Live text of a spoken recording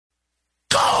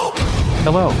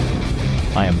Hello.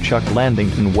 I am Chuck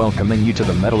Landington welcoming you to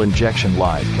the Metal Injection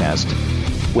Livecast.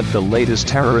 With the latest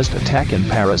terrorist attack in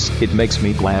Paris, it makes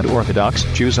me glad Orthodox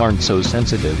Jews aren't so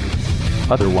sensitive.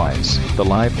 Otherwise, the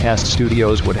Livecast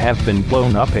studios would have been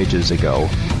blown up ages ago.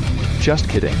 Just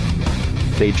kidding.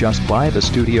 They just buy the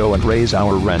studio and raise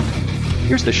our rent.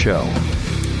 Here's the show.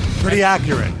 Pretty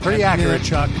accurate,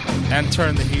 Chuck. And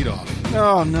turn the heat off.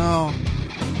 Oh, no.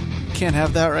 Can't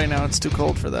have that right now. It's too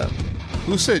cold for that.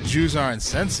 Who said Jews aren't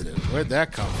sensitive? Where'd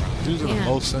that come from? Jews are the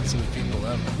most sensitive people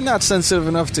ever. Not sensitive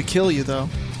enough to kill you, though.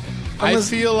 I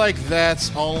feel like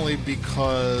that's only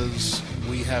because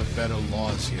we have better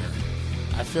laws here.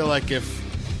 I feel like if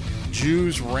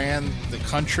Jews ran the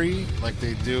country like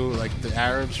they do, like the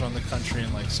Arabs run the country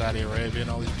in like Saudi Arabia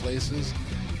and all these places,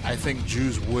 I think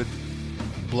Jews would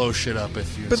blow shit up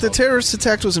if you... But the terrorist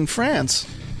attack was in France.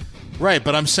 Right,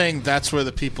 but I'm saying that's where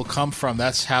the people come from.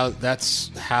 That's how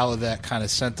that kind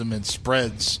of sentiment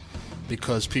spreads,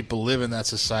 because people live in that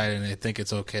society and they think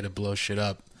it's okay to blow shit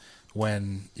up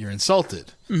when you're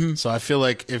insulted. Mm-hmm. So I feel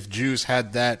like if Jews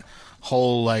had that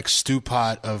whole like stew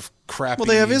pot of crappy... Well,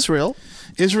 they have Israel.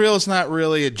 Israel is not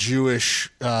really a Jewish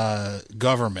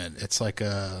government. It's like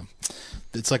a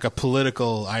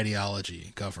political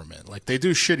ideology government. Like they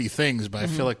do shitty things, but I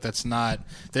feel like that's not...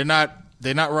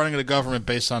 They're not running the government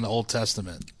based on the Old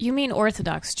Testament. You mean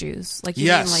Orthodox Jews? Like you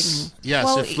yes. mean like, yes.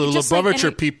 Well, if the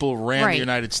Lubavitcher people ran the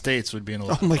United States, would be in a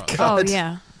lot of God. Oh,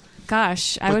 yeah.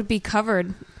 Gosh, I would be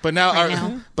covered. But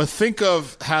now, but think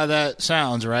of how that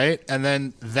sounds, right? And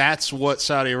then that's what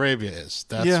Saudi Arabia is.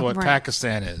 That's what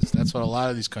Pakistan is. That's what a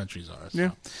lot of these countries are. So. Yeah.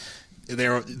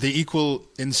 They're the equal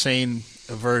insane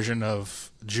version of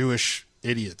Jewish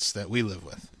idiots that we live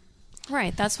with.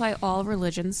 Right. That's why all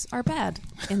religions are bad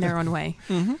in their own way.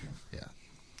 Mm-hmm. Yeah.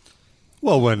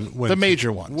 Well, when the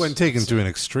major ones, when taken to an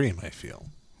extreme, I feel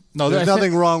there's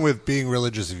nothing wrong with being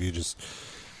religious if you just.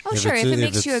 Oh, sure. If it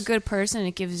makes you a good person,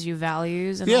 it gives you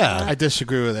values. And all that. I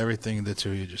disagree with everything the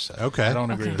two of you just said. Okay, I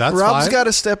don't agree. That's Rob's fine. got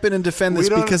to step in and defend this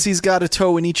because he's got a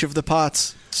toe in each of the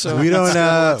pots. So we don't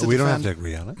have to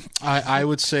agree on it. I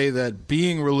would say that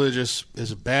being religious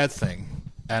is a bad thing,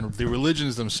 and the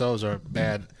religions themselves are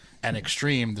bad and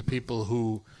extreme. The people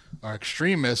who are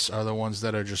extremists are the ones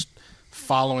that are just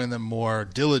following them more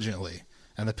diligently.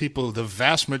 And the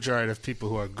vast majority of people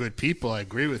who are good people, I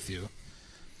agree with you,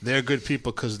 they're good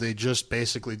people because they just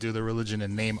basically do the religion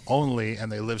in name only,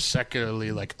 and they live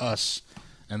secularly like us.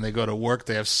 And they go to work,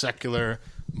 they have secular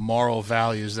moral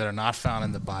values that are not found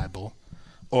in the Bible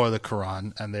or the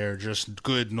Quran, and they're just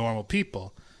good, normal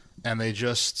people. And they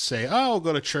just say, oh, we'll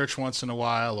go to church once in a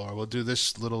while, or we'll do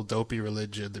this little dopey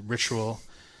the ritual.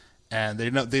 And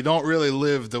they don't really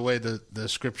live the way the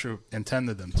scripture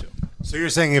intended them to. So you're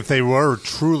saying if they were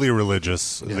truly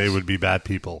religious, they would be bad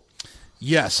people?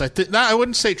 Yes. I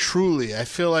wouldn't say truly. I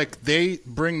feel like they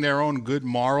bring their own good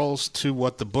morals to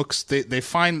what the books... They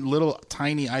find little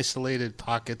tiny isolated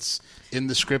pockets in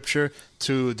the scripture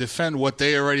to defend what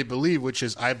they already believe, which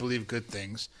is, I believe good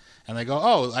things. And they go,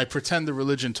 oh, I pretend the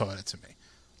religion taught it to me.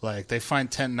 Like, they find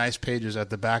 10 nice pages at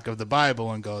the back of the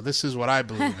Bible and go, this is what I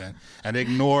believe in, and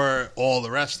ignore all the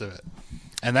rest of it.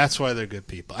 And that's why they're good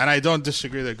people. And I don't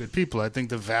disagree they're good people. I think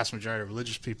the vast majority of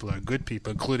religious people are good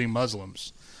people, including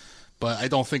Muslims. But I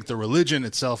don't think the religion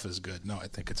itself is good. No, I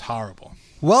think it's horrible.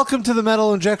 Welcome to the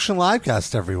Metal Injection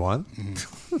Livecast, everyone.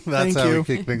 Mm-hmm. That's how we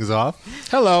kick things off.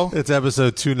 Hello. It's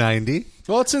episode 290.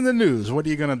 Well, it's in the news. What are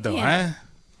you going to do, I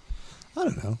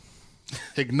don't know.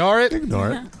 Ignore it?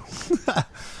 Ignore it.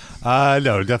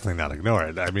 No, definitely not ignore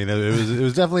it. I mean, it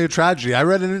was definitely a tragedy. I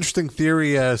read an interesting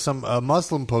theory a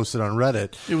Muslim posted on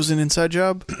Reddit. It was an inside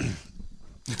job?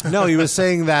 No, he was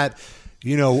saying that,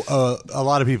 a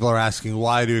lot of people are asking,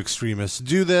 why do extremists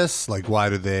do this? Like, why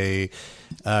do they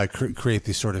create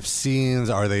these sort of scenes?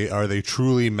 Are they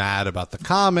truly mad about the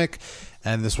comic?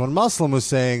 And this one Muslim was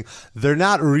saying they're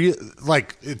not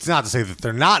it's not to say that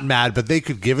they're not mad, but they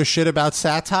could give a shit about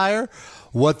satire.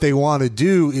 What they want to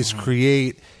do is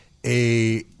create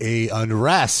a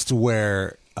unrest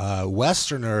where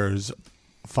Westerners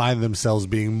find themselves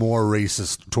being more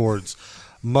racist towards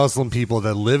Muslim people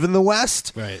that live in the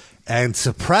West. Right. And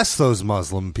suppress those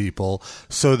Muslim people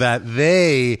so that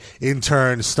they, in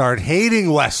turn, start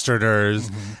hating Westerners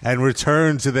and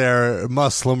return to their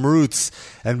Muslim roots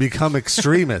and become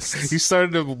extremists. You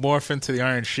started to morph into the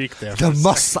Iron Sheik there.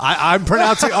 I'm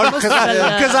pronouncing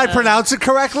because I pronounce it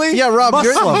correctly. Yeah, Rob,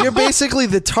 you're basically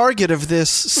the target of this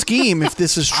scheme. If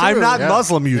this is true, I'm not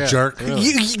Muslim, you jerk.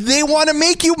 Really. They want to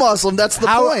make you Muslim. That's the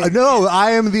point. No,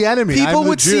 I am the enemy. People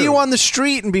would see you on the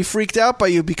street and be freaked out by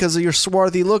you because of your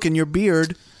swarthy look and your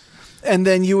beard, and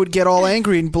then you would get all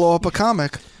angry and blow up a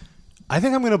comic. I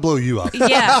think I'm going to blow you up.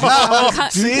 Yeah.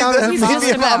 See, He's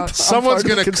just about. Someone's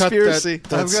going to cut conspiracy.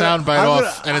 that soundbite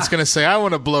off, and it's going to say, I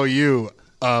want to blow you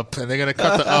up, and they're going to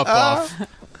cut the up off.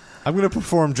 I'm going to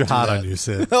perform jihad on you,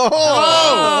 Sid. There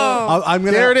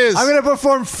it is. I'm going to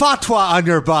perform fatwa on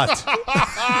your butt.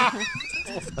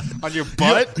 On your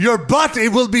butt? Your butt, it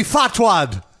will be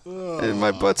fatwad. And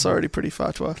my butt's already pretty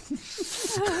fatwa.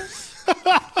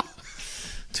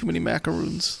 Too many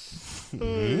macaroons.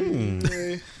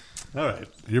 All right.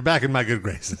 You're back in my good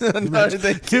graces. No,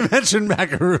 thank You mentioned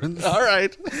macaroons. All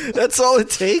right. That's all it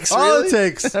takes, All really? it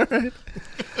takes. All right.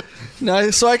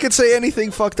 No, so I could say anything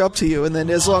fucked up to you, and then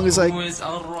as long as I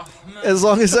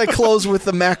close with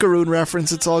the macaroon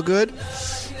reference, it's all good.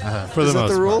 For Is that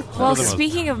the rule? Well,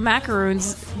 speaking of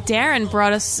macaroons, Darren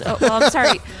brought us. I'm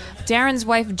sorry. Darren's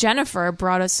wife Jennifer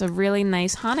brought us a really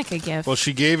nice Hanukkah gift. Well,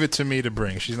 she gave it to me to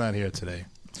bring. She's not here today.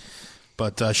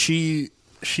 But she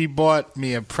bought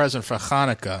me a present for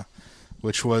Hanukkah,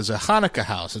 which was a Hanukkah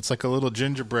house. It's like a little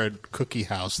gingerbread cookie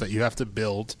house that you have to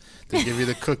build. They give you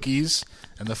the cookies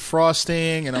and the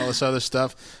frosting and all this other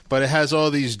stuff. But it has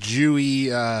all these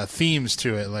Jewy themes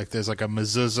to it. Like there's like a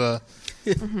mezuzah.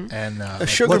 And A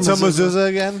sugar What's a mezuzah. mezuzah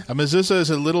again? a mezuzah is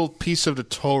a little piece of the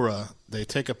Torah. They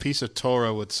take a piece of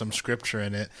Torah with some scripture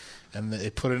in it, and they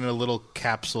put it in a little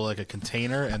capsule, like a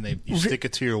container, and you stick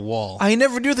it to your wall. I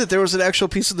never knew that there was an actual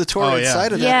piece of the Torah Oh, yeah.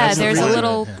 inside of that. yeah, That's there's a really-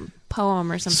 little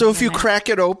poem or something. So if you in it. crack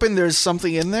it open, there's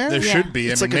something in there? There Yeah. should be.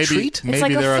 It's I mean, like a maybe treat? maybe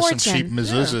like a there are some fortune. cheap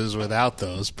mezuzahs without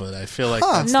those, but I feel like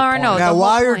Huh. that's No, the point. no. Now, the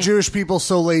why whole are point- Jewish people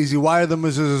so lazy? Why are the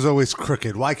mezuzahs always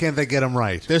crooked? Why can't they get them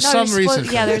right? There's No, some you're reason. supposed-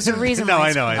 for yeah, that. there's a reason. No, why I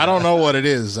it's know. I don't know what it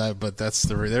is, but that's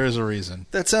there is a reason.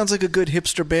 That sounds like a good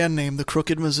hipster band name, the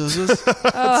Crooked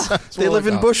Mezuzahs. They live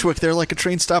in like Bushwick. They're like a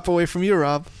train stop away from you,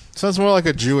 Rob. Sounds more like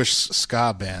a Jewish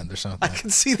ska band or something. I can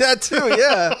see that too,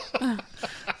 yeah.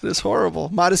 It's horrible.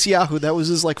 Modest Yahoo, that was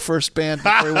his like first band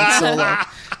before he went solo.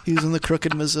 He was in the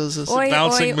Crooked Mezuzahs. Oi,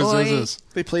 Bouncing oi, oi. mezuzahs.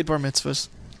 They played bar mitzvahs,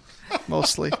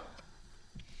 mostly.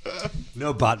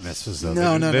 No bat mitzvahs, though.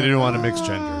 No, they no, didn't no. want to mix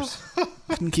genders.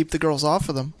 Couldn't keep the girls off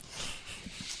of them.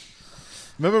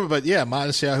 Remember, but yeah,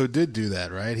 Modest Yahoo did do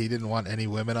that, right? He didn't want any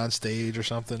women on stage or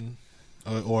something.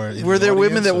 Or in Were the there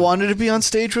women audience, that or- wanted to be on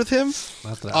stage with him?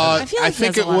 Not that I feel like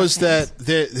think there's it a lot was of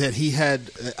things. that he had.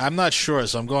 I'm not sure,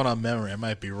 so I'm going on memory. I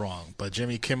might be wrong, but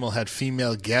Jimmy Kimmel had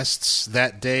female guests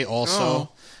that day also,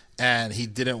 and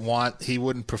he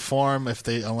wouldn't perform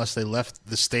unless they left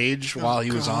the stage while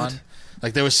he was God. on.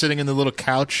 Like they were sitting in the little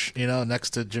couch, next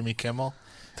to Jimmy Kimmel,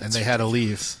 and they had to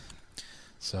leave.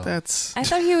 So That's I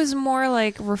thought he was more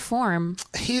like reform.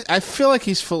 I feel like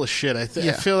he's full of shit. I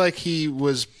Yeah. feel like he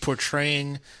was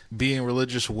portraying being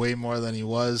religious way more than he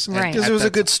was. And Right. because at it was a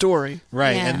that good story.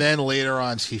 Right, Yeah. and then later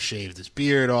on, he shaved his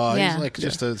beard off. Yeah. He's like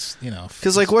just a,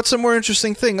 Because, like, what's a more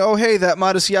interesting thing? Oh, hey, that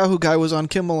Modest Yahoo guy was on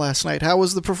Kimmel last night. How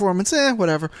was the performance?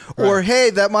 Whatever. Or, Right. hey,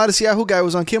 that Modest Yahoo guy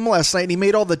was on Kimmel last night and he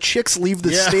made all the chicks leave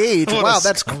the Yeah. stage. What a Wow,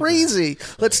 that's scumbag. crazy.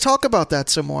 Let's talk about that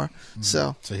some more.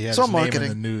 So he had it's all his name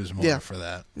marketing. in the news more Yeah. for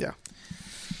that. Yeah.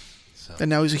 And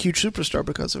now he's a huge superstar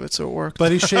because of it, so it worked.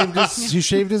 But he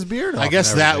shaved his beard off. I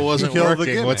guess and that everything. wasn't He killed the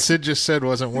working. gimmick. What Sid just said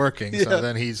wasn't working. Yeah. So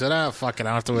then he said, fuck it, I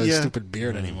don't have to wear Yeah. this stupid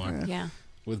beard anymore. Yeah.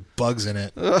 With bugs in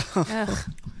it. Ugh.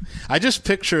 I just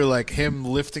picture like him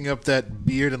lifting up that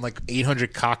beard and like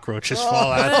 800 cockroaches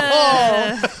fall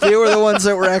out. They were the ones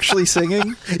that were actually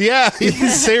singing. Yeah,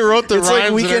 they wrote the It's rhymes. like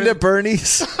and Weekend at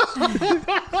Bernie's.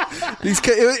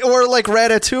 Or like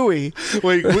Ratatouille.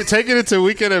 Wait, taking it to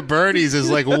Weekend at Bernie's is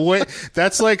like, wait,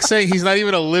 that's like saying he's not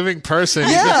even a living person.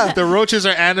 Yeah. The roaches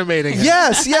are animating him.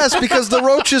 Yes, because the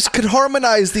roaches could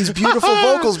harmonize these beautiful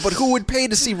vocals, but who would pay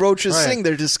to see roaches Right. sing?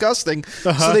 They're disgusting.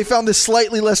 So they found this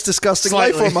slightly less disgusting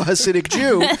life Slightly. form, a Hasidic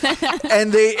Jew,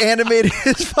 and they animated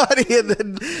his body, and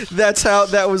then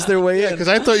that was their way in. Because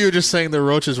I thought you were just saying the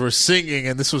roaches were singing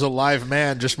and this was a live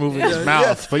man just moving his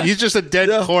mouth. But he's just a dead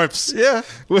Yeah. corpse Yeah,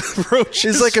 with roaches.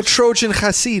 he's like a Trojan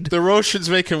Hasid. The roaches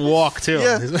make him walk, too.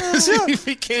 Yeah.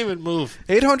 He came and moved.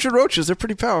 800 roaches, they're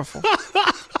pretty powerful.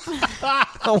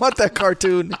 I want that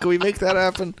cartoon. Can we make that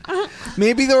happen?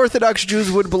 Maybe the Orthodox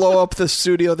Jews would blow up the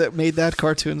studio that made that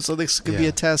cartoon, so this could be Yeah.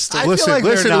 a test. I feel like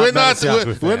they're Listen, not we're not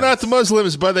Messiah we're not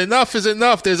Muslims, but enough is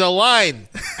enough. There's a line.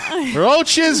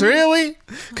 Roaches, really?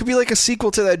 Could be like a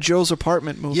sequel to that Joe's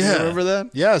Apartment movie. Remember that?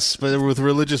 Yes, but with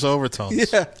religious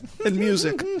overtones. Yeah, and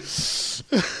music.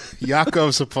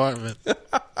 Yaakov's apartment.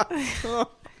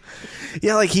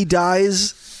 Yeah, like he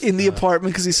dies in the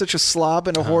apartment because he's such a slob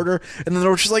and a hoarder, and then the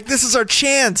roach is like, "This is our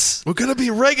chance." We're gonna be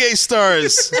reggae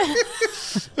stars.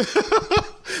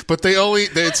 But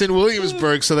it's in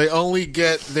Williamsburg, so they only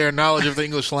get their knowledge of the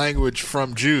English language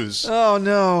from Jews. Oh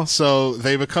no. So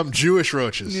they become Jewish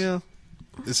roaches. Yeah.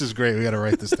 This is great. We got to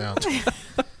write this down.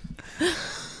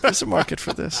 There's a market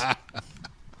for this.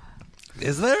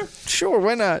 Is there? Sure,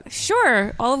 why not?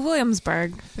 Sure, all of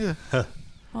Williamsburg. Yeah.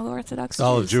 All the Orthodox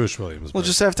All of Jews. Jewish Williamsburg. We'll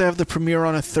just have to have the premiere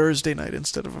on a Thursday night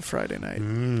instead of a Friday night.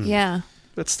 Yeah.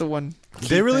 That's the one.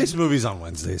 They release movies on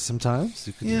Wednesdays sometimes.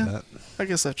 You can do Yeah, that. I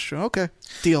guess that's true. Okay,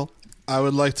 deal. I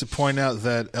would like to point out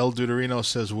that El Deuterino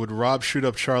says, would Rob shoot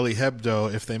up Charlie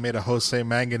Hebdo if they made a Jose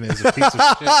Manganese a piece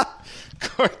of shit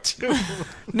cartoon?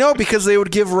 No, because they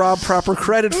would give Rob proper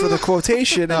credit for the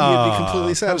quotation, and he'd be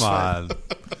completely satisfied. Come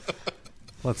on.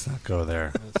 Let's not go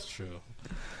there. That's true.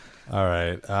 All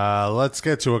right. Let's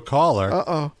get to a caller.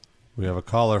 Uh-oh. We have a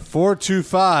caller.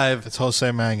 425. It's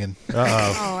Jose Mangan.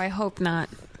 Oh, I hope not.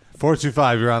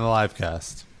 425, you're on the live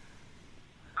cast.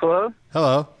 Hello?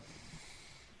 Hello.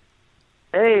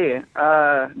 Hey,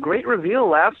 great reveal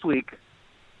last week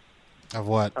Of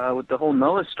what? with the whole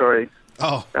Noah story.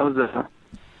 Oh, That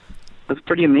was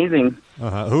pretty amazing.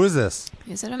 Who is this?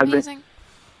 Is it amazing?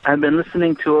 I've been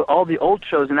listening to all the old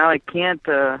shows, and now I can't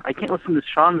listen to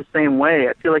Sean the same way.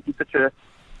 I feel like he's such a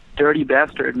dirty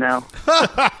bastard now.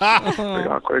 Very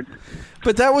awkward.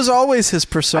 But that was always his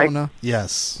persona.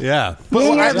 yes. Yeah.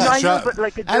 I know, but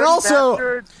like a dirty and also,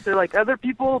 bastard to like other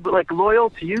people, but like loyal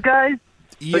to you guys.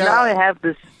 Yeah. But now I have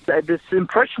this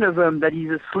impression of him that he's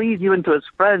a sleaze you into his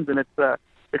friends, and it's a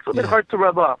bit hard to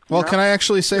rub off. Well, can I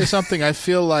actually say something? I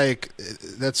feel like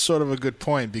that's sort of a good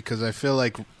point because I feel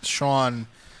like Sean's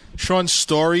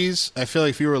stories, I feel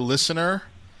like if you were a listener,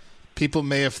 people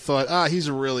may have thought, he's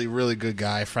a really, really good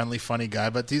guy, friendly, funny guy,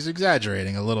 but he's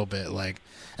exaggerating a little bit.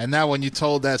 And now when you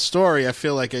told that story, I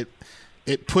feel like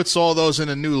it puts all those in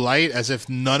a new light as if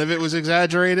none of it was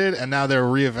exaggerated, and now they're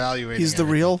reevaluating. He's the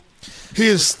everything. real.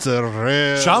 He's the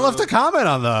real. Sean left a comment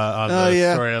on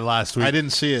the story last week. I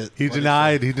didn't see it. He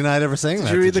denied ever saying that.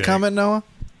 Did you read to the Jake. comment, Noah?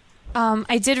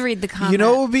 I did read the comment. You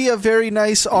know, it would be a very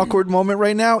nice, awkward moment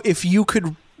right now if you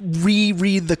could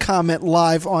reread the comment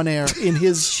live on air in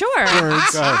his Sure.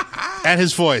 words. And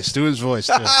his voice. Do his voice,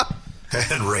 too.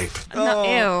 And rape. No,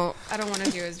 ew. I don't want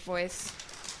to do his voice.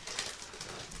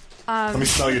 Let me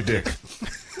smell your dick.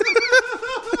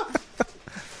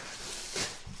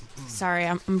 Sorry,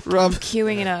 I'm Rob-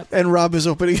 queuing it up. And Rob is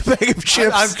opening a bag of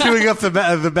chips I'm queuing up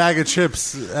the bag of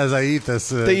chips as I eat this.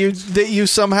 that you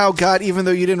somehow got even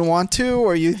though you didn't want to,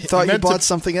 or you thought you meant to- bought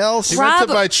something else. He meant to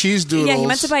Rob- buy cheese doodles. Yeah, he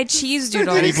meant to buy cheese And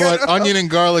he doodles. bought onion and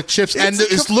garlic chips. And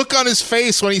his look on his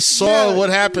face when he saw Yeah, what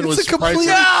happened was it's a complete,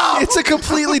 priceless. It's a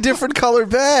completely different color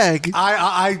bag.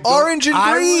 I don't- Orange and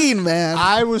I green, was- man.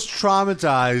 I was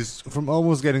traumatized from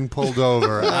almost getting pulled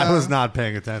over. I was not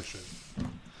paying attention.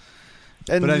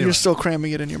 And But anyway. you're still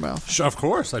cramming it in your mouth. Sure, of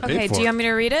course, I paid Okay, for do you it. want me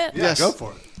to read it? Yeah, Yes. go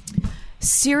for it.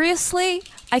 Seriously?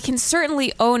 I can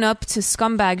certainly own up to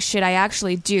scumbag shit I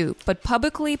actually do, but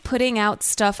publicly putting out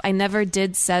stuff I never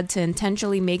did said to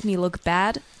intentionally make me look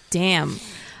bad? Damn.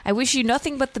 I wish you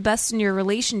nothing but the best in your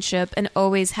relationship and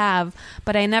always have,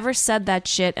 but I never said that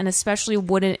shit and especially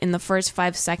wouldn't in the first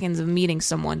 5 seconds of meeting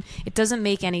someone. It doesn't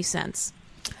make any sense.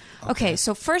 Okay,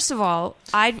 so first of all,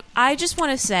 I just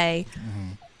want to say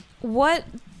what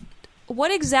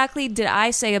exactly did I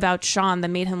say about Sean that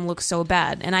made him look so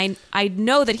bad? And I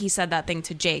know that he said that thing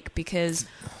to Jake because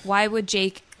why would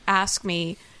Jake ask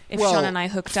me if Well, Sean and I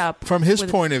hooked up? From his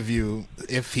with- point of view,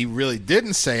 if he really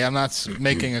didn't say, I'm not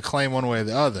making a claim one way or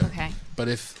the other. Okay. But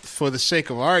if, for the sake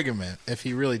of argument, if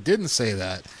he really didn't say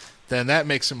that, then that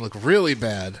makes him look really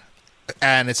bad,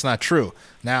 and it's not true.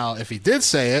 Now, if he did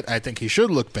say it, I think he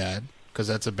should look bad because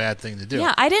that's a bad thing to do.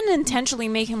 Yeah, I didn't intentionally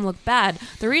make him look bad.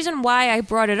 The reason why I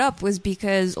brought it up was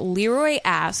because Leroy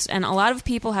asked, and a lot of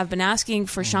people have been asking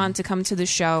for Sean to come to the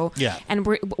show. Yeah. And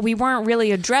we weren't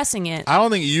really addressing it. I don't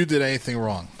think you did anything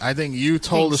wrong. I think you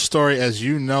told the Thanks. story as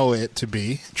you know it to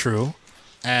be true,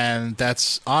 and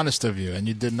that's honest of you. And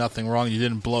you did nothing wrong. You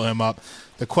didn't blow him up.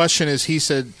 The question is, he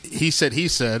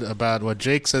said about what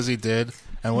Jake says he did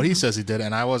and what he says he did,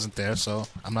 and I wasn't there, so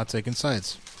I'm not taking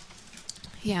sides.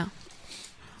 Yeah.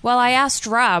 Well, I asked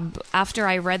Rob after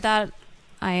I read that.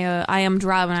 I am'd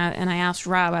Rob and I asked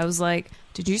Rob. I was like,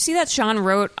 "Did you see that Sean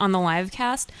wrote on the live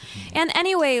cast?" And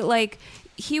anyway, like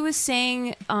he was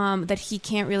saying that he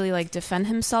can't really like defend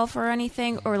himself or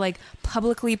anything, or like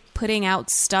publicly putting out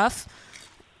stuff.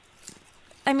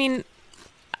 I mean,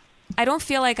 I don't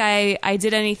feel like I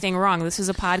did anything wrong. This is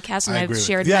a podcast, and I I've agree with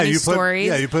shared Yeah, many you put- stories.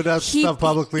 yeah, you put out stuff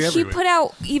publicly He everywhere. put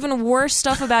out even worse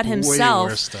stuff about himself.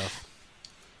 Way worse stuff.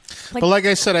 Like- But like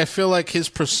I said, I feel like his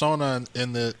persona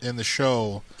in the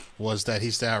show was that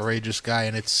he's the outrageous guy,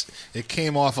 and it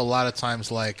came off a lot of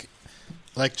times like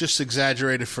just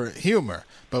exaggerated for humor.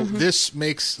 But this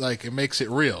makes it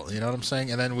real. You know what I'm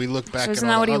saying? And then we look back. So isn't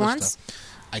at all that the what he other wants? stuff.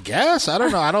 I guess I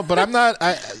don't know. But I'm not.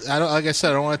 I don't. Like I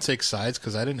said, I don't want to take sides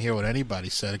because I didn't hear what anybody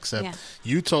said except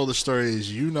you told the story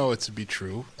as you know it to be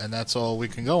true, and that's all we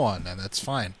can go on, and that's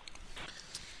fine.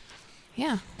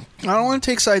 Yeah. I don't want to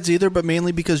take sides either, but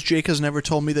mainly because Jake has never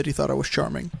told me that he thought I was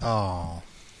charming. Oh,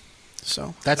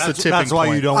 so that's the tipping That's why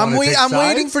point. you don't want to take I'm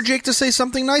sides? waiting for Jake to say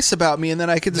something nice about me, and then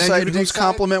I can Then decide you can whose take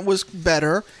compliment was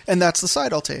better, and that's the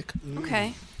side I'll take.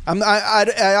 Okay.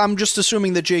 I'm just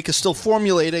assuming that Jake is still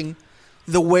formulating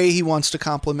the way he wants to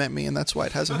compliment me, and that's why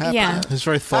it hasn't happened Yeah. yet. He's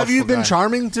very thoughtful. Have you been guy.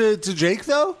 charming to Jake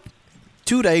though?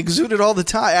 Dude, I exude it all the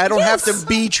time. I don't have Yes. to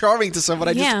be charming to someone.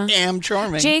 I Yeah. just am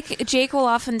charming. Jake will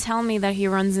often tell me that he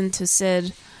runs into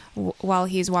Sid while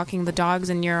he's walking the dogs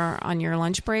and you're on your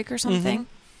lunch break or something.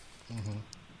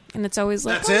 And it's always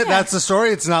like, That's oh, it. yeah. That's the story.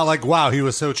 It's not like, wow, he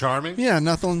was so charming. Yeah,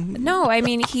 nothing. No, I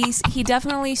mean he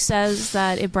definitely says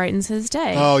that it brightens his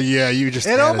day. Oh yeah, you just.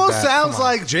 It added almost that. sounds Come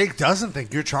on. like Jake doesn't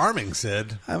think you're charming,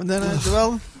 Sid.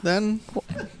 Then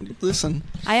listen.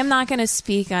 I am not going to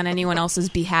speak on anyone else's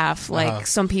behalf like Uh-huh.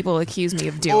 some people accuse me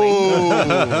of doing.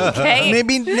 Okay.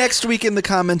 Maybe next week in the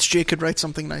comments, Jake could write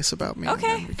something nice about me. and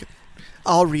Okay. then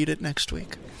I'll read it next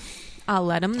week. I'll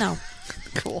let him know.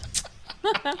 Cool.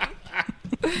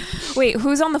 Wait,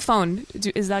 who's on the phone?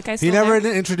 Is that guy still He never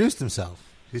there? introduced himself.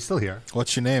 He's still here.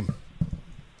 What's your name?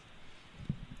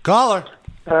 Caller.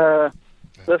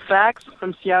 The Facts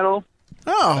from Seattle.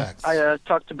 Oh, Facts. I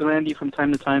talk to Grandy from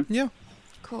time to time. yeah.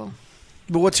 Cool.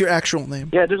 But what's your actual name?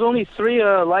 Yeah, there's only 3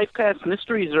 Lifecast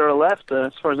mysteries that are left,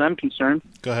 as far as I'm concerned.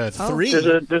 Go ahead. Oh. 3.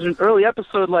 There's an early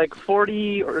episode, like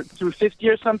 40 or through 50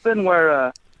 or something,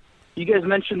 where you guys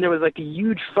mentioned there was like a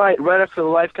huge fight right after the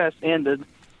Lifecast ended.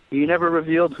 You never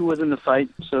revealed who was in the fight,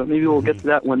 so maybe we'll get to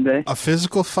that one day. A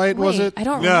physical fight was Wait, it? I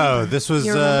don't No, remember. this was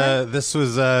You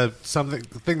remember? something.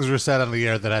 Things were said on the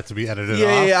air that had to be edited Yeah,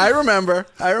 off. yeah, I remember.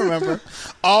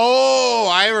 Oh,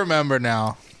 I remember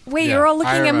now. Wait, Yeah, you're all looking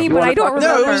I at me, remember. but I don't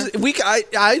No, remember. it was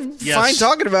I'm Yes. fine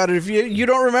talking about it. If you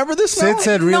don't remember this, Sid no?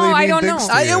 said really No, I mean don't things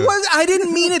know. to you. I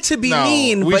didn't mean it to be No,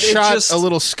 mean, we but shot it just a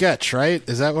little sketch, right?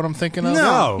 Is that what I'm thinking of?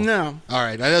 no. All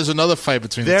right, there's another fight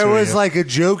between the There two was of you. like a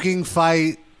joking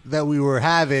fight that we were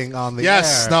having on the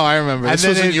Yes, air. no, I remember. This then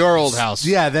was in your old house.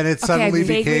 Yeah, then it suddenly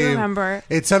vaguely became. remember.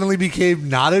 It suddenly became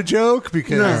not a joke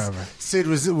because I remember. Sid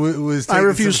was. I taking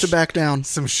refuse some to back down.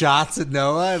 some shots at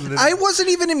Noah. And then I wasn't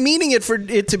even meaning it for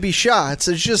it to be shots.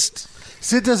 It's just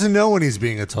Sid doesn't know when he's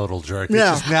being a total jerk. It Yeah.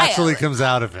 just naturally comes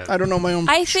out of it. I don't know my own.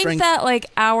 I think strength. that like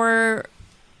our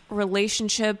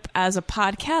relationship as a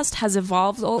podcast has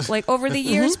evolved like over the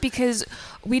years because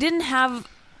we didn't have.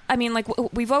 I mean, like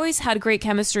we've always had great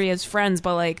chemistry as friends,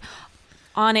 but like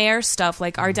on air stuff,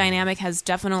 like our dynamic has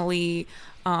definitely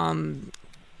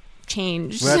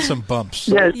changed. We had some bumps.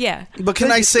 Yeah, Yeah. But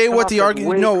can I say what the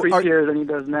argument? Way No, creepier than he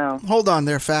does now. hold on.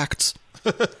 They're facts.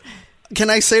 Can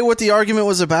I say what the argument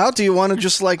was about? Do you want to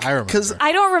just like? I remember. Because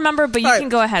I don't remember, but you All right, can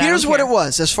go ahead. I Here's don't what care. it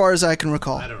was, as far as I can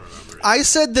recall. I don't remember. I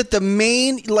said that the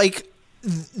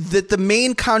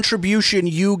main contribution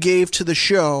you gave to the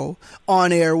show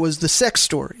on air was the sex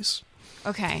stories.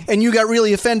 Okay. And you got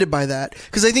really offended by that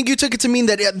because I think you took it to mean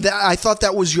that I thought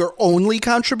that was your only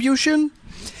contribution.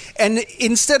 And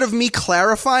instead of me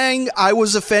clarifying, I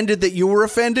was offended that you were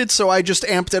offended, so I just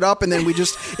amped it up, and then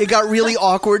it got really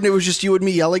awkward, and it was just you and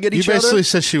me yelling at You each basically other.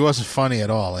 said she wasn't funny at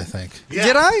all, I think. Yeah.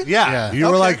 Did I? Yeah. Yeah. You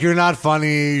were Okay. like, you're not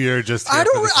funny. You're just. Here I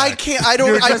for don't. the I sex. can't. I don't.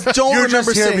 You're I just- don't you're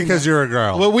remember just here saying because that. you're a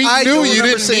girl. Well, we I knew don't you remember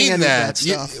didn't saying mean any of that. that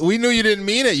stuff. We knew you didn't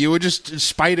mean it. You were just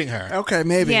spiting her. Okay,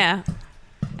 maybe. Yeah.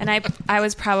 And I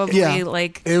was probably Yeah.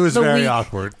 like It was the very week,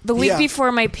 awkward. The week Yeah.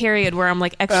 before my period where I'm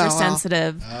like extra Oh, wow.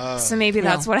 sensitive. So maybe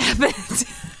that's what happened.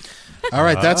 All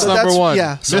right, that's So number that's- one.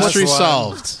 yeah, so Mystery what's-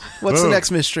 solved. What's the Boom. next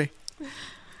mystery?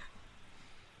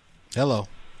 Hello.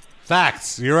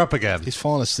 Facts. You're up again. He's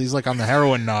falling asleep. He's like on the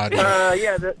heroin nod.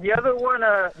 Yeah, the other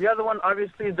one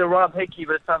obviously is the Rob Hickey,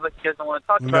 but it sounds like you guys don't want to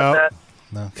talk about No. that.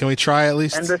 No. Can we try at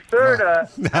least? And the third,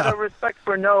 out of respect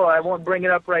for Noah, I won't bring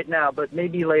it up right now, but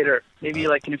maybe later, maybe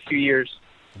like in a few years.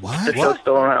 The What? show's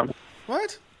still around.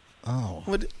 What? Oh.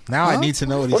 What? Now I Huh? need to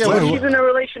know what he's Well, doing. he's in a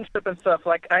relationship and stuff.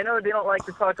 Like, I know they don't like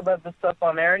to talk about this stuff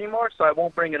on air anymore, so I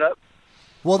won't bring it up.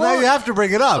 Well, now you have to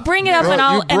bring it up. Bring it up Well, and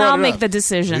you I'll brought it make up. the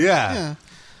decision. Yeah. Yeah.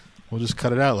 We'll just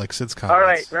cut it out like Sid's comments. All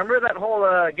right, remember that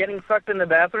whole getting fucked in the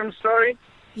bathroom story?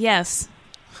 Yes.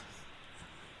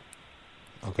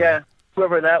 Yeah,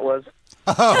 whoever that was.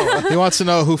 He wants to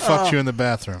know who fucked you in the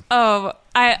bathroom. Oh,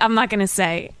 I'm not gonna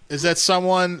say. Is that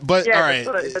someone? But Yeah, all right,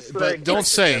 that's what I but don't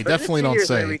guessed, say. yeah, but Definitely in 2 don't years,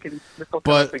 say. maybe this will come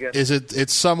But up again. is it?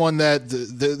 It's someone that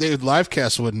the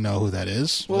Livecast wouldn't know who that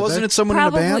is. Well, would wasn't they? it someone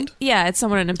Probably. in a band? Yeah, it's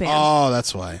someone in a band. Oh,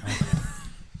 that's why.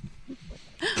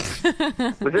 Was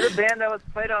it a band that was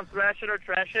played on Thrash It or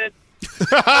Trash It?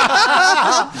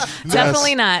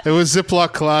 Definitely not. It was Ziploc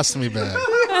Colostomy Bag.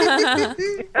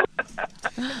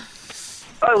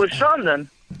 Oh, it was Sean then.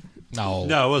 No,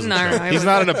 No, it wasn't. No, Sean. no, it he's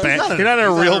not in a band. He's not in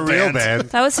a real band.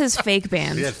 That was his fake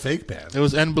band. He had fake band. It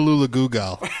was Nbalula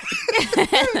Gugal.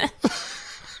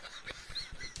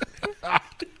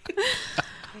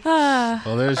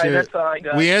 Well, there's All right, your. that's all I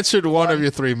got. We answered one of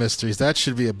your 3 mysteries. That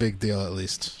should be a big deal, at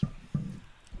least.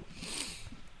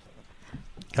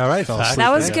 All right, Fell fact. asleep.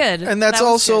 That was Yeah. good. And that's That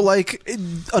was also good. like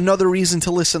another reason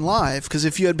to listen live, because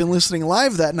if you had been listening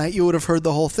live that night, you would have heard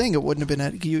the whole thing. It wouldn't have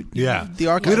been the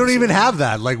archive. We don't even have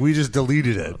that. Like, we just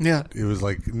deleted it. Yeah. It was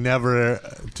like never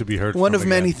to be heard. one from of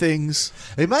many again. things.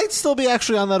 It might still be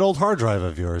actually on that old hard drive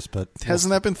of yours, but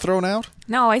Hasn't that been thrown out?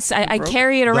 No, I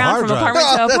carry it The around hard from drive. apartment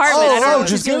to apartment. I don't know Oh, what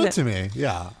just to do give with it to me.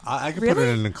 Yeah, I can put Really?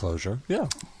 it in an enclosure. Yeah,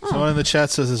 Someone in the chat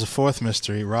says there's a 4th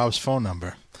mystery. Rob's phone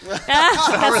number. That's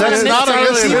that's not a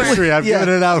mystery. really mystery. I've Yeah.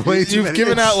 given it out way too You've many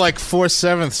given times. out like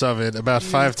 4/7 of it about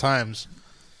 5 times.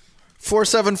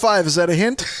 475. Is that a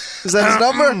hint? Is that his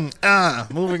number?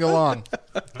 Moving along.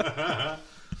 All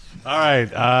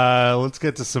right, let's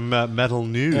get to some metal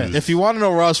news. If you want to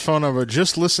know Rob's phone number,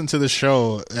 just listen to the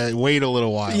show. Wait a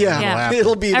little while. Yeah, It'll happen.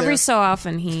 it'll be Every there. so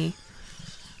often he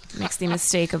makes the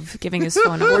mistake of giving his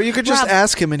phone number. Or you could just Rob,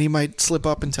 ask him, and he might slip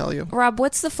up and tell you. Rob,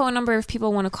 what's the phone number if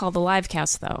people want to call the live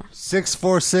cast though?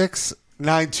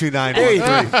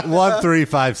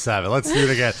 646-929-1357. Let's do it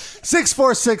again.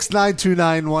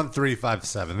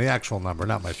 646-929-1357. The actual number,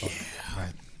 not my phone.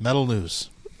 Right. Metal news.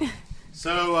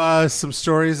 So, some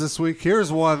stories this week.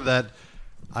 Here's one that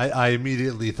I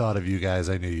immediately thought of you guys.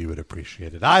 I knew you would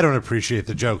appreciate it. I don't appreciate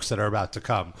the jokes that are about to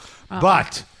come.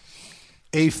 But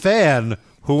a fan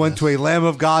who went to a Lamb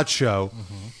of God show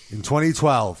in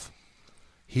 2012,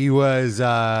 he was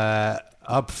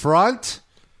up front,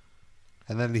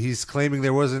 and then he's claiming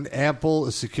there wasn't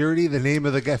ample security. The name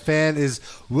of the fan is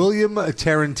William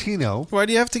Tarantino. Why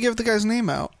do you have to give the guy's name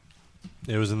out?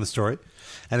 It was in the story.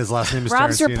 And his last name is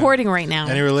Rob's Tarantino. reporting right now.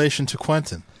 Any relation to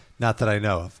Quentin? Not that I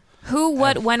know of. Who,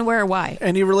 what, when, where, why?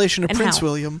 Any relation to And Prince how?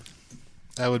 William?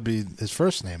 That would be his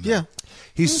first name. then. Yeah.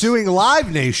 He's suing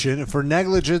Live Nation for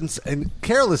negligence and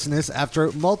carelessness after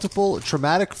multiple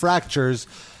traumatic fractures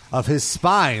of his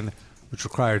spine, which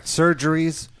required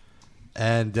surgeries,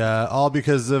 and all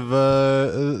because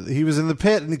of he was in the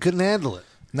pit and he couldn't handle it.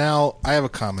 Now, I have a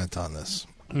comment on this.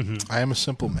 I am a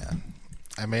simple man.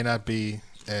 I may not be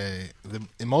the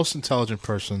most intelligent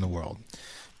person in the world,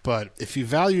 but if you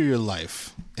value your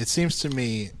life, it seems to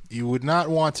me you would not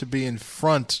want to be in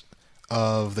front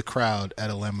of the crowd at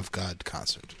a Lamb of God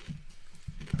concert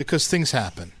because things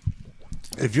happen.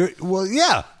 If you're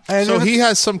yeah, and So if he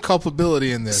has some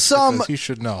culpability in this. Some- because he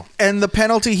should know. And the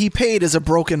penalty he paid is a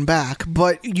broken back,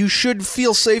 but you should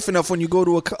feel safe enough when you go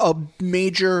to a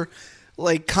major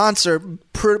like concert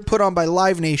put on by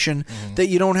Live Nation that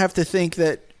you don't have to think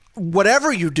that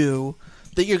whatever you do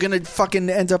that you're going to fucking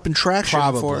end up in traction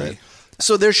for Probably. it.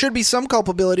 So there should be some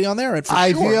culpability on their end for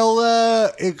I sure. feel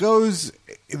it goes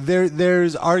there.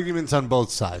 There's arguments on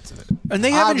both sides of it, And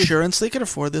they have Obvi- insurance, they could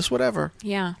afford this, whatever.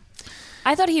 Yeah.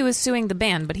 I thought he was suing the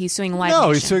band, but he's suing Live No,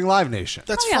 Nation. he's suing Live Nation.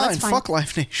 That's, Oh, yeah, fine. that's fine. Fuck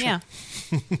Live Nation. Yeah.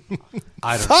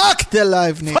 I don't. Fuck the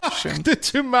Live Nation. The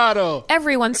tomato.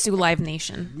 Everyone sue Live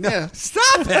Nation. Yeah.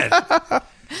 Stop it!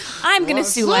 I'm going to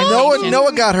sue Live Noah, Nation.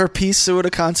 Noah got her piece sued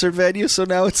a concert venue, so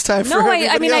now it's time for No, I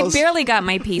everybody mean, else. I barely got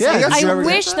my piece. Yeah, I you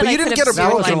wish never- that But I you could didn't have get a sued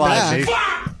That was broken a Live Live Nation.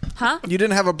 Nation. Huh? You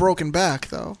didn't have a broken back,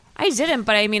 though. I didn't,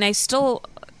 but I mean, I still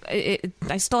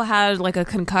had like a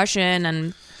concussion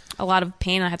and a lot of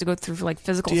pain. I had to go through for like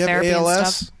physical Do you have therapy and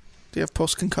ALS? stuff. Do you have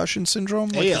post-concussion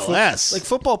syndrome? ALS? Like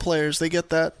football players, they get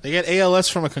that. They get ALS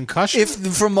from a concussion? If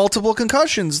from multiple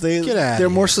concussions, Get outta they're here.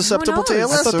 more susceptible to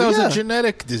knows? I ALS. thought so that was yeah. a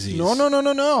genetic disease.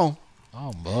 No.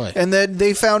 Oh, boy. And then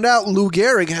they found out Lou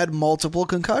Gehrig had multiple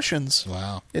concussions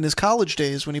Wow. in his college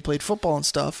days when he played football and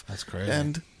stuff. That's crazy.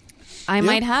 And I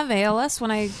might have ALS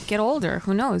when I get older.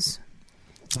 Who knows?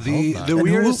 The and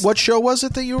weirdest. what show was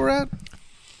it that you were at?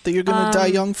 That you're going to die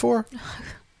young for?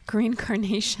 Green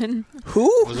Carnation?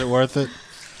 Who? Was it worth it?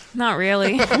 Not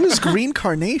really. Who is Green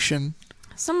Carnation?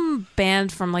 Some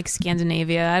band from like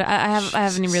Scandinavia. I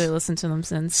haven't really listened to them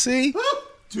since. See?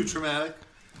 Too traumatic.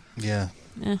 Yeah.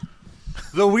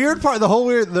 The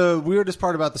weirdest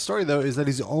part about the story, though, is that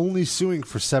he's only suing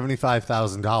for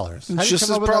 $75,000. It's just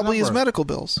as probably his medical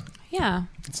bills. Yeah.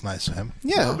 It's nice of him.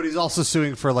 Yeah. But he's also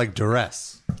suing for like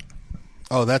duress.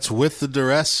 Oh, that's with the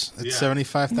duress. It's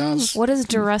 $75,000. What does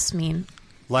duress mean?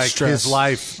 Like Stress. his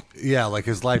life, like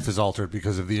his life is altered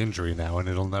because of the injury now, and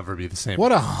it'll never be the same.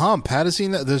 What a hump! How does he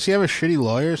know? Does he have a shitty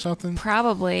lawyer or something?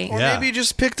 Probably. Or Yeah. maybe he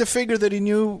just picked a figure that he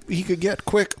knew he could get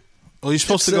quick. Well, he's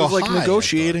supposed to Instead go of, like, high,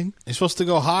 negotiating. He's supposed to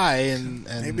go high, and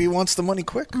Maybe he wants the money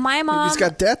quick. My Maybe mom, he's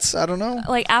got debts. I don't know.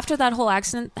 like after that whole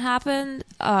accident happened,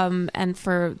 and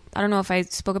for I don't know if I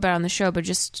spoke about it on the show, but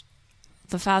just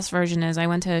the fast version is I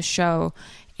went to a show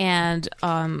and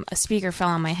a speaker fell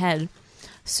on my head.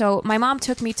 So my mom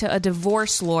took me to a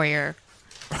divorce lawyer,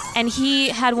 and he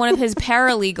had one of his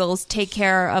paralegals take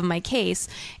care of my case.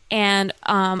 And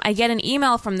I get an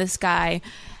email from this guy,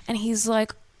 and he's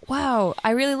like, wow,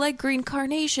 I really like Green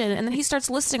Carnation. And then he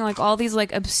starts listing like all these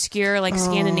like obscure like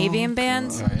Scandinavian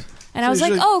bands. Right. And I was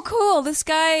like, usually- oh, cool, this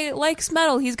guy likes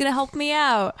metal. He's going to help me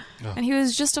out. And he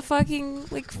was just a fucking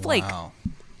like flake. Wow.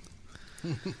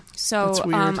 So That's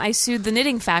weird. I sued the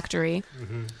Knitting Factory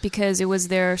because it was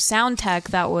their sound tech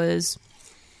that was,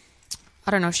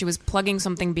 I don't know, she was plugging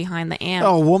something behind the amp.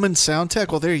 Oh, woman sound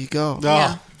tech. Well, there you go.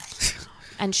 Yeah.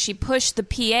 And she pushed the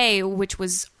PA, which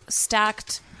was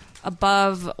stacked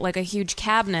above like a huge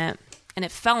cabinet, and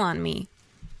it fell on me.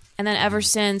 And then ever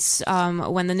since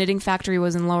when the Knitting Factory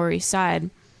was in Lower East Side,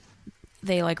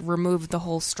 they like removed the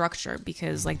whole structure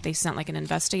because like they sent like an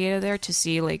investigator there to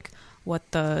see like what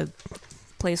the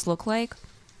place looked like.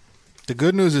 The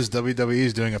good news is WWE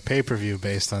is doing a pay-per-view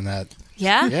based on that.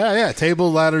 Yeah? Yeah.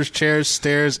 Table, ladders, chairs,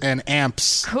 stairs, and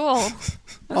amps. Cool.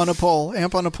 On a pole.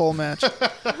 Amp on a pole match.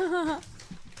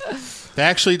 They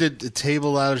actually did the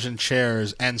table, ladders, and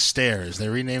chairs and stairs. They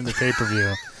renamed the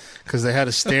pay-per-view because they had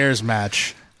a stairs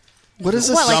match. What is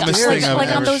this? What, like, dumbest thing I've like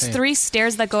on ever those seen. 3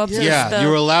 stairs that go up to Yeah, the... you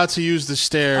were allowed to use the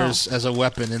stairs as a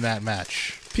weapon in that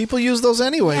match. People use those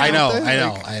anyway. I know, don't they? I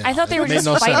know, Like, I know. I thought they It were made just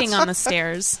no fighting sense. on the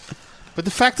stairs. But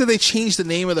the fact that they changed the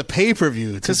name of the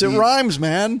pay-per-view Because it rhymes,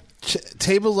 man.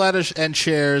 table, ladders, and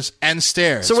chairs and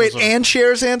stairs. So wait, and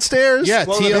chairs and stairs? Yeah,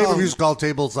 Well, the TL pay-per-view's called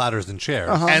Tables, Ladders, and Chairs.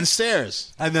 and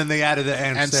stairs. And then they added the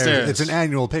and stairs. stairs. It's an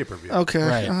annual pay-per-view. Okay.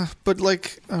 Right. But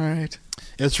like, all right.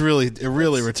 It's really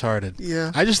retarded.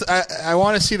 Yeah. I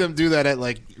want to see them do that at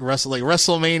like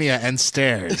WrestleMania and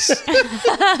stairs.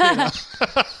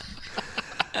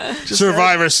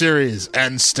 Survivor Series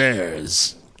and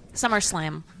stairs.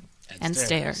 SummerSlam and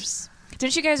stairs.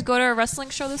 Didn't you guys go to a wrestling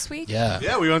show this week? Yeah.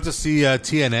 Yeah, we went to see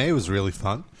TNA. It was really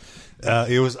fun.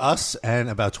 It was us and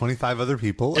about 25 other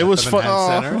people. It at was the fun.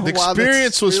 Manhattan Center. The Wow, experience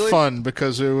that's was really- fun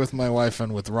because we were with my wife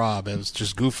and with Rob. It was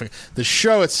just goofing. The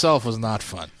show itself was not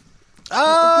fun.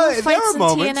 There fights were in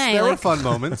moments. TNA? There were Like- fun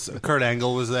moments. Kurt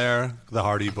Angle was there. The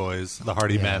Hardy Boys. The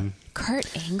Hardy Men. Kurt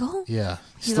Angle? Yeah.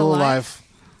 He's Still alive?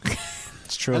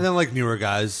 It's true. And then like newer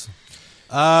guys.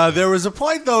 There was a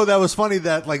point though that was funny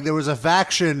that like there was a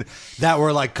faction that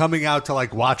were like coming out to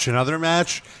like watch another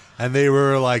match, and they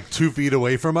were like 2 feet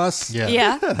away from us. yeah.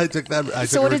 Yeah. I took that. I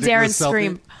So took a what did Darren ridiculous selfie.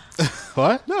 scream?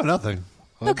 What? No, nothing.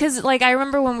 No, because like I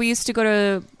remember when we used to go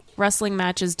to wrestling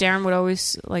matches, Darren would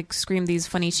always like scream these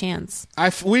funny chants.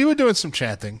 We were doing some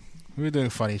chanting. We were doing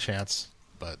funny chants.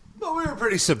 But But we were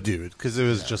pretty subdued because it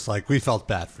was just like we felt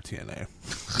bad for TNA.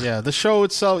 yeah, the show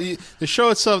itself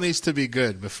needs to be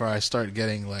good before I start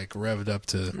getting like revved up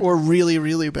to. Or really,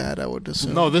 really bad, I would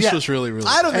assume. No, this Yeah. was really, really.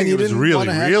 I don't bad. think you it was didn't really,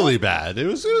 wanna have really bad. It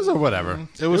was a whatever.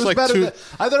 It was like better. two-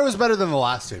 I thought it was better than the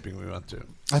last taping we went to.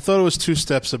 I thought it was 2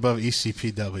 steps above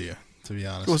ECPW. To be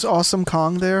honest, Was Awesome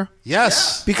Kong there?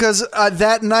 yes. Because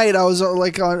that night I was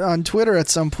like on Twitter at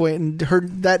some point, and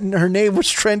her name was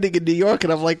trending in New York,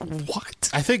 and I'm like, what?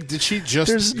 I think did she just?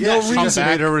 There's Yeah, no she reason. just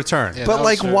made her return. Yeah, But that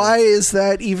like, was her. why is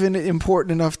that even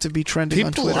important enough to be trending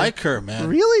on People Twitter? like her, man.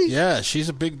 Really? Yeah, she's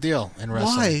a big deal in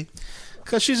wrestling. Why?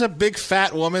 Because she's a big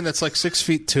fat woman that's like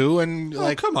 6'2", and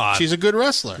like come on. she's a good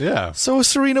wrestler. Yeah. So is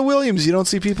Serena Williams. You don't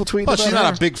see people tweeting Well, about she's her.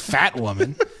 not a big fat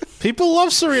woman. People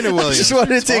love Serena I Williams. just wanted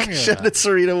What are to take you a talking shot about? at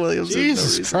Serena Williams. There's no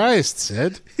Jesus reason. Christ,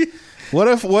 Sid. What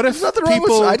if There's nothing wrong with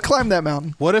people? I'd climb that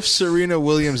mountain. What if Serena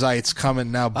Williamsites come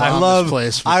and now bomb I love. this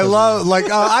place? I because of love. that?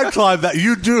 Like I'd climb that.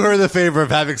 You do her the favor of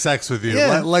having sex with you.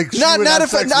 Yeah, Like she not would have if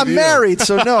sex I'm with you. married,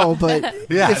 so no. But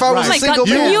Yeah, if I was right. Oh a my single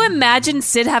god, can man, you imagine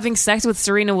Sid having sex with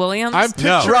Serena Williams? I'm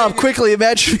picturing. Rob, quickly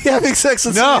imagine me having sex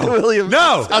with No. Serena Williams.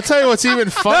 No. I'll tell you what's even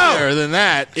funnier than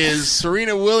that is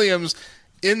Serena Williams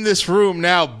in this room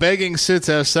now begging Sid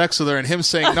to have sex with her, and him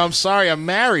saying, "No, I'm sorry, I'm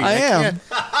married. I am." can't."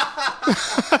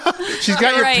 She's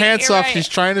got your Right, pants you're off. right. She's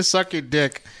trying to suck your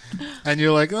dick. and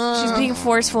you're like, She's being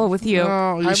forceful with you.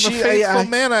 I'm a faithful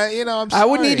man. I'm sorry. I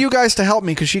would need you guys to help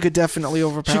me because she could definitely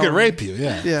overpower. She could me. rape you.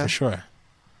 Yeah, Yeah. for sure.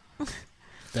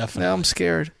 Definitely. Now I'm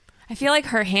scared. I feel like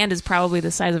her hand is probably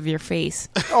the size of your face.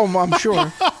 Oh, I'm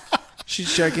sure.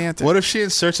 She's gigantic. What if she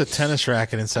inserts a tennis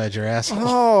racket inside your asshole?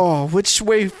 Oh, which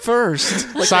way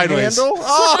first? Like Sideways. The handle?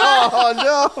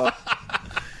 Oh, no.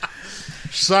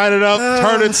 Sign it up,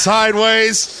 turn it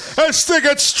sideways, and stick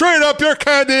it straight up your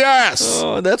candy ass.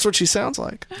 Oh, that's what she sounds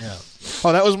like. Yeah.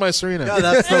 Oh, that was my Serena. No,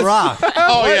 that's The Rock.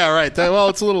 Oh, yeah, right. Well,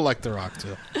 it's a little like The Rock,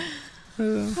 too.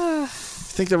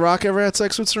 Think The Rock ever had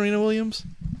sex with Serena Williams?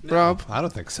 Rob? I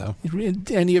don't think so.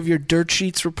 Any of your dirt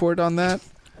sheets report on that?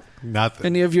 Not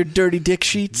Any of your dirty dick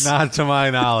sheets? not to my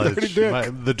knowledge. Dirty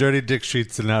dick. The dirty dick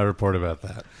sheets did not report about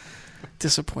that.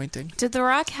 Disappointing. Did The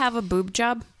Rock have a boob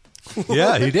job?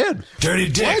 Yeah, he did. Dirty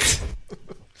dick.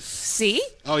 See?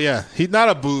 Oh, yeah. He's not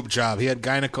a boob job. He had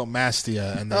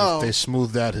gynecomastia, and they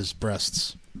smoothed out his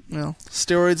breasts. Well,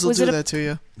 steroids will Was do it a- that to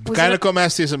you. Was it a-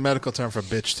 Gynecomastia is a medical term for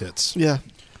bitch tits. Yeah.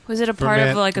 Was it a part man-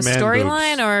 of like a man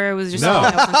storyline, or it was just No.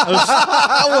 something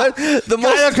else? The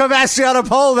most, Gynecomastia on a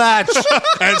pole match.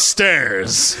 And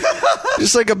stairs.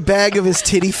 just like a bag of his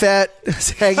titty fat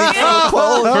hanging from the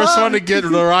pole. First one to get The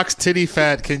Rock's titty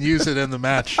fat can use it in the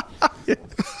match.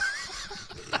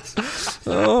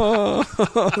 Oh,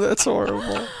 that's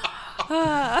horrible.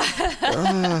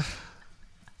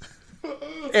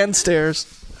 And stairs.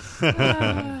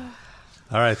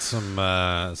 All right, some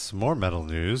more metal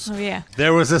news. Oh, yeah.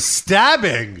 There was a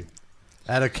stabbing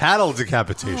at a cattle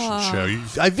decapitation show.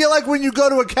 I feel like when you go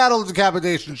to a cattle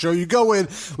decapitation show, you go in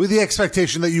with the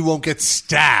expectation that you won't get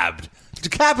stabbed.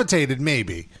 Decapitated,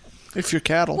 maybe. If you're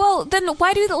cattle. Well, then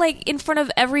why do like in front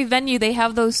of every venue they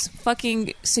have those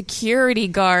fucking security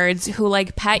guards who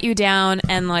like pat you down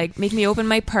and like make me open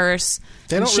my purse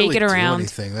They and don't shake really it do around?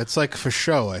 anything. That's like for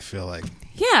show, I feel like.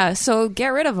 Yeah, so get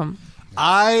rid of them.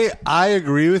 I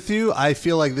agree with you. I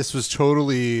feel like this was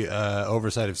totally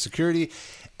oversight of security.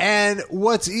 And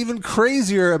what's even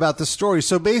crazier about the story,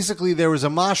 so basically there was a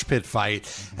mosh pit fight,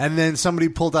 and then somebody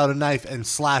pulled out a knife and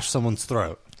slashed someone's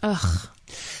throat. Ugh.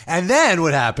 And then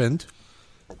what happened,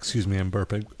 excuse me, I'm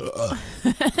burping,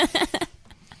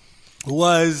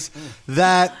 was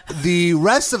that the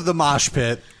rest of the mosh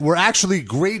pit were actually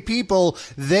great people.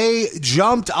 They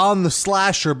jumped on the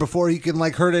slasher before he can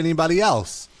like hurt anybody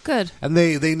else. Good. And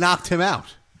they knocked him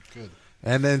out. Good.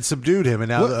 And then subdued him. And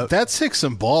now That takes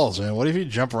some balls, man. What if you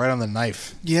jump right on the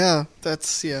knife? Yeah,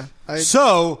 that's, yeah.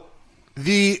 So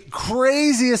the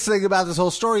craziest thing about this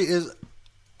whole story is,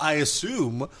 I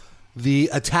assume the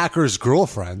attacker's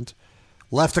girlfriend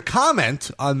left a comment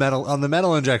on the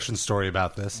metal injection story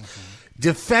about this,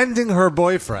 defending her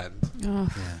boyfriend,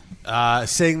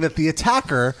 saying that the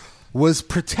attacker was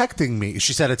protecting me.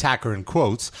 She said attacker in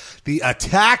quotes. The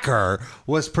attacker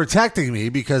was protecting me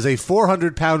because a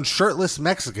 400-pound shirtless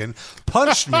Mexican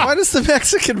punched me. Why does the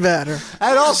Mexican matter?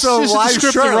 And also, She's a why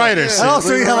descriptive shirtless? writer, And Sid.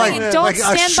 also, yeah, Don't like a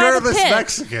stand by the shirtless pit.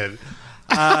 Mexican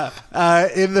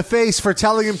in the face for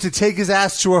telling him to take his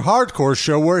ass to a hardcore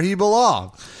show where he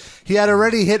belonged. He had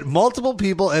already hit multiple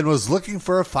people and was looking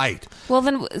for a fight. Well,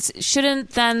 then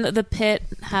shouldn't then the pit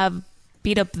have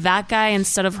beat up that guy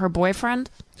instead of her boyfriend?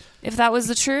 If that was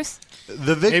the truth,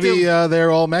 The victim, Maybe they're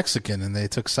all Mexican and they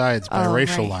took sides by Oh,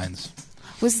 racial right. lines.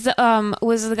 was the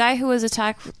guy who was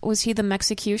attacked? Was he the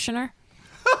Executioner?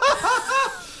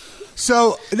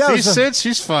 so no, See, so- Sid,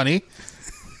 she's funny.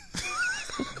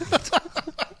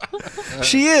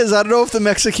 She is. I don't know if the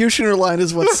Mexicutioner line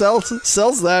is what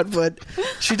sells that, but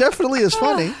she definitely is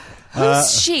funny.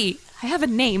 Who's she? I have a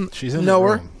name. She's in Know the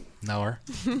her? room. Know her.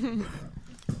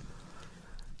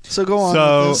 So go on.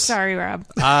 So- with this. Sorry, Rob.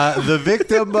 the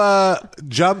victim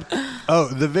jumped. Oh,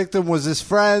 the victim was his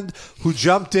friend who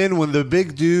jumped in when the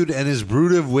big dude and his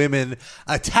brood of women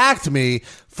attacked me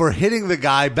for hitting the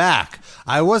guy back.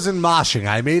 I wasn't moshing.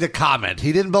 I made a comment.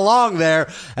 He didn't belong there,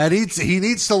 and he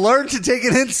needs to learn to take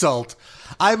an insult.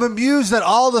 I'm amused that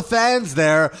all the fans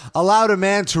there allowed a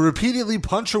man to repeatedly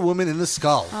punch a woman in the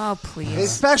skull. Oh, please.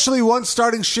 Especially one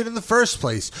starting shit in the first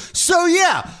place. So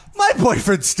yeah, my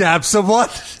boyfriend stabbed someone.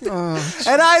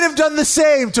 And I'd have done the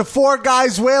same to 4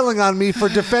 guys wailing on me for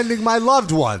defending my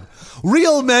loved one.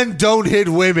 Real men don't hit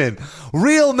women.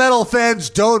 Real metal fans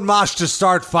don't mosh to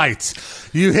start fights.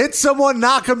 You hit someone,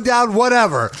 knock them down,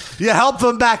 whatever. You help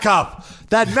them back up.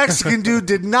 That Mexican dude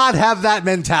did not have that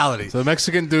mentality. So the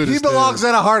Mexican dude He is belongs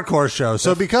at a hardcore show.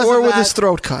 So because or of with that, his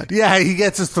throat cut. Yeah, he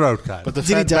gets his throat cut. But the Did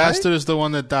he fat die? bastard is the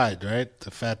one that died, right?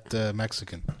 The fat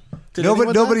Mexican. Did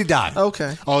anyone nobody die? died.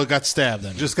 Okay. Oh, it got stabbed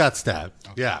then. Just got stabbed.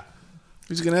 Yeah.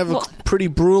 He's gonna have a pretty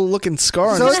brutal looking scar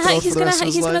on his throat for the rest of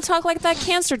his He's life. gonna talk like that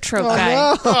cancer trope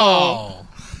guy. Oh.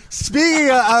 Speaking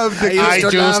of the I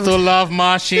used to love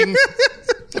moshing.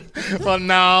 But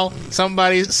now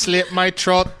somebody slit my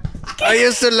throat. I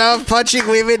used to love punching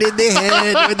women in the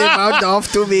head when they mouthed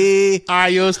off to me. I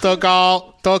used to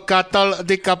go to cattle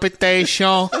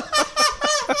decapitation.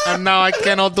 And now I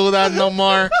cannot do that no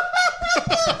more.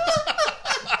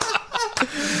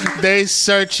 They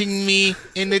searching me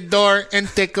in the door and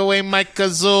take away my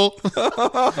kazoo.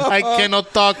 I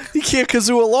cannot talk. You can't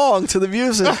kazoo along to the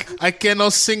music. I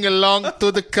cannot sing along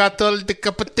to the cattle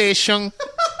decapitation.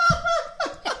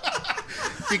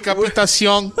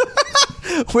 Decapitation.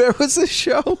 Where was this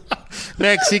show?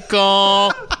 Mexico.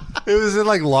 It was in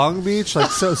like Long Beach, like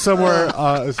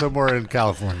somewhere in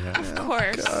California. Of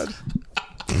course.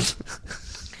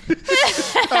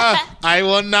 I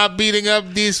was not beating up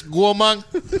this woman.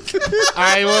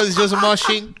 I was just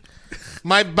mushing.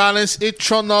 My balance is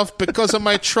thrown off because of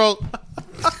my throat.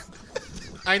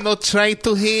 I not try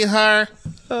to hit her.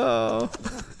 Oh.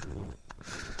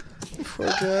 Poor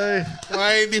guy.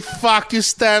 Why the fuck you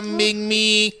stabbing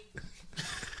me?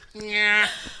 Yeah.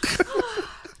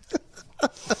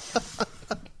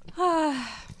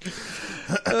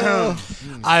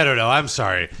 I don't know. I'm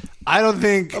sorry. I don't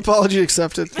think. Apology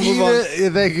accepted. Move on.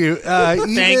 Thank you.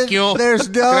 Thank you. There's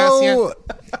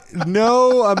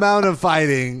no amount of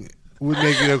fighting would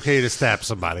make it okay to stab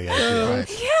somebody. I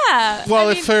feel. Yeah. Well,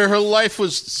 if her life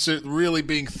was really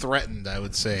being threatened, I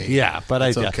would say. Yeah, but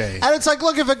it's okay. And it's like,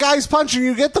 look, if a guy's punching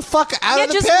you, get the fuck out of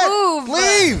the just pit.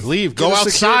 move. Leave. Go Get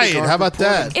a security outside. guard How about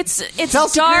that? It's Tell dark.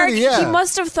 security, yeah. He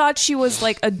must have thought she was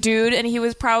like a dude, and he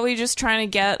was probably just trying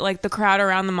to get like the crowd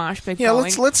around the mosh pit Yeah,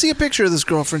 going. let's see a picture of this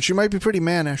girlfriend. She might be pretty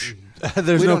mannish.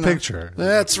 There's We no don't know. picture.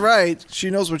 That's right. She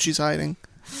knows what she's hiding.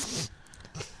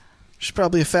 She's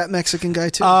probably a fat Mexican guy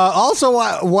too. Also,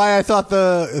 why I thought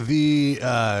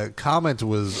the comment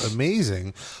was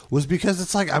amazing was because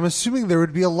it's like I'm assuming there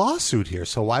would be a lawsuit here.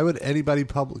 So why would anybody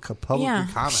publicly yeah,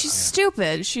 comment? she's on it?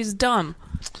 stupid. She's dumb.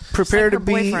 Prepare like to her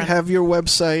be boyfriend. have your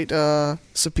website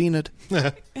subpoenaed.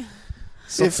 If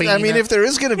Subpoena. if there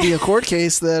is going to be a court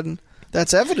case, then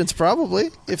that's evidence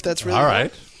probably. If that's really All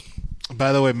right.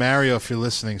 By the way, Mario, if you're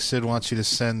listening, Sid wants you to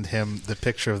send him the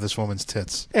picture of this woman's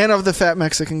tits. and of the fat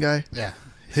Mexican guy, Yeah.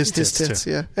 His his tits, tits,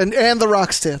 too. yeah, and the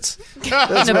Rock's tits. In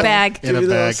a bag. In a Give me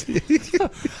bag. those.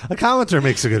 A commenter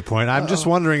makes a good point. I'm just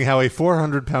wondering how a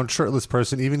 400-pound shirtless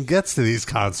person even gets to these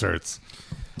concerts.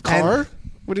 Car?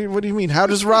 What do you mean? How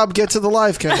does Rob get to the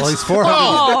live cast? Well, he's 400.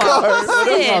 Oh,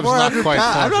 Sid. Rob's not quite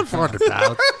I'm not 400. 400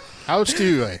 pounds. How much do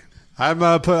you weigh?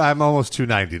 I'm almost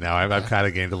 290 now. I've kind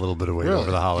of gained a little bit of weight Really? over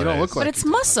the holidays. You don't look like But it's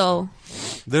you do. muscle.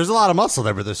 There's a lot of muscle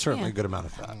there, but there's certainly Yeah. a good amount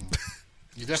of fat.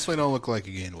 You definitely don't look like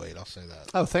you gained weight. I'll say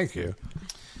that. Oh, thank you.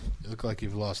 You look like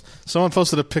you've lost. Someone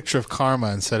posted a picture of Karma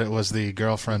and said it was the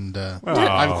girlfriend.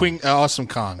 I'm Queen Awesome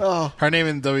Kong. Oh. Her name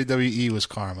in WWE was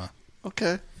Karma.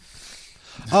 Okay.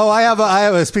 Oh, I have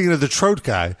a. Speaking of the Trout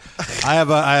guy, I have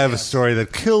a story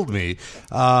that killed me.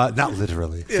 Not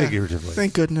literally, figuratively.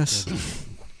 Thank goodness.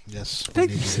 Yes. we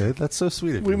Thank need you, Sid. That's so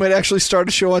sweet of We you. might actually start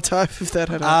a show on time if that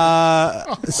had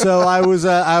happened. So I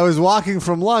was walking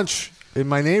from lunch in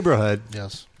my neighborhood,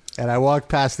 Yes. and I walked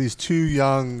past these two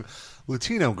young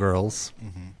Latino girls,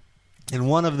 and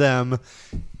one of them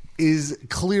is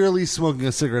clearly smoking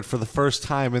a cigarette for the first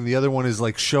time, and the other one is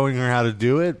like showing her how to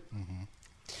do it.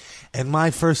 And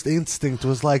my first instinct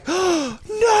was like, oh,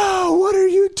 no, what are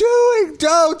you doing?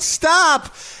 Don't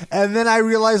stop. And then I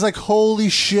realized, like, holy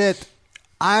shit,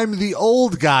 I'm the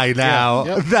old guy now.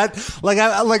 Yeah, yep.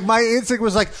 That my instinct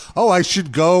was like, oh, I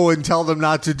should go and tell them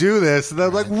not to do this. And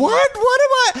I'm like, what? What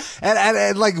am I?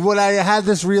 And like when I had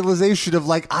this realization of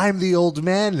like, I'm the old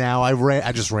man now,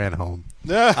 I just ran home.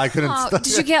 I couldn't. Oh, stop.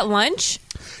 did you get lunch?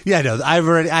 Yeah, no, I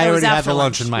already was had after the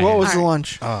lunch lunch. in my What hand. was the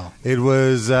lunch? Oh. It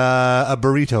was a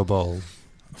burrito bowl.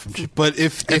 But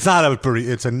if It's not a burrito;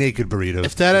 it's a naked burrito.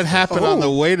 if that had happened on the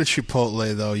way to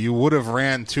Chipotle, though, you would have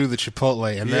ran to the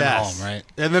Chipotle and then Yes. home, right?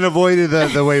 And then avoided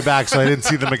the way back, so I didn't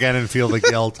see them again and feel the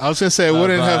guilt. I was going to say, it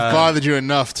wouldn't have uh, bothered you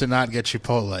enough to not get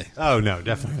Chipotle. Oh no,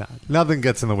 definitely not. Nothing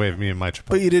gets in the way of me and my Chipotle.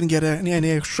 But you didn't get any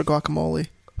extra guacamole.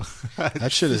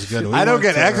 That shit is good. We I don't went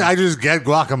get to- extra. I just get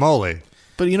guacamole.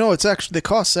 But you know, it's extra. They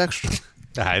cost extra.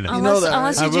 I know. Unless, that,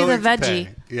 unless I'm you do the willing to veggie. pay.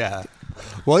 Yeah.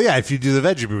 Well, yeah. If you do the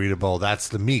veggie burrito bowl, that's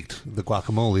the meat. The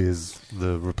guacamole is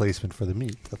the replacement for the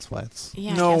meat. That's why it's.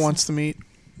 Yeah, I no one guess. wants to meet.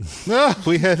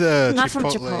 We had Not from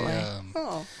Chipotle.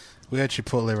 Chipotle. We had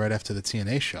Chipotle right after the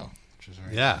TNA show, which is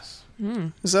very Yes.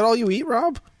 Is that all you eat,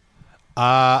 Rob?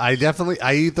 I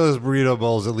eat those burrito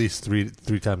bowls at least three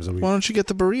times a week. Why don't you get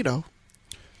the burrito?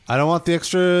 I don't want the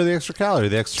extra calorie,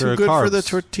 the extra Too good carbs. for the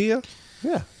tortilla?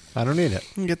 Yeah, I don't need it.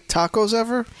 You get tacos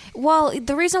ever? Well,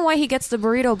 the reason why he gets the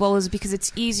burrito bowl is because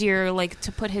it's easier, like,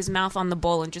 to put his mouth on the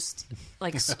bowl and just,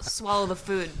 like, swallow the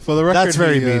food. For the record, That's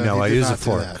very he, mean, no, he I did use not a do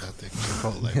fork. that at the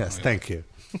Chipotle. Yes, thank you.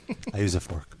 I use a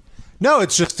fork. No,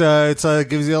 it's just it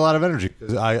gives you a lot of energy.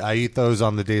 I eat those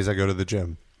on the days I go to the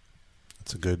gym.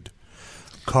 It's a good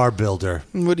carb builder.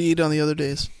 And what do you eat on the other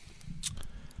days?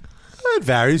 It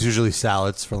varies. Usually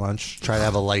salads for lunch. Try to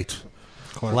have a light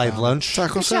lunch.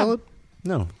 Taco salad?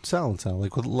 No, salad.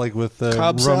 Like with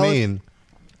Cobb salad? romaine.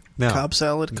 No, Cobb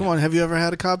salad? Come on, have you ever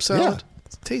had a Cobb salad? Yeah.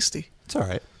 It's tasty. it's all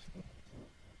right.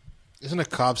 Isn't a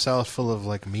Cobb salad full of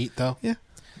like meat though? Yeah.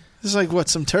 It's like, what,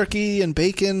 some turkey and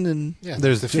bacon and Yeah,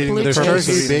 There's defeating the there's purpose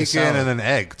turkey, of eating bacon, salad. and an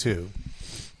egg too.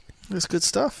 it's good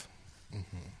stuff.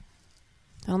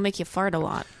 That'll make you fart a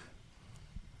lot.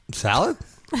 Salad?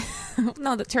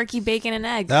 No, the turkey, bacon, and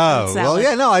egg. Oh, Salad. well,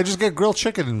 yeah. No, I just get grilled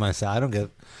chicken in my salad.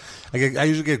 I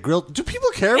usually get grilled. Do people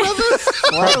care about this?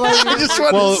 I just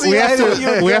wanted Well, to see we how have you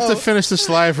to would we have go. to finish this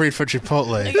live read for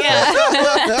Chipotle.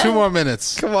 Yeah. 2 more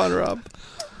minutes. Come on, Rob.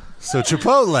 So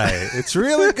Chipotle, it's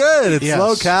really good. It's Yes.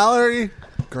 low calorie,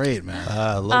 Great, man.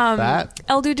 low fat.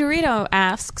 El Dorito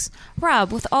asks,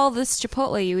 Rob, with all this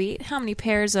Chipotle you eat, how many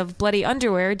pairs of bloody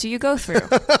underwear do you go through?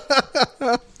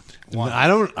 I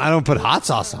don't put hot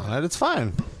sauce on it. It's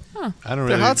fine. I don't The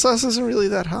really. hot sauce isn't really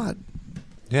that hot.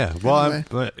 Yeah. Well, Anyway.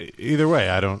 but either way,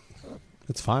 I don't.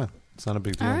 It's fine. It's not a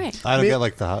big deal. All right. I don't May- get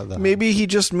like the hot. Maybe he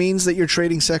just means that you're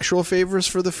trading sexual favors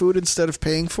for the food instead of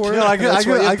paying for it. No, I That's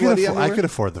why you have bloody I underwear? could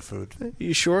afford the food.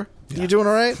 You sure? You doing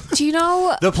all right? Do you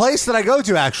know? The place that I go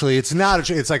to, actually, it's not.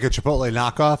 It's like a Chipotle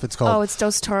knockoff. It's Oh, called it's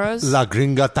Dos Toros? La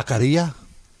Gringa Taqueria,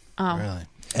 Oh. Really.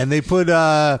 and they put.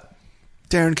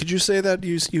 Darren, could you say that?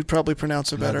 You'd probably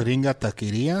pronounce it La better. Gringa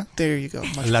Taqueria? There you go.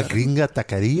 Much La better. Gringa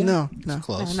Taqueria. No, no.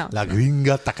 Close. No. La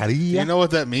Gringa Taqueria. You know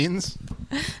what that means?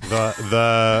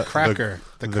 the Cracker.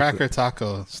 The cracker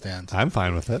taco stand. I'm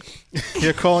fine with it.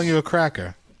 They're calling you a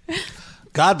cracker.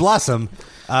 God bless them.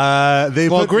 They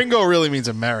Well, put, gringo really means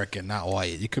American, not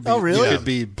white. You could be, Oh, really? You could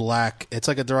be black. It's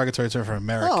like a derogatory term for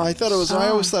American. Oh, I thought it was. I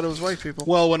always thought it was white people.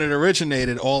 Well, when it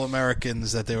originated, all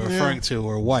Americans that they were referring to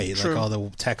were white, True. like all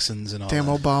the Texans and all Damn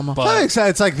that. Obama. that But, makes sense.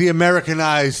 It's like the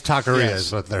Americanized taqueria Yes.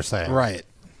 is what they're saying. right.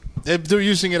 They're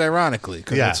using it ironically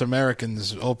because Yeah. it's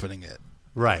Americans opening it.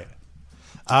 Right.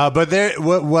 But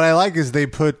what I like is they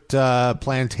put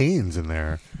plantains in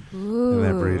their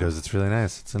burritos. It's really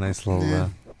nice. It's a nice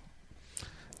little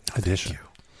addition.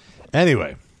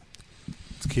 Anyway,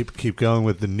 let's keep going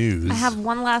with the news. I have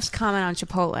one last comment on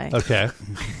Chipotle. Okay.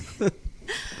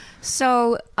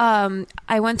 So,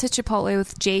 I went to Chipotle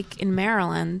with Jake in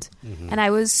Maryland, and I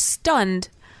was stunned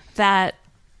that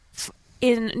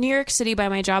in New York City by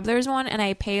my job there's one, and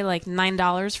I pay like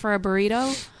 $9 for a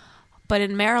burrito. But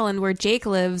in Maryland, where Jake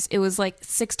lives, it was like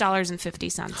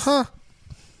 $6.50. Huh.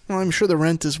 Well, I'm sure the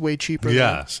rent is way cheaper.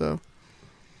 Yeah. There, so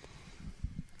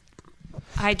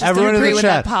I just Everyone don't in agree the with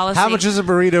chat, that policy. how much is a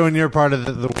burrito in your part of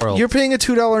the world? you're paying a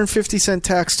 $2.50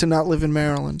 tax to not live in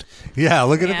Maryland. Yeah,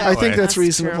 look at it Yeah. that I think way. that's That's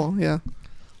reasonable. Yeah.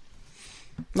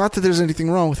 Not that there's anything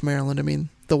wrong with Maryland. I mean,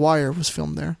 The Wire was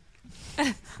filmed there.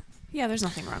 Yeah, there's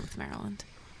nothing wrong with Maryland.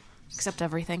 Except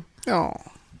everything. Oh,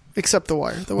 except The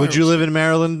Wire. The Wire Would you was- live in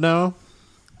Maryland? No.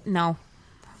 No.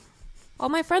 All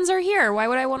my friends are here. Why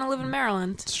would I want to live in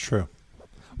Maryland? It's true.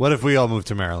 What if we all moved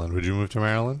to Maryland? Would you move to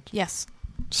Maryland? Yes.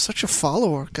 Such a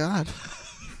follower, God.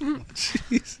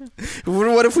 Jeez.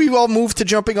 What if we all moved to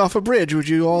jumping off a bridge? Would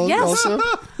you all Yes. also?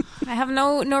 I have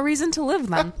no reason to live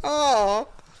then. Oh.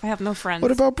 I have no friends.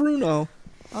 What about Bruno?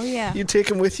 Oh, yeah. You'd take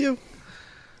him with you?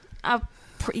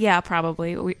 Yeah,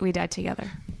 probably. We died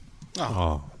together.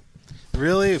 Oh.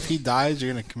 Really? If he dies,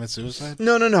 you're going to commit suicide?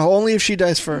 No. Only if she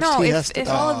dies first. No, he has to if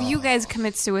die. all of you guys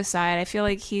commit suicide, I feel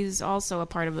like he's also a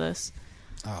part of this.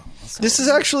 Oh. So- This is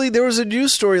actually, there was a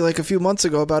news story like a few months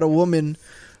ago about a woman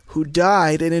who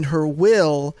died, and in her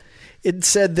will, it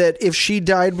said that if she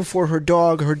died before her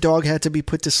dog had to be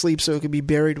put to sleep so it could be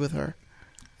buried with her.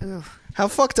 Ugh. How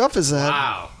fucked up is that?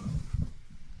 Wow.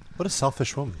 What a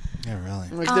selfish woman. Yeah, really.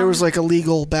 Like there was like a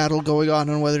legal battle going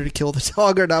on whether to kill the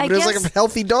dog or not, I but it was like guess- a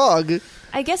healthy dog.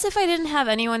 I guess if I didn't have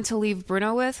anyone to leave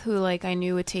Bruno with who, like, I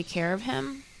knew would take care of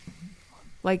him,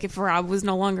 like if Rob was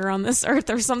no longer on this earth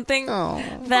or something, Oh.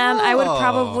 then I would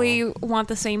probably want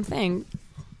the same thing.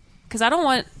 Because I don't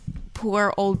want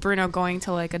poor old Bruno going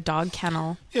to, like, a dog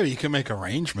kennel. Yeah, you can make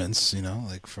arrangements,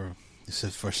 like for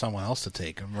someone else to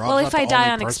take him. Well, if I die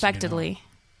unexpectedly.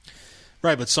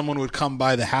 Right, but someone would come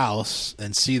by the house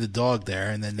and see the dog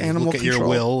there, and then they Animal look at your control.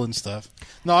 will and stuff.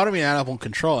 No, I don't mean animal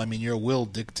control. I mean your will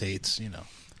dictates,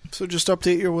 So just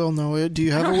update your will, Noah. Do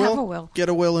you have I a don't will? have a will. Get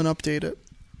a will and update it.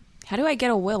 How do I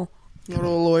get a will? Go to a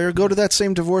lawyer. Go to that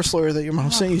same divorce lawyer that your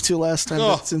mom sent you to last time.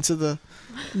 Oh. That's into the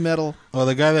metal. Oh,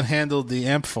 the guy that handled the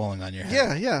amp falling on your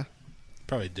head. Yeah.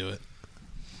 Probably do it.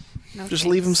 No, Just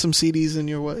thanks. leave him some CDs in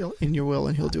your will,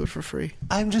 and he'll do it for free.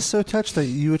 I'm just so touched that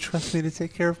you would trust me to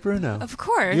take care of Bruno. Of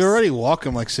course. You already walk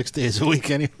him like 6 days a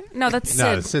week anyway. No, that's Sid.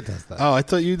 No, Sid does that. Oh, I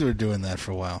thought you were doing that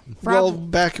for a while. Well,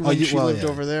 back when she lived yeah.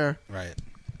 over there. Right.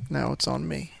 Now it's on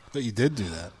me. But you did do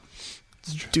that.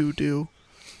 Doo-doo.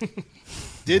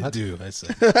 I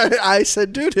said. I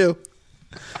said doo-doo.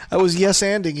 I was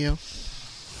yes-anding you.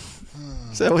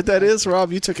 Is that what that is,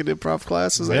 Rob? You took an improv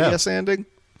class. Is that Yeah. yes-anding?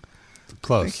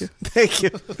 Close. Thank you.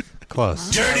 Close.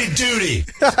 Dirty duty.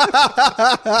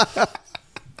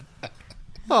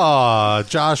 Aw,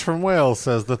 Josh from Wales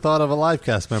says, the thought of a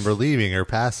Livecast member leaving or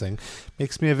passing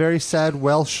makes me a very sad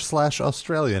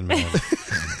Welsh/Australian man.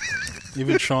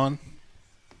 Even Sean?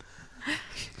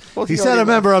 Well, He said a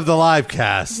member of the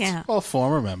Livecast. Yeah. Well,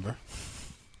 former member.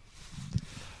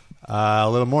 A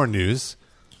little more news.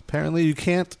 Apparently you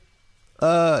can't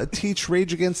teach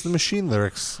Rage Against the Machine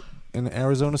lyrics in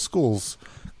Arizona schools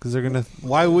because they're going to...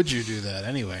 Why would you do that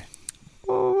anyway?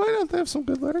 Well, why don't they have some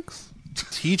good lyrics?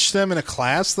 Teach them in a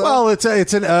class, though? Well, it's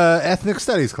an ethnic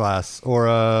studies class, or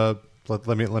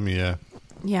let me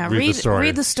Yeah, read the story.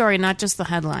 Read the story, not just the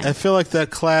headline. I feel like that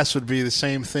class would be the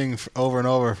same thing over and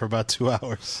over for about 2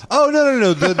 hours. Oh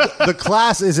no! The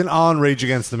class isn't on Rage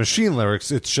Against the Machine lyrics.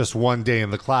 It's just one day in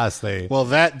the class. Well,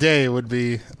 that day would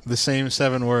be the same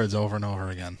 7 words over and over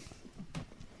again.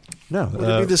 No, Would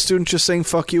it be the student just saying,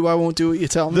 fuck you, I won't do what you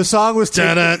tell me? the song was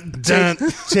Take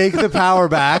the Power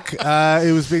Back.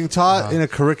 It was being taught in a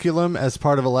curriculum as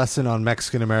part of a lesson on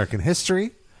Mexican American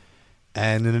history,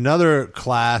 and in another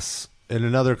class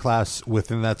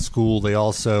within that school, they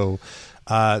also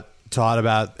taught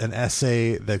about an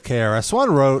essay that KRS-One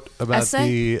wrote about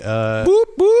Essay? boop,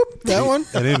 boop. That one?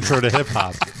 an intro to hip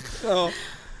hop.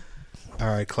 All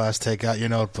right, class, take out your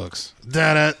notebooks.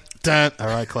 Dun, dun. All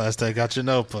right, class, take out your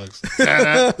notebooks.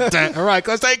 Dun, dun. All right,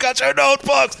 class, take out your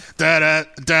notebooks. Dun,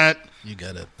 dun. You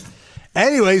get it.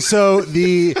 Anyway, so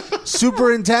the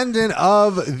superintendent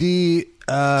of the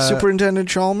Superintendent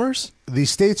Chalmers? the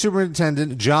state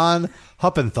superintendent, John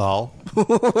Huppenthal,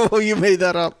 Oh, you made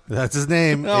that up. that's his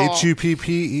name, Oh.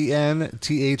 Huppenthal,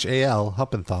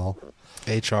 Huppenthal.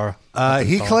 HR.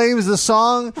 He claims the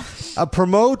song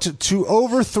promote to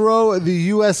overthrow the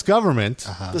U.S. government.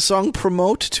 The song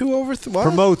Promote to Overthrow?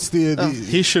 Promotes the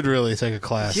He should really take a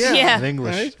class Yeah. in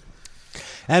English. Right?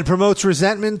 and promotes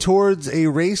resentment towards a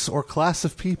race or class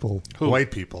of people.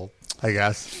 White people, I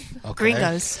guess. Okay.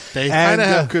 Gringos. They And, kind of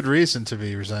have good reason to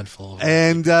be resentful.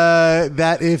 And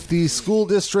that if the school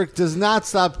district does not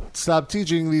stop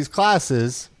teaching these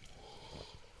classes,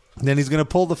 then he's going to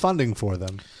pull the funding for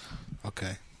them.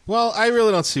 Okay. Well, I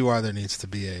really don't see why there needs to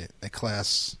be a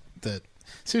class that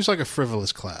seems like a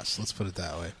frivolous class. Let's put it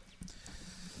that way.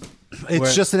 It's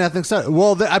Where- just an ethnic study.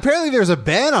 Well, apparently there's a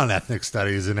ban on ethnic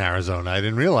studies in Arizona. I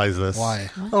didn't realize this. Why?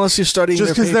 Unless you're studying Just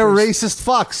their because they're papers. racist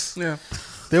fucks. Yeah.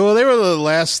 They were the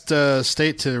last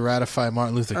state to ratify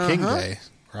Martin Luther King Day,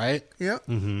 right? Yeah.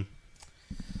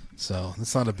 So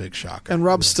it's not a big shocker. And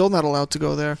Rob's still not allowed to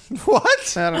go there.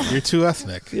 What? I don't know. You're too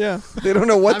ethnic. Yeah. They don't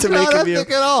know what to I'm make not of you.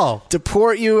 ethnic at all.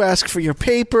 Deport you, ask for your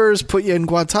papers, put you in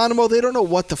Guantanamo. They don't know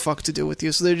what the fuck to do with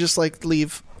you. So they're just like,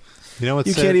 leave. You know what?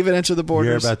 You can't even enter the You're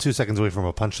borders. about 2 seconds away from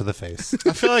a punch to the face.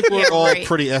 I feel like we're Yeah, all right.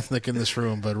 pretty ethnic in this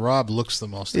room, but Rob looks the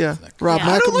most Yeah. ethnic. Rob, Yeah.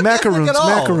 I don't look macaroons, ethnic at all.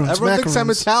 macaroons, Everyone thinks I'm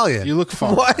macaroons. Italian. You look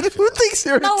far. What? Who thinks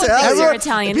you're No one Italian? thinks you're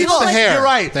Italian. People The think hair. you're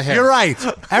right. The hair. You're right.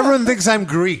 Everyone thinks I'm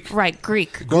Greek. Right,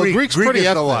 Greek. Well, Greek- Greek's Greek pretty is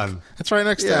the ethnic. one. That's right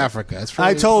next to Africa. It's I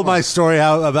really told fun. my story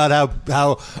about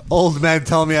how old men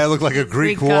tell me I look like a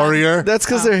Greek Greek god. warrior. That's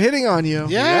because they're hitting on you.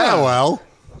 Yeah. well.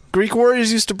 Greek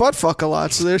warriors used to butt fuck a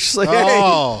lot, so they're just like, hey,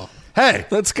 Oh. Hey,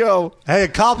 let's go. a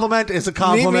compliment is a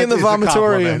compliment. Meet me in the is a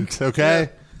vomitorium. compliment, okay?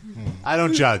 I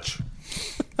don't judge.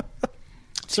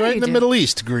 It's right you in the do. Middle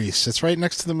East, Greece. It's right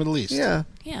next to the Middle East. Yeah.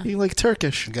 Yeah. You like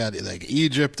Turkish. You got like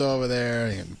Egypt over there,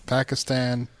 and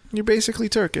Pakistan. You're basically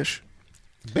Turkish.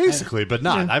 Basically, but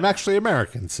not. I'm actually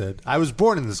American, Sid. I was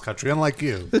born in this country, unlike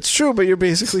you. It's true, but you're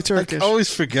basically Turkish. I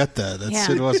always forget that Yeah.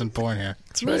 Sid wasn't born here.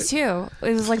 That's Me right. too.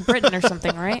 It was like Britain or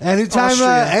something, right?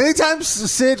 Austria. Anytime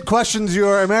Sid questions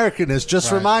your Americanness,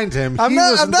 just Right. remind him. I'm he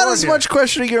not wasn't as born here. much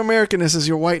questioning your Americanness as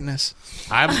your whiteness.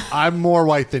 I'm more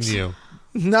white than you.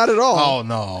 Not at all. Oh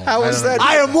no! How I is don't that? know.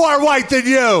 I am more white than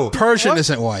you. Persian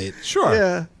isn't white. Sure.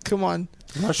 Yeah, come on.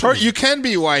 You can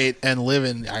be white and live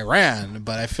in Iran,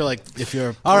 but I feel like if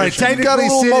you're All right, Persian- You got a Technically,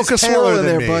 little Sid mocha is paler swirl in than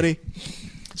there, me. buddy.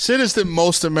 Sid is the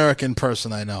most American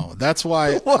person I know. That's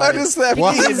why. What does that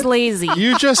What? mean? He's lazy.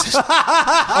 You just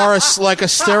are like a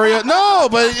stereo. No,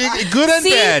 but good and See,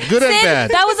 bad. Good and Sid,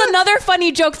 bad. That was another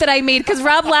funny joke that I made because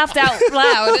Rob laughed out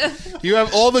loud. You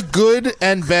have all the good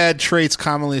and bad traits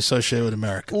commonly associated with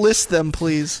America. List them,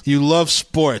 please. You love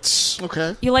sports.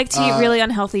 Okay. You like to eat really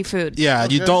unhealthy food. Yeah,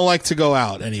 you don't like to go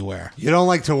out anywhere. You don't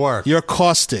like to work. You're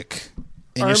caustic.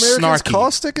 And Are you're Americans snarky.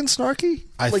 caustic and snarky?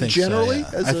 I like think generally?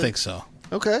 so. Yeah. I think so.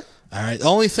 Okay. All right. The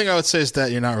only thing I would say is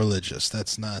that you're not religious.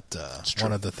 That's not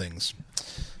one of the things.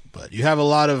 But you have a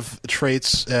lot of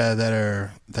traits that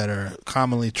are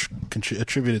commonly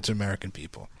attributed to American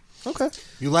people. Okay.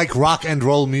 You like rock and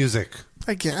roll music.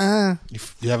 I get.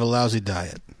 You have a lousy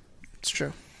diet. It's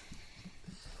true.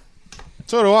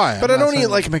 So do I. But I'm I not don't eat saying-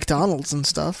 like McDonald's and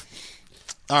stuff.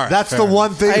 All right. That's fair the enough.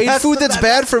 one thing. I eat food that's the-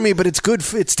 bad for me, but it's good.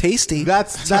 It's tasty.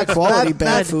 That's high quality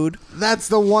bad food. That's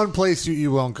the one place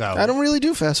you won't go. I don't really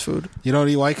do fast food. You don't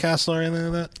eat White Castle or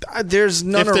anything like that? There's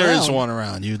none if around. there is one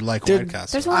around, you'd like There- White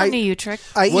Castle. There's one near you, Trick.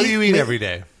 What do you eat every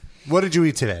day? What did you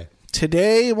eat today?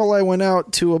 Today, well, I went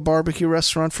out to a barbecue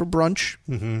restaurant for brunch,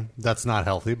 That's not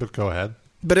healthy, but go ahead.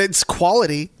 but it's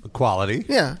quality. Quality.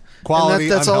 Yeah. Quality,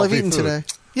 And that's all I've unhealthy eaten food. today.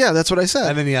 Yeah, that's what I said.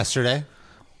 And then yesterday?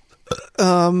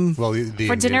 Well, the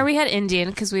For dinner, we had Indian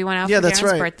because we went out yeah, for that's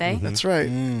Darren's right. birthday. That's right.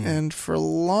 And for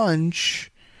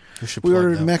lunch, You should we plug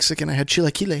ordered that. Mexican. I had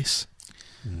chilaquiles.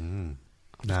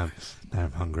 Now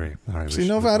I'm hungry. All right, So, you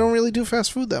know, I don't really do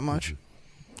fast food that much.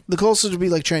 The closest would be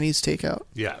like Chinese takeout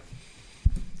Yeah.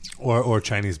 Or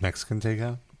Chinese Mexican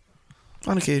takeout.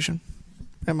 on occasion,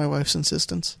 at my wife's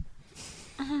insistence.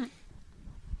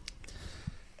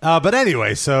 But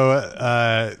anyway,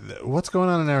 so what's going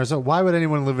on in Arizona? Why would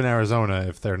anyone live in Arizona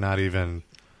if they're not even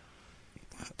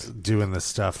doing this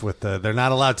stuff with they're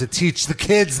not allowed to teach the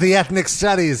kids the ethnic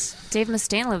studies? Dave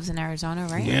Mustaine lives in Arizona,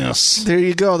 right? Yes. There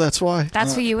you go. That's why.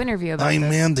 That's who you interview about I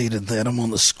this. mandated that. I'm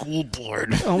on the school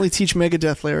board. I only teach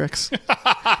Megadeth lyrics.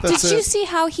 Did you see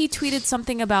how he tweeted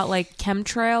something about like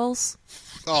chemtrails?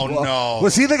 Oh, no.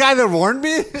 Was he the guy that warned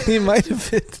me? He might have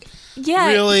been. Yeah,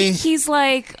 Really? He's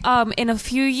like, in a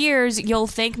few years, you'll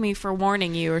thank me for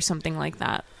warning you, or something like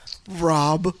that.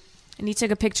 Rob. And he took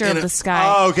a picture of a- the sky.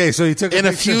 Oh, okay. So he took In a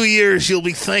picture- few years, you'll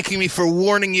be thanking me for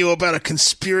warning you about a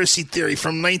conspiracy theory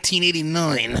from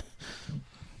 1989.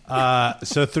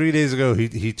 So 3 days ago, he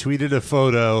tweeted a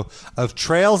photo of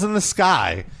trails in the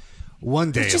sky.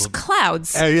 One day, It's just it'll-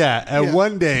 clouds. and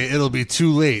one day it'll be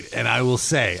too late, and I will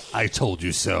say, "I told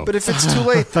you so." But if it's too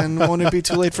late, then won't it be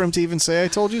too late for him to even say, I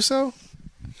told you so?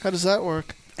 How does that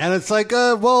work? and it's like,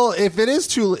 well, if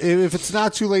if it's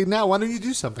not too late now, why don't you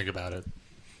do something about it?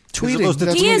 Tweeting. supposed to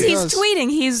That's he what is. He's does. tweeting.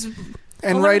 He's And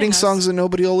alerting writing us. songs that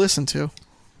nobody will listen to.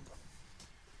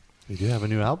 We do have a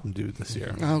new album due this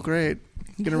year. Oh, great.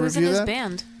 You going to Who's in review his that?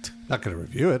 band? Not going to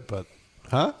review it, but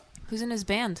Who's in his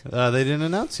band? they didn't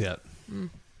announce yet.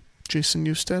 Jason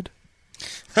Newsted.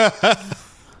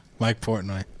 Mike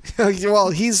Portnoy.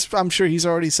 Well, I'm sure he's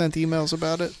already sent emails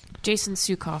about it. Jason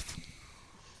Sukoff.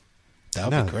 That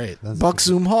would No, be great. that's- Buck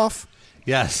Zumhoff.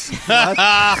 Yes.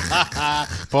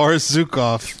 Boris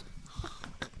Zukov.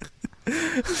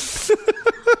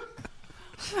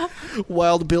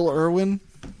 Wild Bill Irwin.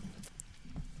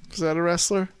 Is that a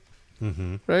wrestler?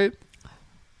 Mm-hmm. Right?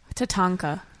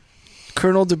 Tatanka.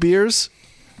 Colonel De Beers.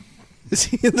 Is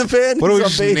he in the band? What are we He's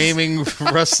just on bass. naming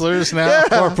wrestlers now?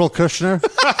 Corporal Kushner.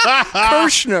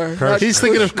 Kirshner. not He's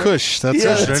thinking of Kushner. Kush. That's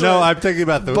Yeah, it. that's No, right. I'm thinking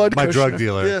about Bud my drug Kushner.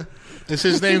 dealer. Yeah. Is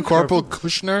his name Corporal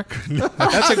Kushner?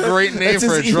 That's a great name That's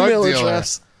for a his drug email dealer.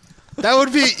 address. That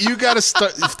would be. You got to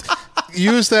start.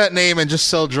 Use that name and just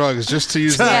sell drugs. Just to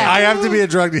use that. I have to be a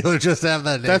drug dealer just to have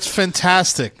that name. That's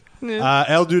fantastic.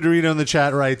 El Duderino in the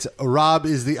chat writes, Rob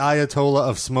is the Ayatollah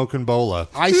of smoking bola.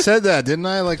 I said that, didn't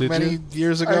I? Like Did many you?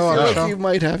 years I ago feel on the like show. you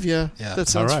might have, yeah. Yeah. That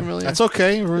sounds All right. familiar. That's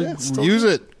okay. still Use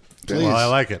good. it. Please. Well, I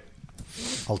like it.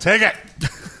 I'll take it.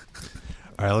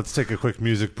 All right, let's take a quick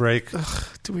music break.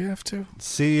 Do we have to?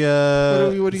 See, What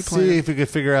are you see playing? if we can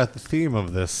figure out the theme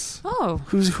of this. Oh,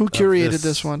 Who curated this-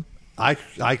 this one? I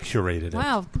curated it.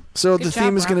 wow. So Good the job,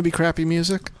 theme is Rob. going to be crappy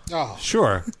music? Oh.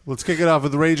 Sure. Let's kick it off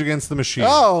with Rage Against the Machine.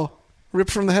 Oh, ripped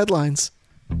from the headlines.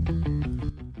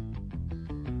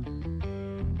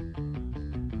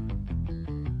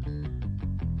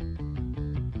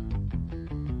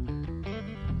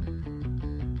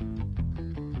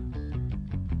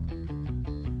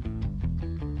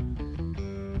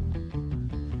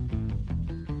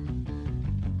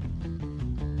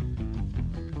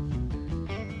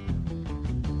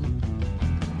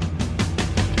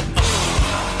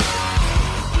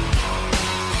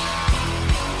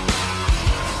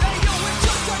 Hey yo, it's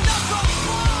just another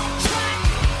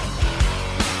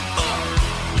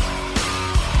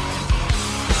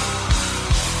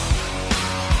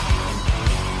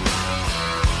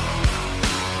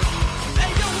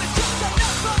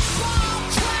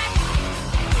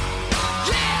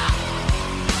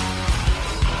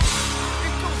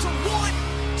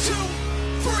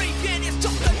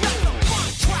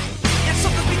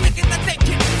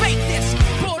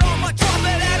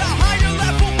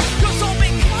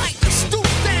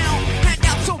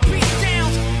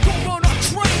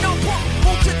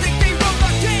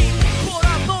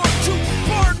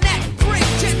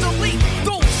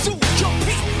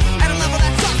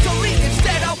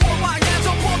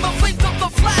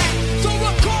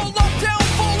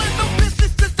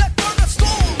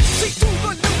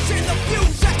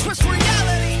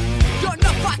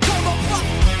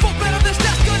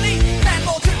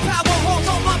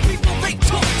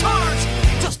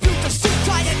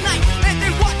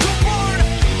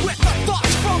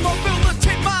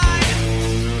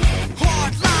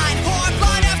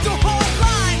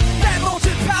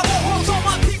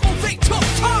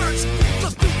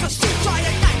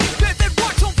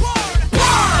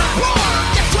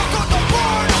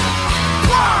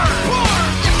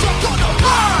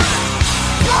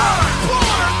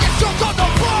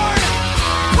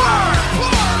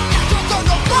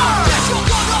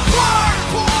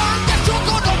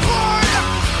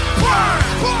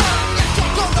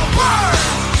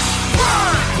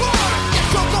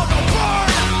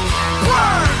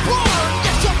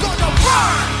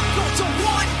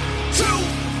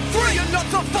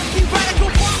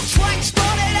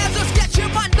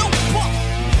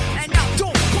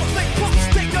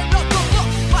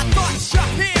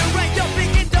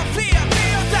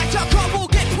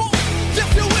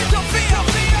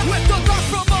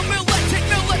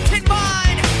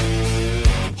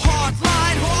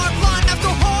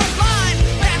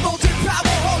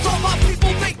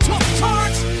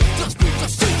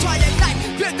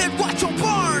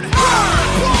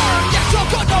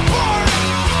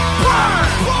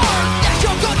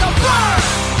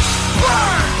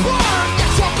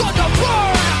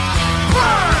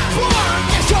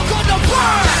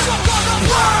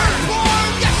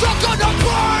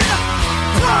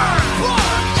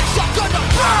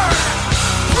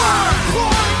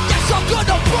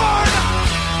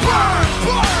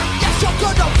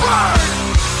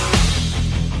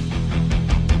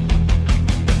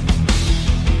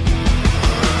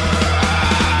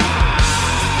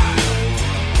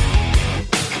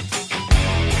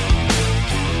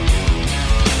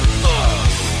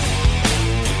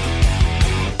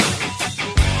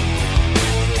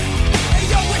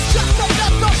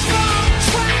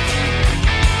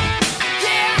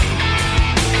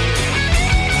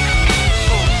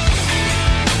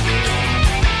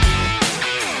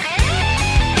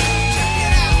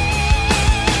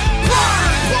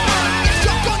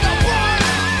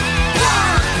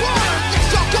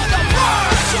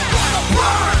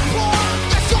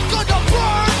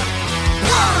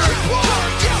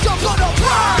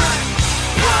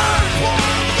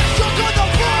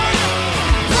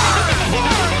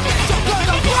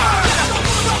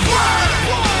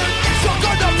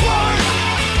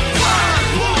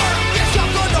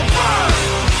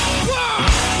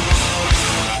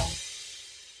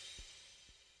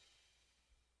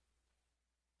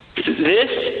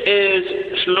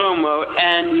Show,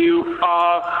 and you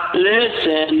are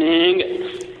listening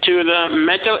to the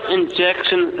Metal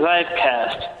Injection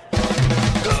Livecast.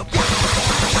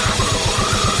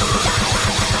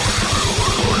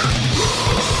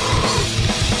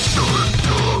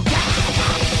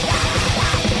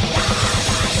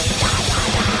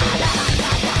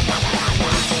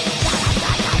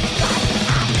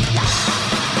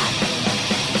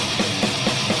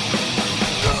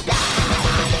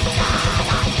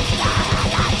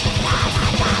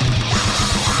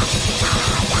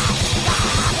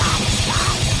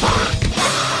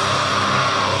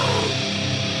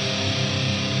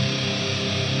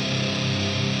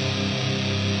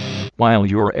 While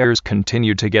your heirs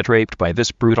continue to get raped by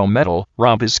this brutal metal,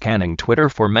 Rob is scanning Twitter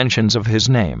for mentions of his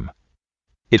name.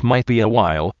 It might be a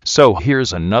while, so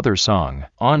here's another song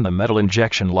on the Metal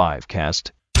Injection Livecast.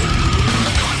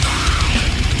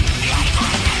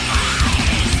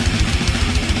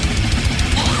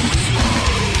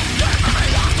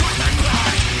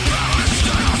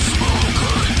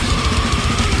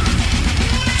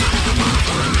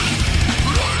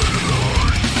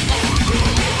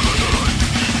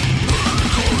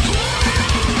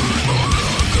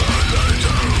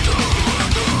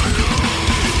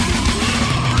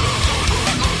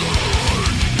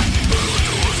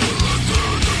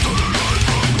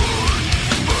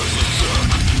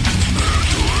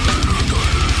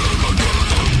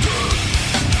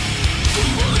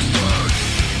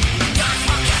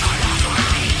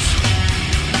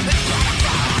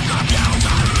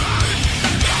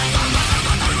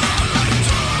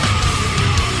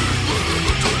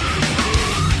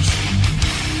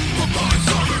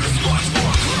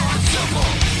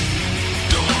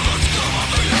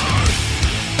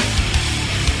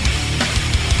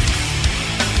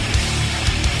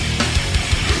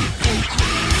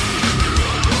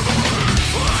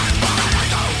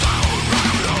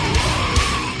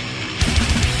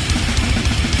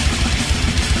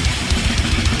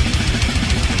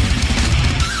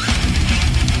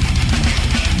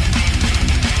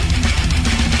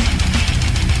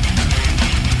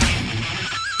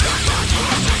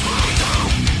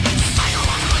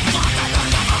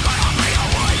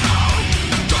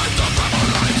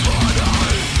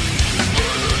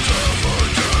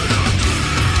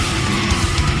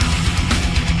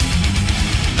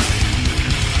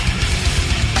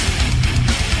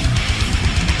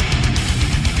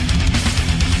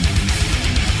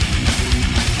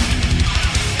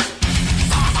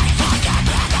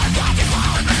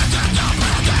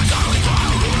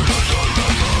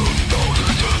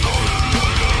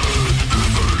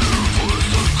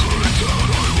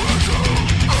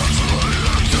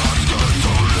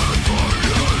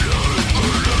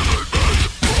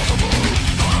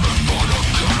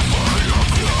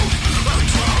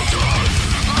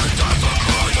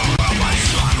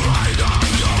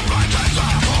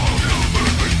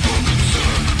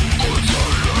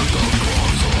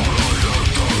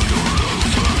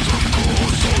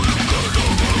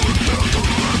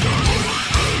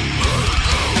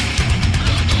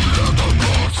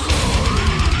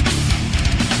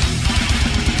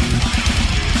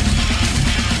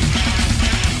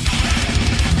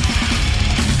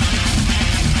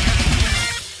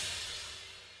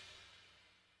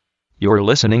 You're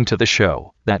listening to the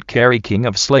show that Kerry King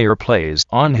of Slayer plays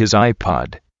on his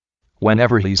iPod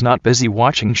whenever he's not busy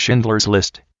watching Schindler's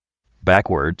List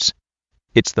backwards.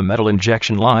 It's the Metal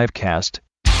Injection Livecast.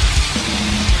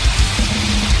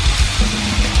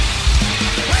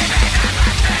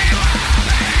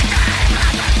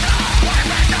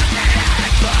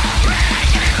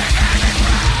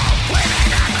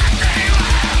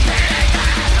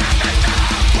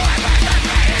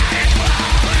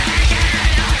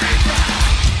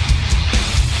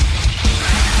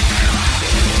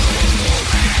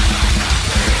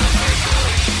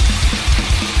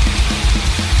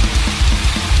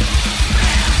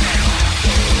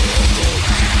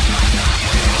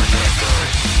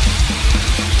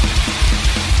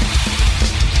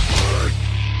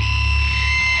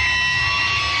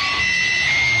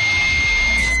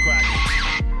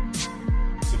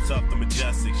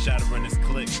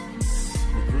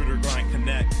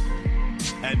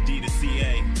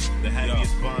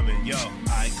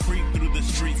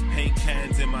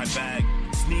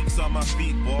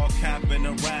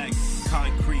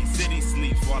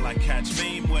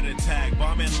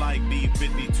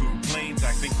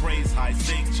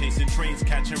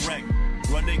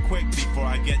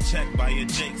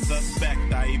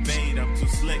 Suspect, I evade, I'm too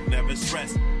slick, never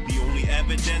stressed. The only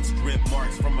evidence, drip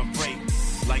marks from a freight.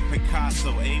 like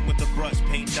Picasso. Aim with the brush,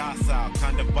 paint docile,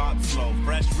 kind of bob slow.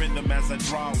 Fresh rhythm as I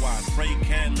draw wide. Spray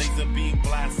can, laser beam,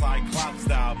 blast Cyclops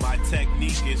style. My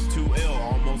technique is too ill,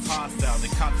 almost hostile. The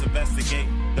cops investigate,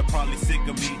 they're probably sick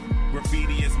of me.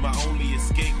 Graffiti is my only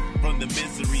escape from the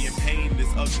misery and pain this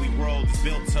ugly world is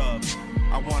built of.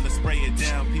 I want to spray it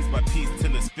down piece by piece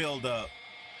till it's filled up.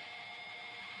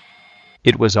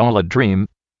 It was all a dream.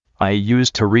 I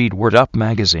used to read Word Up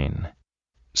magazine.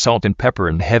 Salt and Pepper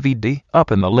and Heavy D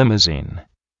up in the limousine.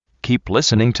 Keep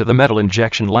listening to the Metal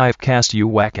Injection livecast, you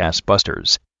whack-ass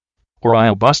busters. Or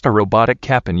I'll bust a robotic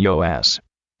cap in yo ass.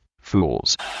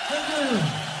 Fools.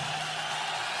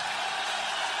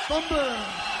 Bumper.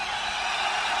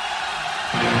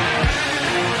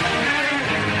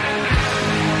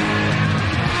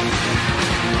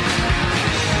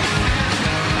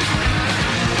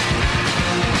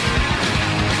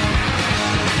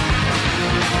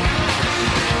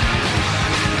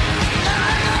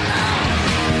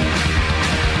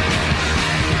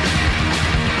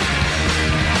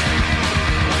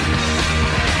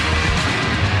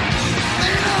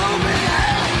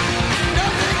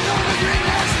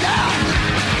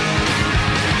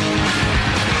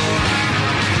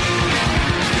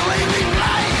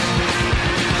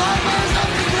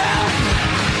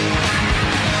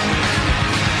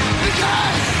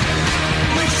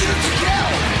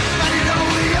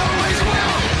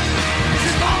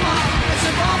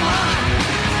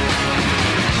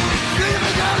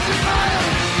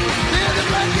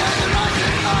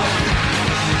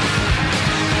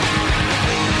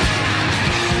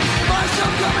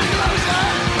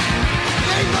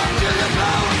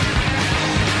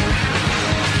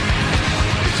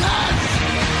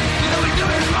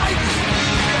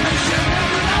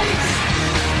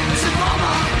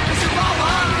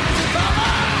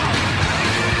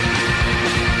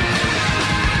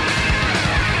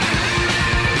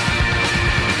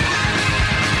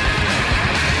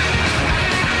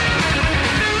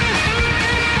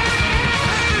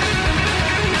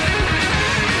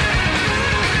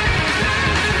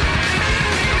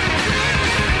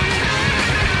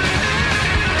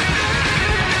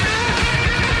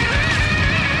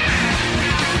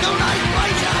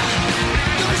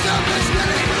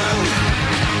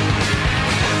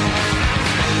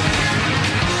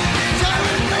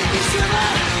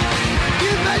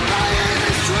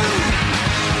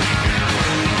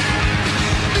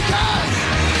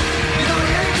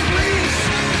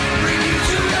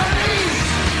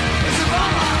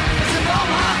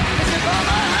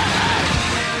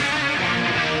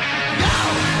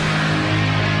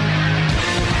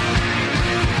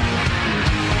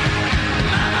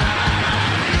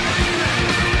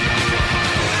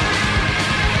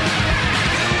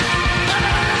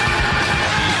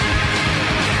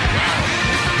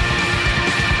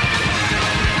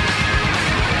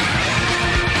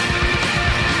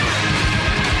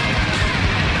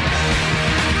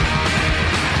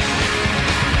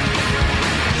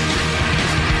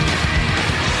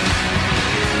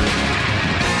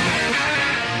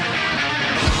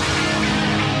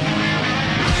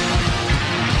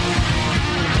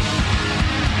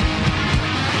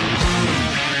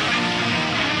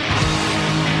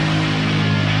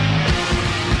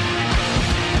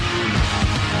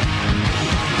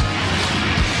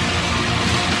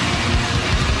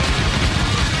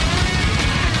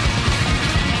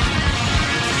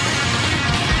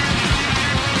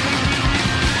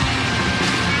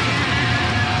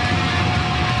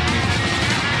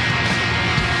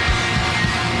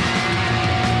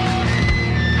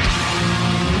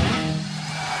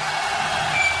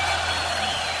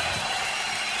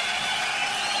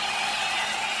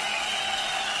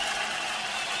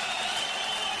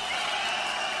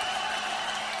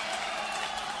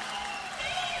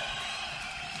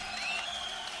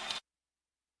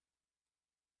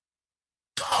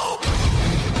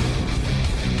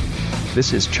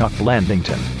 This is Chuck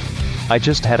Landington. I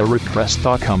just had a repressed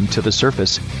thought come to the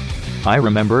surface. I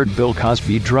remembered Bill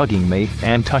Cosby drugging me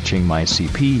and touching my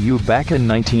CPU back in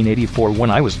 1984 when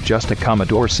I was just a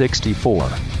Commodore 64.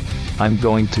 I'm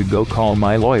going to go call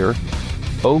my lawyer.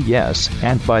 Oh yes,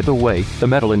 and by the way, the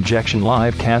Metal Injection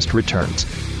livecast returns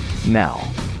now.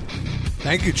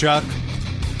 Thank you, Chuck.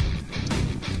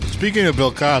 Speaking of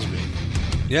Bill Cosby.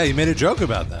 Yeah, he made a joke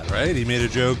about that, right? He made a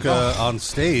joke on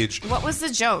stage. What was the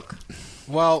joke?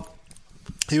 Well,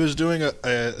 he was doing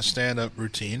a stand-up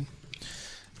routine,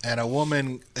 and a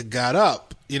woman got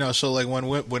up. You know, so like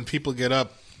when people get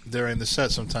up during the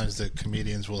set, sometimes the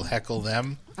comedians will heckle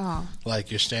them. Oh.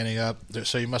 Like you're standing up.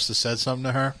 So you must have said something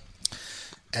to her.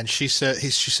 And she said,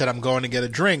 "I'm going to get a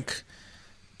drink.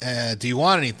 Do you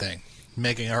want anything?"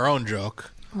 making her own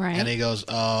joke. Right. And he goes,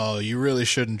 "Oh, you really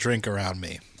shouldn't drink around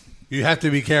me. You have to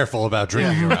be careful about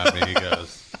drinking around me," he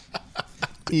goes.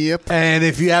 Yep. And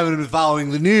if you haven't been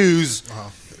following the news,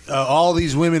 all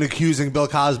these women accusing Bill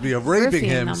Cosby of raping Roofing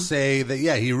him them. say that,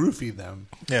 yeah, he roofied them.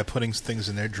 Yeah, putting things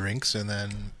in their drinks and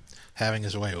then having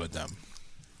his way with them.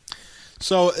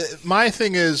 So my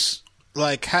thing is,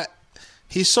 like,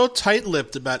 he's so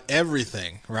tight-lipped about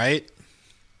everything, right?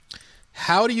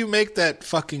 How do you make that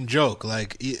fucking joke?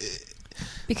 Like,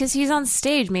 Because he's on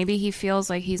stage. Maybe he feels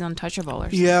like he's untouchable or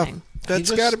something. Yeah,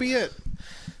 that's got to be it.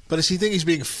 but does he think he's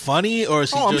being funny, or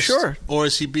is he I'm just, sure. or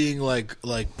is he being like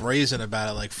brazen about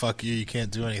it? Like, fuck you, you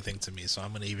can't do anything to me, so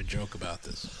I'm going to even joke about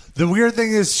this. The weird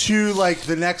thing is, too, like,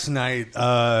 the next night,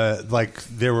 like,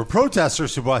 there were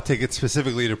protesters who bought tickets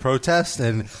specifically to protest,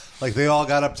 and, like, they all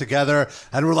got up together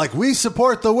and were like, we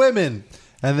support the women.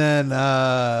 And then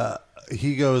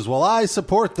he goes, well, I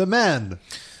support the men.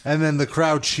 And then the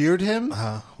crowd cheered him.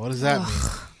 What does that mean?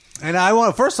 And I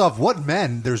want, first off, what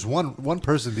men? There's one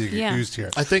person being accused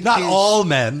here. I think not all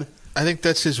men. I think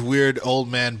that's his weird old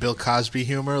man Bill Cosby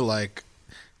humor. Like,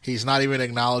 he's not even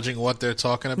acknowledging what they're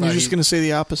talking about. You're just going to say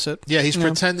the opposite. Yeah, he's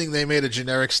pretending they made a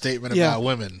generic statement about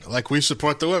women. Like, we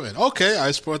support the women. Okay, I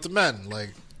support the men.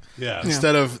 Like,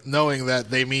 instead of knowing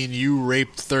that they mean you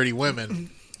raped 30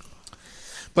 women.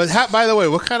 But by the way,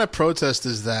 what kind of protest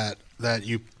is that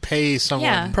you pay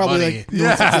someone probably money?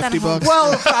 like $50.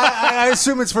 Well, I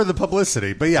assume it's for the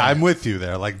publicity. But yeah, I'm with you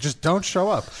there. Like, just don't show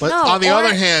up. But on the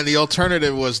other hand, the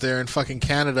alternative was they're in fucking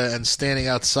Canada and standing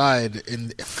outside in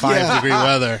 5-degree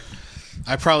weather.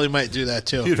 I probably might do that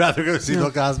too. You'd rather go see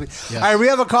Bill Cosby? Yeah. All right, we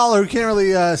have a caller who can't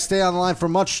really stay on the line for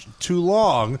much too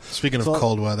long. Speaking of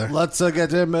cold weather. Let's get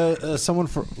to him someone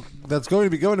that's going to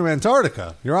be going to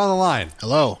Antarctica. You're on the line.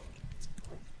 Hello.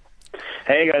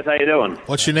 Hey guys, how you doing?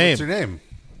 What's your name? What's your name?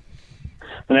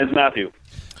 My name's Matthew.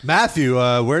 Matthew,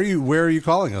 where are you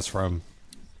calling us from?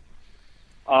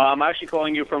 I'm actually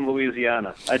calling you from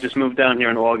Louisiana. I just moved down here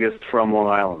in August from Long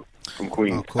Island, from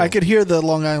Queens. Oh, cool. I could hear the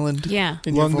Long Island. Yeah.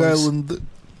 In your Long voice. Island.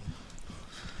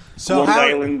 So Long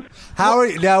Island. how are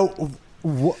you now?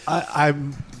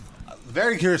 I'm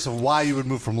very curious of why you would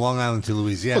move from Long Island to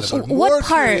Louisiana. So but more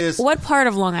what part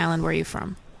of Long Island were you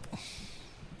from?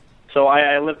 So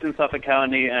I lived in Suffolk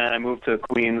County, and I moved to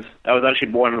Queens. I was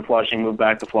actually born in Flushing, moved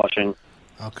back to Flushing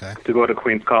to go to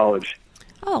Queens College.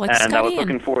 Oh, like and I was studying.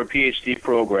 looking for a PhD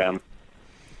program.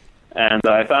 And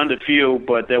I found a few,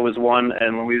 but there was one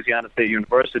in Louisiana State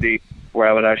University where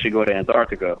I would actually go to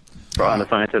Antarctica on a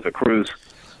scientific cruise.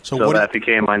 So that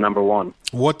became my number one.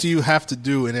 What do you have to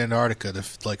do in Antarctica to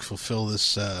fulfill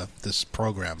this this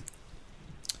program?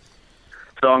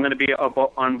 So I'm going to be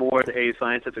on board a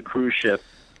scientific cruise ship,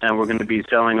 and we're going to be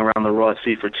sailing around the Ross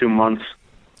Sea for 2 months,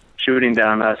 shooting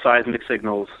down seismic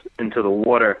signals into the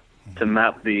water to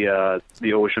map the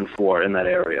ocean floor in that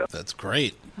area. That's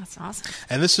great. That's awesome.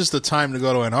 And this is the time to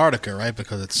go to Antarctica, right?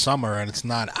 Because it's summer and it's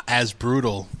not as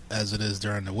brutal as it is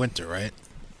during the winter, right?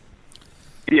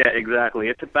 Yeah, exactly.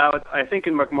 It's about, I think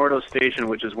in McMurdo Station,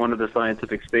 which is one of the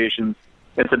scientific stations,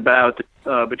 it's about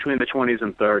between the 20s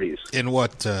and 30s. In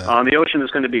what? The ocean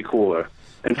is going to be cooler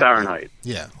in Fahrenheit.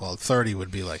 Yeah, well, 30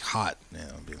 would be like hot. Yeah,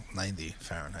 it would be 90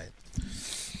 Fahrenheit.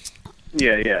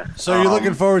 Yeah. So you're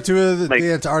looking forward to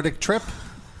the Antarctic trip?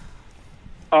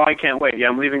 Oh, I can't wait. Yeah,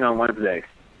 I'm leaving on Wednesday.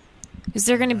 Is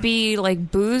there going to be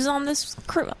like booze on this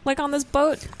on this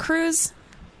boat cruise?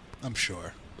 I'm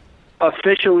sure.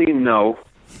 Officially, no.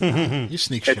 You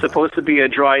sneak It's supposed to be a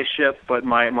dry ship, but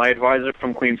my advisor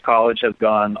from Queens College has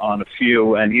gone on a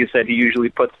few, and he said he usually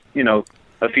puts,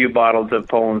 a few bottles of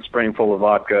Poland Spring full of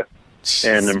vodka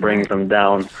in and brings them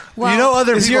down. Well,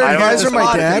 other is people your advisor my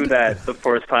I dad? do that the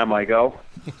first time I go.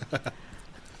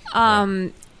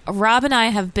 Rob and I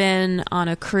have been on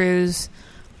a cruise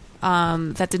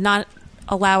that did not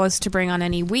allow us to bring on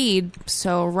any weed,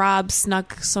 so Rob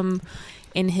snuck some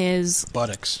in his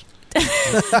buttocks.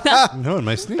 No, in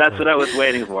my sneaker. That's what I was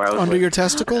waiting for. Under your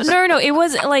testicles? No, it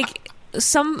was like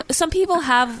some people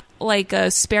have like a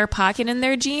spare pocket in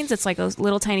their jeans. It's like a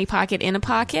little tiny pocket in a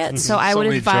pocket. So I would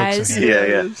advise,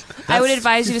 I would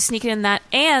advise you to sneak it in that.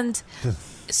 And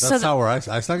that's not where I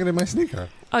snuck it in my sneaker.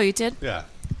 Oh, you did? Yeah.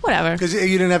 Whatever. Because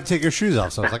you didn't have to take your shoes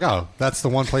off, so I was like, oh, that's the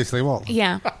one place they won't.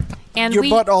 Yeah. And your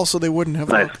butt also they wouldn't have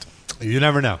looked. You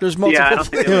never know. There's multiple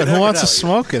Dude, who wants to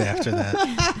smoke it after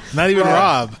that? Not even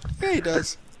Rob. Yeah, he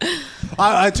does.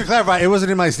 To clarify, it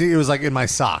wasn't in my sneaker. It was like in my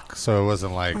sock, so it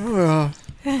wasn't like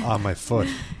on my foot.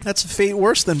 That's a fate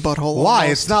worse than butthole. Why?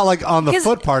 almost. It's not like on the 'Cause-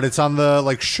 foot part. It's on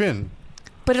the shin.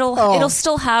 But it'll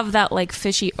still have that like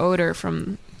fishy odor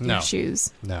from No. your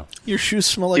shoes. No. Your shoes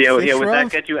smell like yeah, fish, would Rob?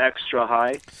 that get you extra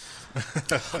high?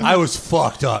 I was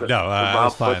fucked up. No, I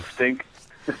was fine. Stink.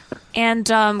 And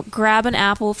grab an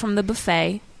apple from the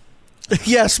buffet.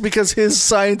 Yes, because his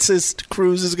scientist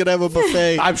cruise is going to have a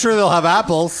buffet. I'm sure they'll have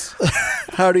apples.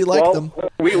 How do you like them?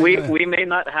 We may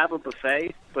not have a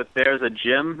buffet, but there's a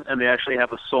gym, and they actually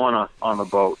have a sauna on the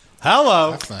boat.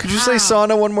 Hello. Nice. Could you say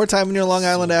sauna one more time in your Long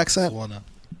Island accent?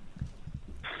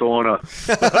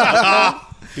 Sauna.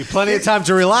 Be plenty of time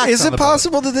to relax. Is on it the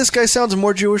possible that this guy sounds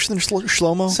more Jewish than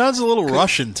Shlomo? Sounds a little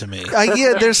Russian to me.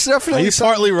 Yeah, there's definitely. Are you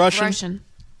partly Russian? Russian.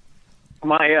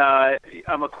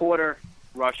 I'm a quarter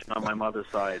Russian on my mother's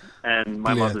side, and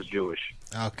my mother's Jewish.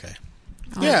 Okay.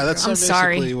 Yeah, that's I'm basically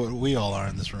sorry. what we all are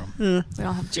in this room. We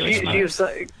don't have Jewish mothers.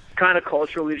 She's kind of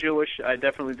culturally Jewish. I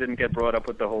definitely didn't get brought up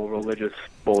with the whole religious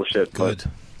bullshit. Good.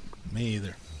 Me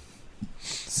either.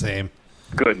 Same.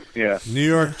 Good, yeah. New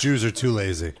York Jews are too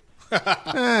lazy.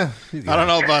 I don't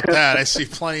know about that. I see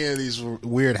plenty of these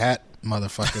weird hat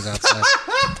motherfuckers outside.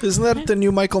 Isn't that the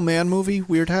new Michael Mann movie,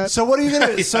 Weird Hat? So what are you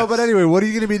gonna? Yes. But anyway, what are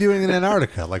you gonna be doing in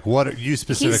Antarctica? Like, what are you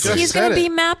specifically? He's going to be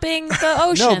mapping the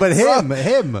ocean. No, but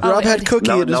him. Rob had cookie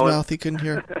No, in his no, mouth. He couldn't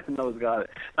hear. Noah's got it.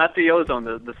 Not the ozone,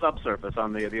 the subsurface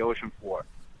on the ocean floor.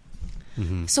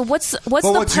 So what's Well,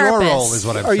 the what's purpose? your role? Is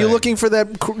what I'm Are you saying. looking for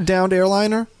that downed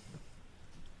airliner?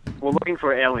 We're looking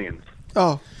for aliens.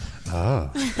 Oh.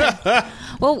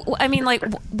 Well, I mean, like,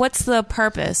 what's the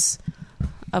purpose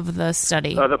of the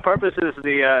study? The purpose is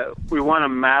we want to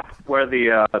map where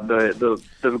the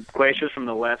glaciers from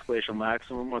the last glacial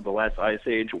maximum or the last ice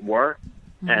age were,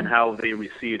 and how they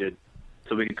receded,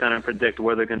 so we can kind of predict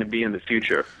where they're going to be in the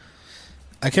future.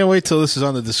 I can't wait till this is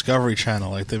on the Discovery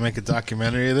Channel. Like, they make a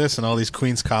documentary of this, and all these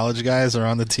Queens College guys are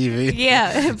on the TV.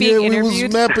 Yeah, being we was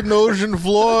interviewed. mapping the ocean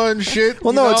floor and shit.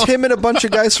 Well, no, it's him and a bunch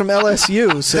of guys from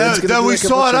LSU. So it's gonna Then be we like a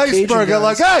saw an bunch of Cajun iceberg. And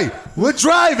like, guys. hey, we're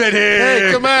driving here.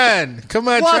 Hey, come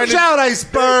on. Watch out,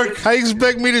 iceberg. How you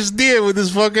expect me to steer with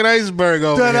this fucking iceberg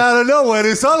over Then here? out of nowhere,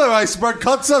 this other iceberg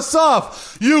cuts us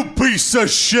off. You piece of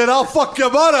shit! I'll fuck your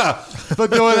mother for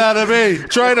doing that to me.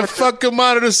 Trying to fuck him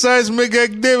out of the seismic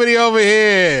activity over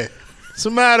here. What's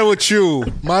the matter with you,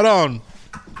 Maron?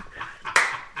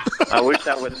 I wish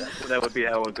that would be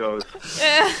how it goes.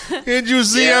 Can't you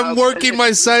see Yeah, I'm working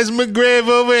my seismic grave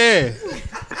over here?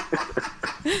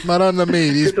 Maron to me,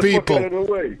 these Get the fuck out of people.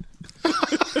 the way.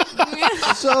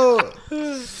 So,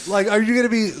 like, are you going to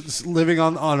be living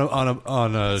on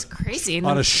a Crazy.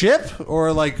 on a ship,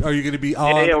 or like, are you going to be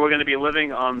on? Yeah, we're going to be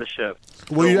living on the ship.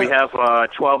 Well, So you- we have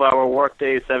 12-hour work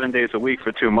days, 7 days a week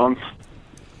for 2 months.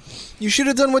 You should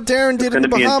have done what Darren did in the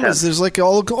gonna be Bahamas. intense. There's like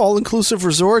all inclusive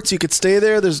resorts. You could stay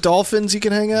there. There's dolphins you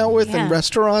can hang out with Yeah. and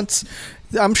restaurants.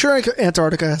 I'm sure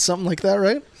Antarctica has something like that,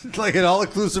 right? Like an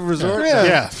all-inclusive resort?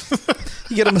 Yeah.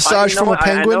 You get a massage You know from a what?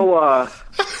 penguin.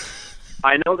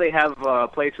 I know they have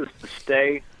places to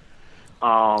stay,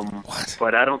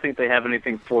 but I don't think they have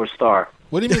anything 4-star.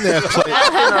 What do you mean they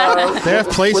have they have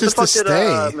places to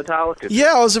stay? Metallica.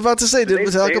 Yeah, I was about to say, did Did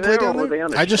they stay Metallica play there, or down were there? they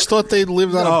on a I just ship? thought they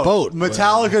lived on a boat. but-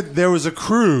 Metallica. There was a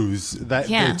cruise that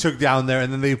Yeah. they took down there,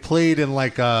 and then they played in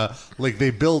like they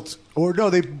built, or no,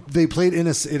 they played in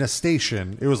a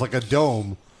station. It was like a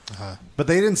dome, but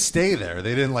they didn't stay there.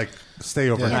 They didn't like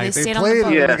stay overnight. they they stayed on the played boat.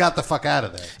 and Yeah. they got the fuck out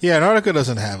of there. Yeah, Antarctica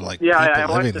doesn't have like Yeah, I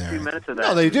people watched living a few there. minutes of that.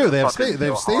 No, they do. They have Fucking they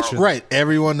have horrible. stations. Right,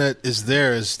 everyone that is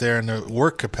there in the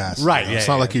work capacity. Right, It's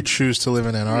yeah, not yeah. like you choose to live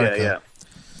in Yeah, Antarctica. yeah.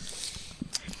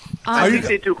 I think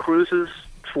they do cruises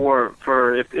for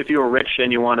if you're rich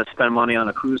and you want to spend money on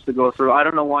a cruise to go through. I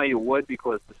don't know why you would,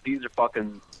 because the seas are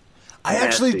fucking. I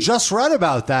actually nasty. just read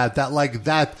about that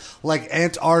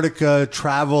Antarctica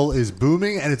travel is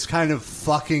booming, and it's kind of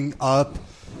fucking up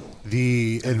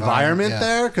the environment yeah.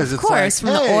 there, because it's course, like,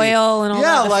 from the hey, oil and all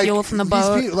yeah, that, the like, fuel from the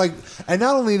these boat. and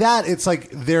not only that, it's like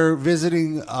they're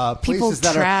visiting places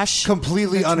that trash. are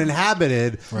completely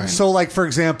uninhabited. Right. So, like, for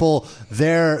example,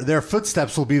 their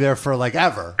footsteps will be there for like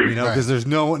ever, because Right. there's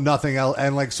nothing else,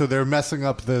 and like so they're messing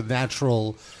up the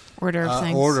natural Order of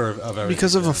things. order of everything.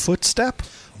 Because of a footstep?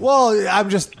 Well, that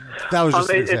was just an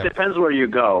It example. depends where you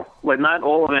go. Like, not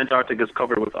all of Antarctica is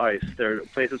covered with ice. There are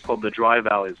places called the dry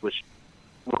valleys, which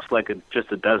looks like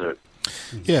just a desert.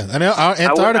 Yeah, and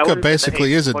Antarctica wouldn't basically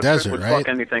say is a would desert, right? Fuck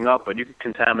anything up, but you could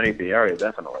contaminate the area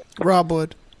definitely. Rob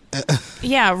would.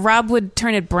 Yeah, Rob would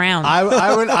turn it brown.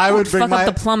 I would bring Fuck my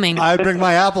up the plumbing. I'd bring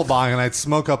my apple bong and I'd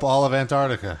smoke up all of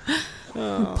Antarctica.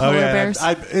 Polar yeah, bears.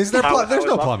 is there? I would There's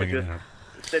no love to plumbing in just there.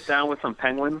 Sit down with some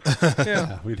penguins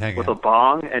Yeah, we'd hang with out. a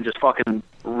bong and just fucking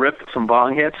rip some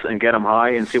bong hits and get them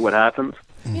high and see what happens.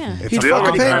 Yeah. It's He'd a We fuck a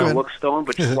already kind of penguin. look stoned,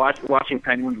 but just watching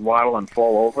penguins waddle and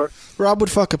fall over. Rob would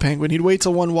fuck a penguin. He'd wait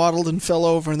till one waddled and fell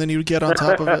over, and then he would get on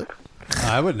top of it.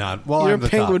 I would not. Well, You're I'm a the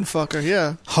penguin top. fucker,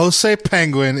 yeah. Jose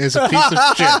Penguin is a piece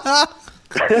of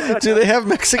shit. Do they have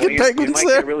Mexican penguins you might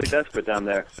there? get really desperate down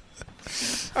there.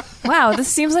 Wow, this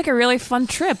seems like a really fun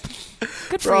trip.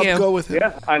 Good for Rob, you. go with it.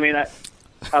 Yeah, I mean,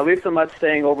 at least I'm not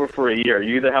staying over for a year.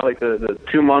 You either have like the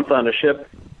 2 months on a ship,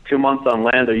 2 months on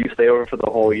land, or you stay over for the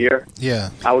whole year. Yeah.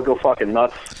 I would go fucking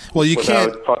nuts. Well, you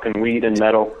without can't. fucking weed and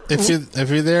metal. If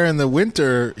you're there in the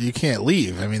winter, you can't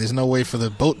leave. I mean, there's no way for the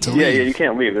boat to leave. Yeah, you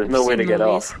can't leave. There's no way to get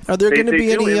off. Are there going to be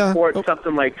they any? do import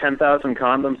something like 10,000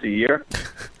 condoms a year.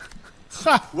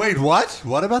 Wait, what?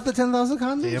 What about the 10,000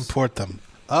 condoms? They import them.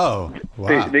 Oh,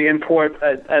 wow. They import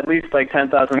at least like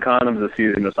 10,000 condoms a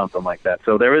season or something like that.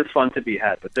 So there is fun to be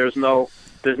had, but there's no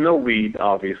weed.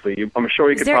 Obviously, I'm sure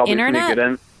you Is could there probably internet? sneak it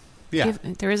in. Yeah.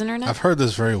 There is internet? I've heard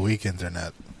there's very weak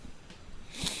internet.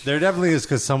 There definitely is,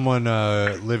 because someone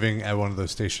living at one of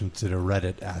those stations did a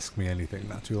Reddit Ask Me Anything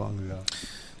not too long ago.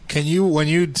 Can you, when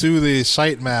you do the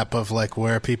site map of like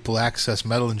where people access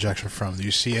metal injection from, do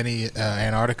you see any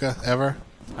Antarctica ever?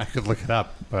 I could look it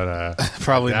up, but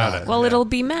probably I doubt not. it. Well, it'll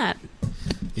be Matt.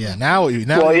 Yeah, now Well, you've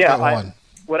yeah, got one.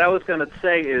 What I was going to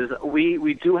say is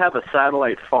we do have a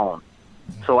satellite phone,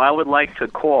 so I would like to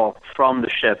call from the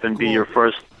ship and be your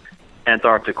first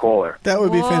Antarctic caller. That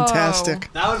would be Whoa.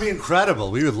 fantastic. That would be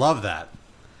incredible. We would love that.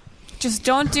 Just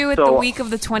don't do it So- the week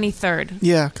of the 23rd.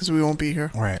 Yeah, because we won't be here.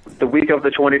 Right. The week of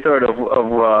the 23rd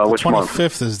of which month?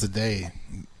 25th is the day.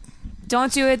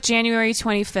 Don't do it January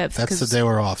 25th. That's the 'cause day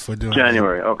we're off. We're doing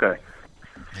January, okay.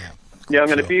 Yeah, I'm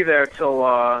going to So- be there till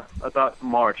about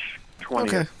March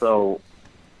 20th. Okay. So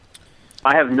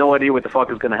I have no idea what the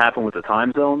fuck is going to happen with the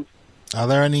time zones. Are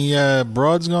there any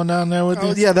broads going down there with Oh,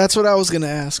 you? yeah, that's what I was going to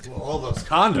ask. Well, all those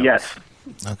condoms. Yes.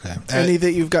 Okay. Any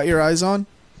that you've got your eyes on?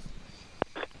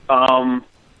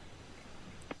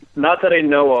 Not that I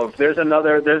know of. There's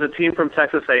a team from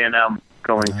Texas A&M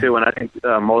going too, and I think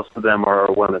most of them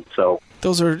are women. So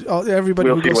Those are everybody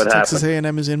We'll who see goes to what Texas happens.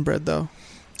 A&M is inbred, though.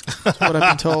 That's what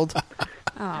I've been told.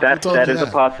 that told that you is a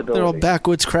that. possibility. They're all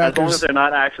backwoods As long as crackers. they're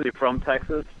not actually from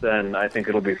Texas, then I think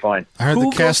it'll be fine. I heard Who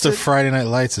the cast goes of to- Friday Night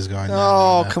Lights is going down.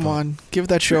 Oh, there. come on. Give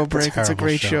that show a break. It's a terrible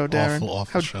great show. show, Darren. Awful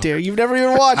How show. dare you? You've never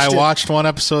even watched I it. watched one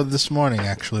episode this morning,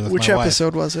 actually, with Which my wife.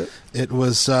 episode was it? It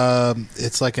was,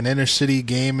 it's like an inner city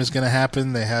game is going to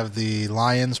happen. They have the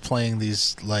Lions playing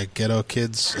these, like, ghetto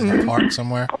kids in a park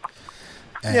somewhere.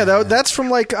 Yeah, that's from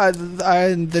like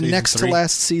the next to 3?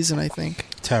 last season, I think.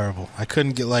 Terrible. I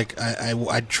couldn't get, like,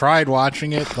 I tried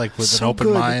watching it, like, with So an open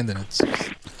good. mind, and it's...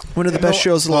 One of the best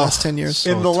shows of the last 10 years.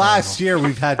 In the last year,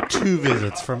 we've had 2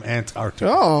 visits from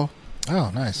Antarctica. Oh. Oh,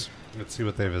 nice. Let's see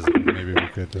what they visited. Maybe we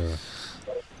could...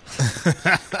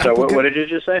 So what did you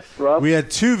just say, Rob? We had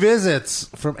 2 visits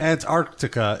from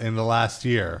Antarctica in the last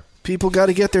year. People got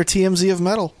to get their TMZ of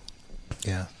metal.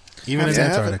 Yeah. Even Have in to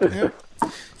have it, Antarctica.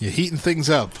 You're heating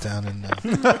things up down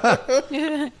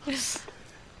in...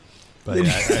 But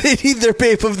yeah, They need their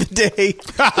babe of the day.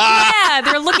 Yeah,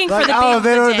 they're looking for like, the babe oh, of they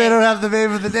the don't. day. They don't have the babe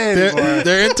of the day anymore.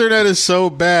 Their internet is so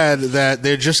bad that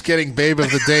they're just getting Babe of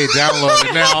the Day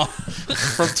downloaded now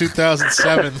from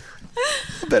 2007.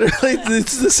 Better, like, the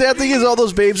sad thing is all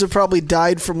those babes have probably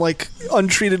died from like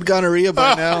untreated gonorrhea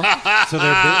by now. So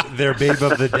they're babe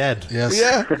of the dead. Yes.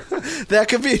 Yeah, that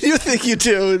could be a new thing you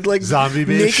do. Like Zombie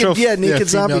babe? naked, naked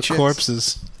zombie female chicks.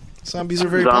 corpses. Zombies are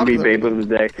very Zombie popular. Babe of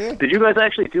the Day. Yeah. Did you guys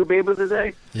actually do Babe of the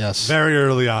Day? Yes. Very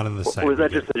early on in the Or site. was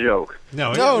that just a joke?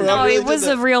 No, No, No, Rob really it was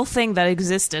did a that. real thing that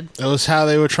existed. It was how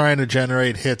they were trying to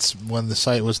generate hits when the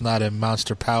site was not a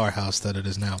monster powerhouse that it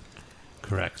is now.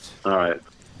 correct. All right.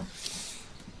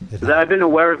 I've been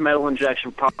aware of Metal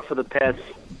Injection probably for the past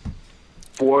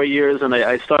 4 years, and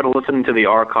I started listening to the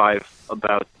archive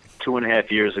about 2.5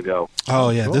 years ago.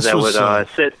 Oh, yeah. This that was... would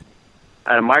sit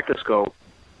at a microscope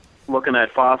looking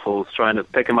at fossils, trying to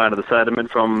pick them out of the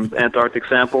sediment from Antarctic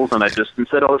samples, and I just,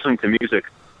 instead of listening to music,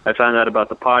 I found out about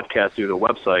the podcast through the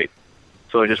website.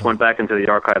 So I just went back into the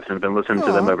archives and have been listening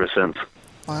to them ever since.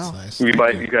 Wow. nice. You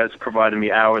guys provided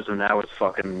me hours and hours of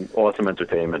fucking awesome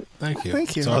entertainment. Thank you.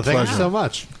 Thank you. It's Well, our thank pleasure. you so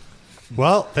much.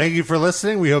 Well, thank you for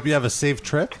listening. We hope you have a safe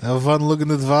trip. Have fun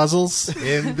looking at vassals.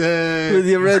 And With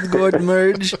your red gourd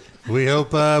merge. we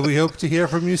hope to hear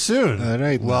from you soon. All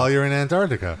right, While you're in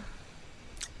Antarctica.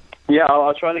 Yeah,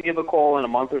 I'll try to give a call in a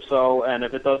month or so, and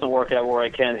if it doesn't work out where I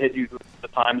can't hit you the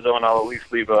time zone, I'll at least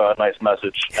leave a nice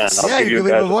message, and I'll Yeah, give you you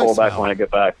can guys leave a a call back voicemail. when I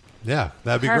get back. Yeah,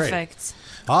 that'd be great. Perfect.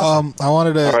 Awesome. I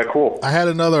wanted to... All right, cool. I had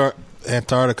another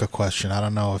Antarctica question. I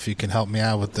don't know if you can help me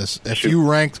out with this. If you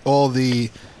ranked all the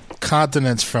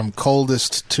continents from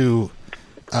coldest to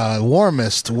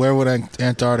warmest, where would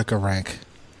Antarctica rank?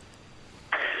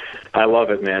 I love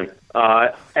it, man.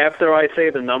 After I say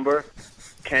the number,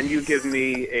 can you give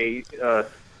me a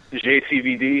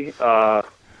JCVD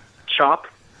chop?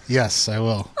 Yes, I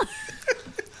will.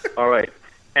 All right.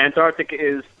 Antarctica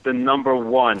is the number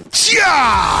one.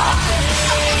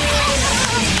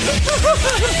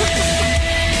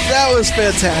 That was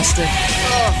fantastic.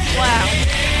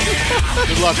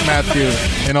 Good luck, Matthew,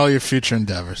 in all your future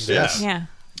endeavors. Yes. Yeah.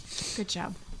 Good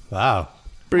job. Wow.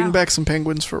 Bring back some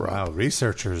penguins for Rob. Wow,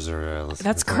 researchers are listening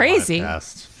That's to the crazy.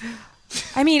 podcast.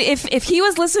 I mean, if he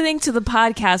was listening to the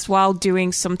podcast while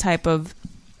doing some type of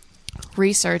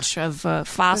research of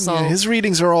fossil, Yeah, his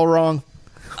readings are all wrong.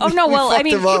 oh no, We well, I fucked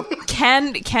mean, him up.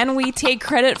 can we take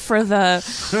credit for the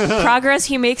progress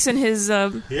he makes in his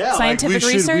scientific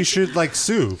research? We should like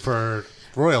sue for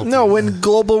royalty. No, when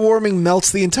global warming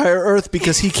melts the entire Earth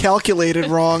because he calculated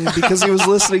wrong because he was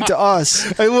listening to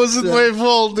us. It wasn't my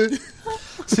fault, dude.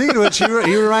 Speaking of which,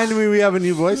 you reminded me we have a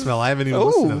new voicemail. I haven't even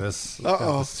listened to this.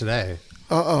 Uh-oh. This today.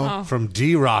 Uh-oh. From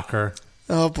D Rocker.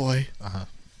 Oh, boy.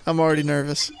 I'm already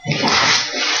nervous.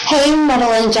 Hey,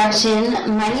 Metal Injection.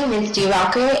 My name is D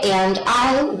Rocker, and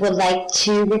I would like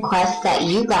to request that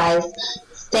you guys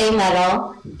stay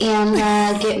metal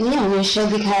and get me on your show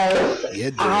because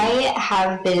I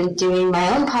have been doing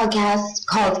my own podcast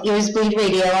called Ears Bleed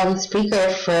Radio on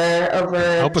Spreaker for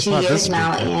over 2 years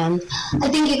now, and I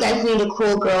think you guys need a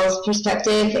cool girl's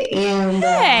perspective, and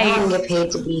I want to get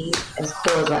paid to be as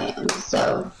cool as I am.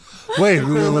 So, wait,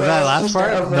 with that last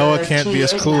part? Noah can't be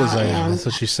as cool as I am. That's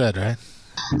what she said, right?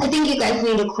 I think you guys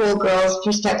need a cool girl's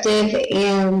perspective,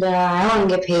 and I want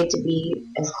to get paid to be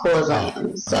as cool as I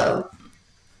am. So,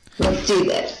 let's do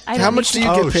this. How much do you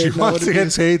get paid? She wants to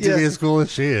get paid to be as cool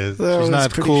as she is. She's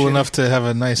not cool enough to have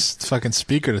a nice fucking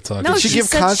speaker to talk No, to. she Did she give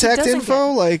said she contact doesn't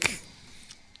info? Like,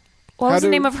 what was the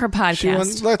do- name of her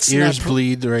podcast? Let's Ears not-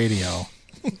 Bleed Radio.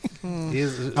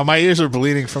 Oh, my ears are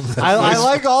bleeding from that. I voice.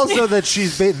 like also that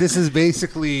she's. This is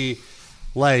basically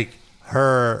like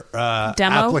her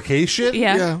Demo? application.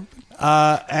 Yeah.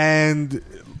 And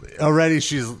already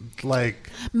she's like.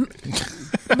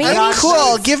 Maybe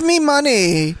cool. Give me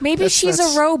money. Maybe she's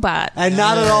a robot. And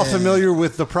not at all familiar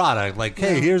with the product. Like,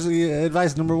 hey, here's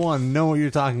advice number one: know what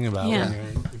you're talking about. Yeah.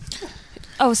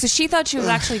 Oh, so she thought she was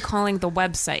actually calling the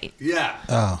website. Yeah.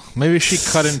 Oh, maybe she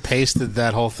cut and pasted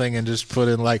that whole thing and just put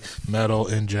in like metal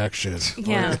injection.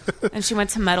 Yeah. And she went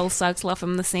to Metal Sucks, left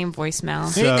him the same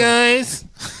voicemail. Hey guys,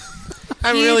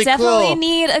 I'm you really definitely cool.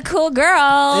 need a cool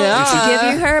girl to give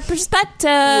you her perspective.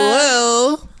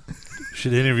 Well,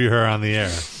 should interview her on the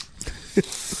air.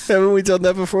 Haven't we done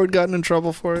that before and gotten in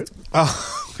trouble for it?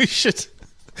 Oh, we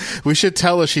should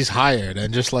tell her she's hired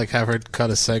and just like have her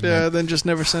cut a segment. Yeah, then just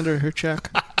never send her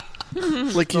check.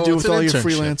 Like you Oh, do it's with an all your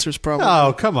internship. freelancers, probably.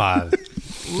 Oh, come on.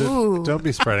 Ooh, Don't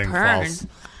be spreading burn. false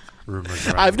rumors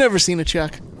around. I've never seen a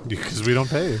check. Because we don't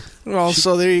pay you. Well,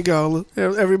 so there you go.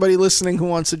 Everybody listening who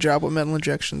wants a job with Metal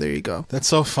Injection, there you go. That's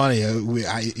so funny.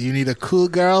 You need a cool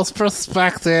girl's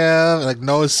perspective. Like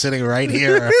Noah's sitting right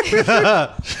here.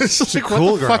 It's like,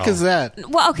 cool what the fuck girl. is that?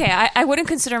 Well, okay, I wouldn't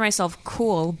consider myself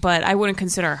cool, but I wouldn't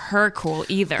consider her cool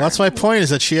either. That's my point.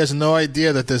 Is that she has no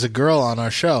idea that there's a girl on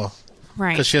our show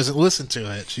right. because she hasn't listened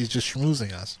to it. She's just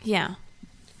schmoozing us. Yeah.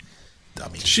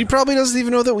 Dummy. She probably doesn't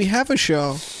even know that we have a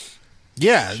show.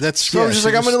 Yeah, that's So yeah, I'm just she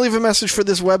like, I'm going to leave a message for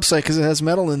this website because it has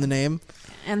metal in the name.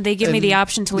 And they give me the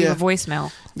option to leave yeah. a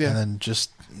voicemail. Yeah. and then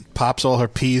just pops all her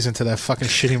peas into that fucking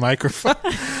shitty microphone.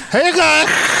 Hey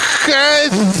guys!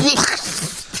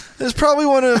 It's probably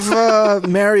one of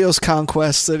Mario's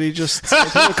conquests that he just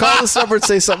like, he'll call this number and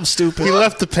say something stupid. He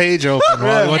left the page open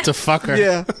while he went to fuck her.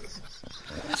 Yeah.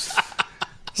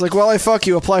 It's like, well, I fuck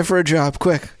you. Apply for a job.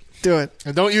 Quick. Do it.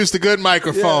 And don't use the good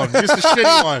microphone. Use the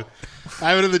shitty one.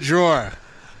 I have it in the drawer.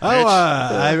 Oh,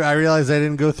 I realized I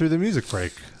didn't go through the music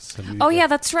break. So Oh, yeah,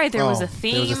 that's right. There was a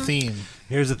theme. There was a theme.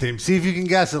 Here's the theme. See if you can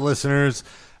guess it, listeners.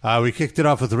 We kicked it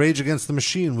off with Rage Against the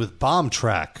Machine with Bomb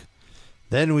Track.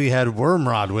 Then we had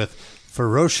Wormrod with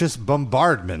Ferocious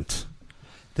Bombardment.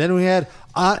 Then we had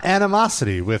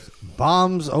Animosity with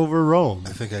Bombs Over Rome.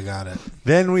 I think I got it.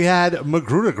 Then we had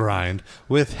Magruder Grind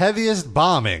with Heaviest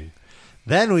Bombing.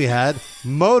 Then we had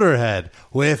Motorhead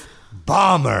with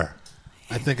Bomber.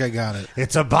 I think I got it.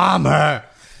 It's a bomber.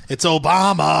 It's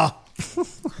Obama.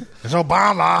 It's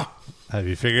Obama. Have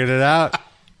you figured it out?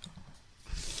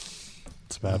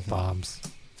 It's about bombs.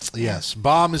 Yes,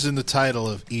 bomb is in the title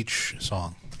of each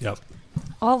song. Yep.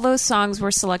 All those songs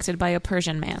were selected by a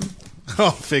Persian man.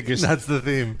 Oh, figures. That's the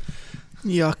theme.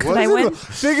 Yuck. Did I win?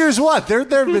 Figures what? There have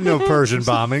been no Persian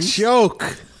bombings.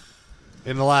 Joke.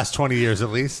 In the last 20 years, at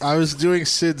least. I was doing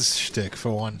Sid's shtick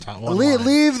for one time.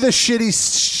 Leave the shitty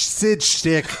Sid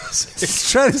shtick.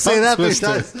 Try to say that three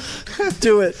times.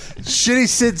 Do it. Shitty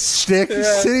Sid shtick. Yeah.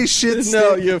 Shitty shit stick.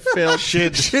 No, you failed.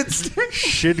 Shit stick.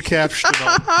 Shit caption.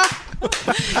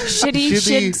 Shitty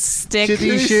shit stick.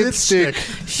 Shitty shit stick.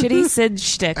 Shitty Sid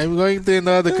shtick. I'm going to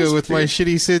Antarctica with my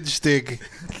shitty Sid stick.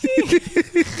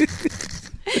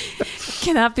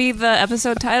 Can that be the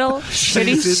episode title?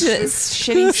 Shitty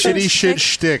shit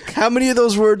shtick. How many of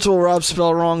those words will Rob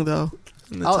spell wrong, though?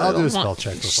 I'll do a spell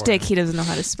check before. Shtick, he doesn't know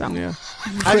how to spell. Yeah.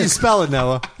 How do you spell it,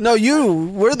 Noah? No, you.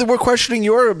 We're questioning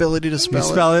your ability to spell it.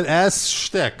 You spell it S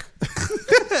shtick.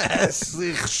 S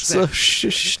So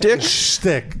shtick?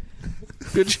 Shtick.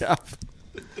 Good job.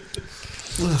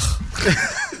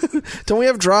 Don't we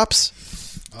have drops?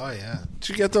 Oh, yeah. Did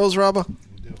you get those, Robba?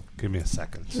 Give me a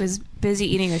second. He was busy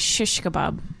eating a shish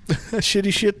kebab.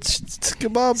 Shitty shit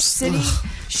kebabs.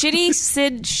 Shitty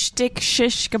Sid shtick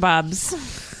shish kebabs.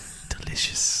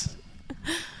 Delicious.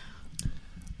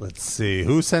 Let's see.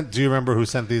 Do you remember who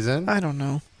sent these in? I don't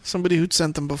know. Somebody who'd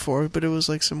sent them before, but it was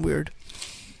like some weird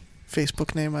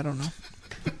Facebook name. I don't know.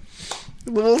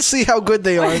 We'll see how good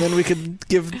they are, and then we could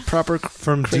give proper...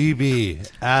 From DB,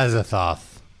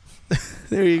 Azathoth.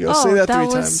 There you go. Say that 3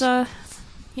 was, times.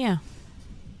 Yeah.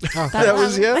 Oh, that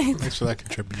was, yeah? Thanks for that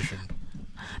contribution.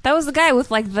 That was the guy with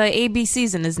like the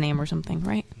ABCs in his name or something,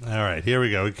 right? All right, here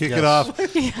we go. We kick it off.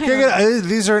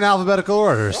 These are in alphabetical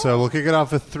order, so we'll kick it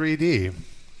off with 3D.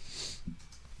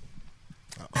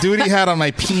 Duty hat on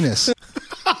my penis.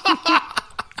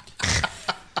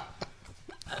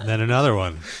 And then another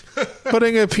one.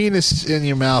 Putting a penis in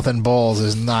your mouth and balls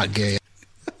is not gay.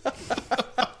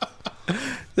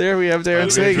 There we have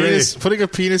Darren saying putting a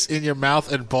penis in your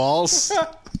mouth and balls.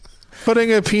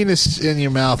 Putting a penis in your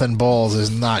mouth and balls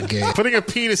is not gay. Putting a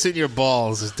penis in your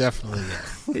balls is definitely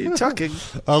gay. You're tucking.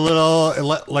 A little,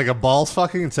 like a balls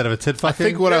fucking instead of a tit fucking? I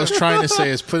think what I was trying to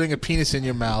say is putting a penis in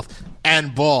your mouth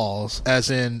and balls, as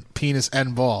in penis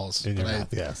and balls. In your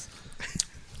mouth, yes.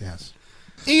 Yes.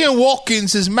 Ian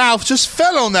Watkins' mouth just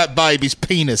fell on that baby's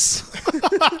penis.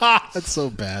 That's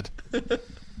so bad. I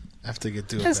have to get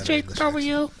to it.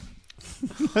 SJW.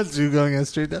 That's you going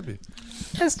SJW.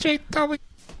 SJW.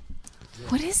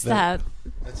 What is that?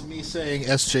 That's me saying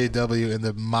SJW in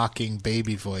the mocking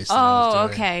baby voice. Oh,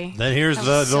 okay. Then here's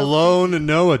the lone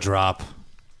Noah drop.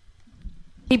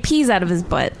 He pees out of his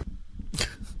butt.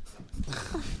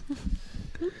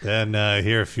 Then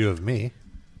here are a few of me.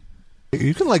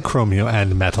 You can like Chromeo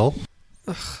and metal.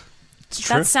 It's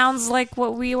true. That sounds like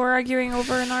what we were arguing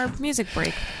over in our music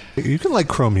break. You can like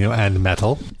Chromeo and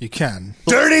metal. You can.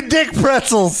 Dirty dick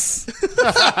pretzels.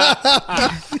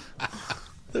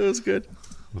 That was good.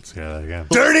 Let's hear that again.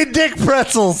 Dirty dick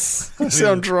pretzels. I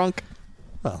sound drunk.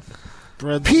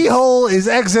 Well, pee hole is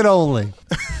exit only.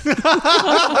 Thank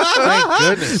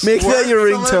goodness. Make that your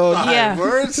ringtone. Yeah.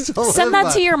 Send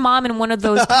that to your mom in one of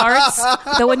those cards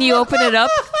that when you open it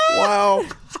up. Wow.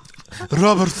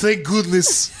 Robert, thank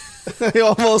goodness. I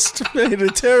almost made a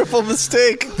terrible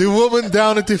mistake. The woman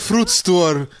down at the fruit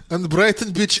store on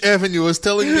Brighton Beach Avenue was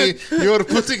telling me you're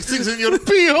putting things in your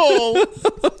pee hole.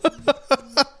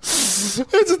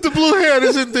 It's the blue hair,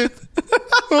 isn't it?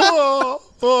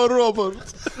 Oh, Robert.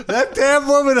 That damn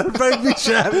woman on Brighton Beach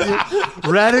Avenue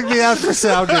ratting me out for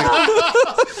sounding.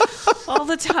 All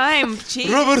the time.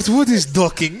 Jeez. Robert Wood is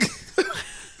docking.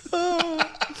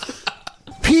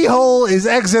 Pee hole is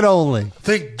exit only.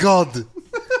 Thank God.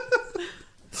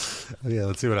 Yeah,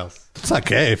 let's see what else. It's not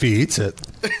gay if he eats it.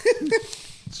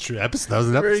 It's true. That was an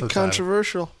episode. Very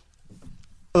controversial.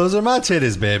 Those are my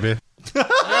titties, baby. Say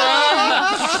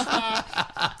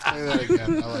that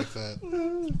again. I like that.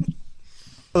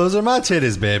 Those are my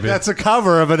titties, baby. That's a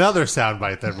cover of another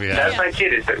soundbite that we have. That's my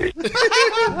titties, baby.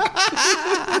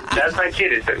 That's my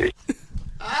titties, baby.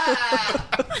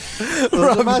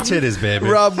 Those are my titties, baby.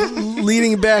 Rob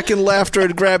leaning back in laughter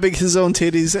and grabbing his own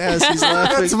titties as he's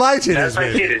laughing. That's my titties, That's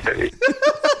my baby. titties, baby.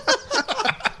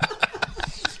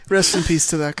 Rest in peace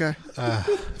to that guy.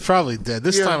 Probably dead.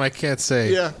 This time I can't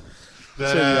say. Yeah.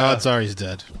 So the odds are he's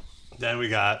dead. Then we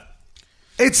got...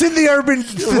 It's in the Urban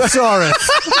Thesaurus.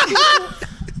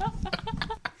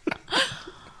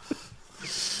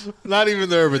 Not even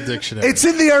the Urban Dictionary. It's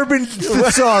in the Urban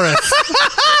Thesaurus.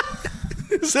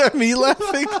 Is that me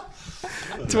laughing?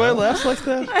 Do I laugh like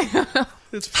that?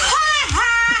 It's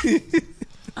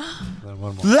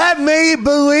Let me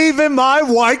believe in my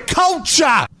white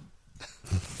culture.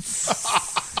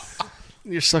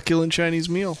 Your succulent Chinese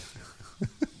meal.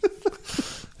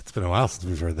 It's been a while since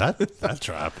we've heard that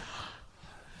drop.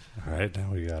 All right, now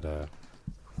we got A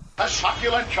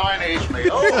succulent Chinese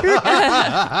meal.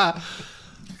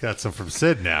 Got some from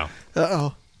Sid now.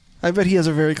 Uh-oh. I bet he has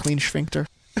a very clean sphincter.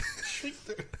 Let's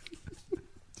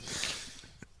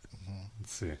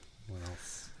see. What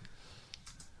else?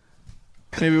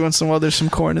 Maybe once in a while there's some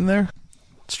corn in there.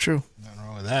 It's true. Nothing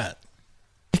wrong with that.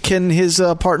 Can his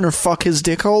partner fuck his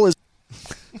dick hole?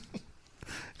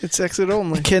 It's exit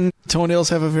only. Can toenails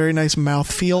have a very nice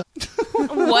mouth feel?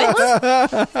 What?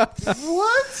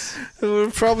 What?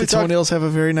 Probably toenails have a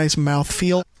very nice mouth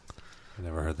feel. I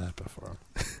never heard that before.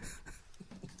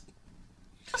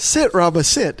 Sit, Robba,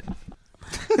 sit.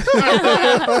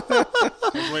 I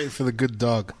was waiting for the good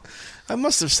dog. I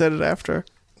must have said it after.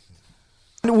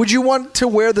 Would you want to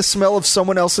wear the smell of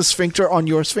someone else's sphincter on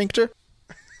your sphincter?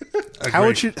 How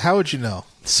would you know?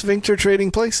 Sphincter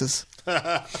trading places.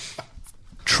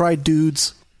 Try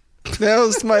dudes. That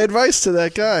was my advice to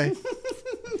that guy.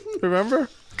 Remember?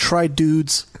 Try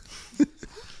dudes.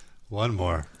 One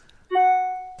more.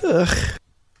 Ugh.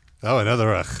 Oh,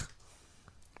 another ugh.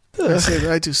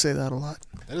 I do say that a lot.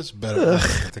 That is better. I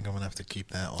think I'm going to have to keep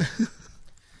that one.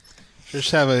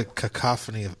 Just have a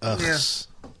cacophony of ughs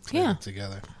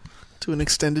together. Do an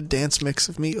extended dance mix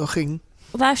of me ughing.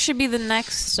 Well, that should be the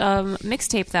next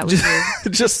mixtape that we do.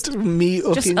 Just me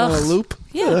ughing on a loop?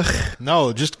 Yeah. Ugh.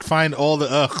 No, just find all the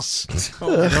ughs.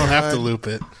 You don't have to loop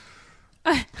it.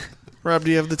 Rob,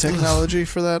 do you have the technology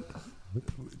for that?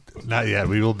 Not yet.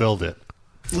 We will build it.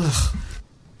 Ugh.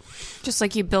 Just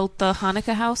like you built the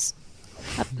Hanukkah house?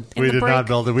 We did not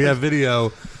build it. We have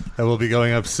video that will be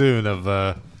going up soon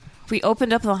of... We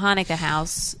opened up the Hanukkah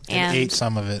house and ate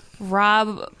some of it.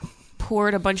 Rob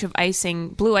poured a bunch of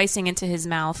blue icing into his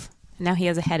mouth. And now he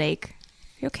has a headache.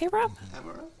 You okay, Rob?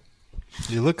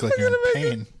 You look like you're in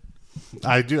pain.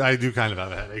 I do kind of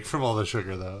have a headache from all the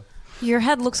sugar, though. Your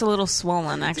head looks a little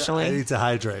swollen, actually. I need to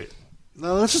hydrate.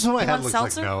 No, that's just what my You head want looks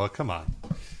seltzer? like, Noah. Come on.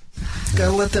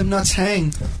 Gotta let them nuts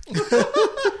hang.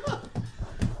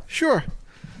 Sure.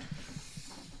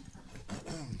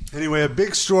 Anyway, a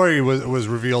big story was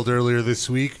revealed earlier this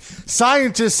week.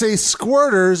 Scientists say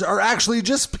squirters are actually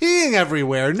just peeing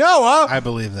everywhere. Noah! I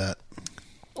believe that.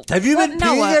 Have you been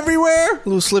peeing Noah? everywhere?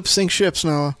 Loose lips sink ships,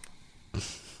 Noah.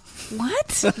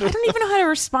 What? I don't even know how to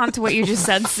respond to what you just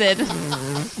said, Sid.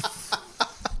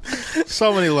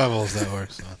 So many levels that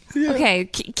works on. Yeah. Okay,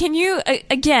 can you,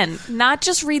 again, not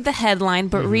just read the headline,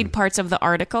 but read parts of the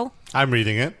article? I'm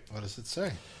reading it. What does it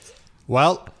say?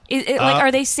 Well...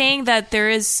 are they saying that there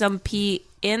is some pee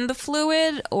in the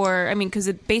fluid? Or, I mean, because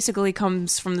it basically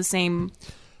comes from the same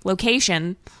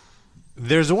location.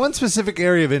 There's one specific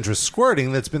area of interest,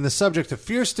 squirting, that's been the subject of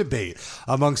fierce debate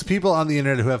amongst people on the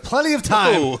internet who have plenty of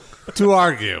time to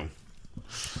argue.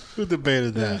 Who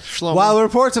debated that? While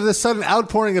reports of this sudden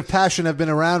outpouring of passion have been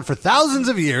around for thousands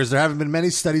of years, there haven't been many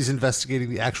studies investigating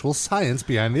the actual science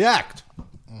behind the act.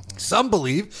 Some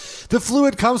believe the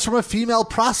fluid comes from a female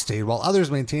prostate, while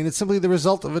others maintain it's simply the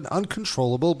result of an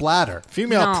uncontrollable bladder.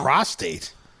 Female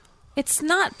prostate? It's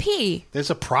not pee. There's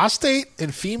a prostate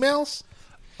in females?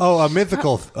 Oh, a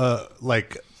mythical,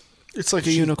 It's like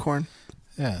a unicorn.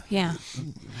 Yeah. Yeah.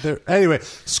 Anyway,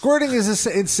 squirting is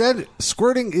essentially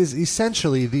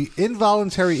the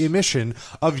involuntary emission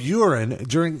of urine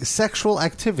during sexual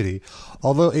activity,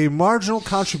 although a marginal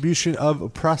contribution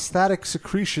of prostatic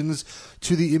secretions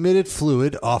to the emitted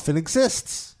fluid often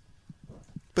exists.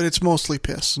 But it's mostly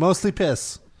piss. Mostly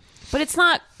piss. But it's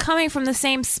not coming from the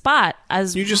same spot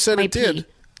as you just said my it did. pee.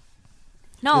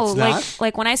 No, It's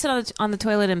like when I sit on the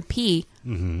toilet and pee.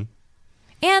 Mm-hmm.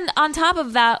 And on top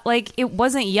of that, like, it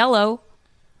wasn't yellow.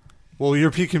 Well,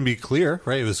 your pee can be clear,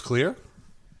 right? It was clear.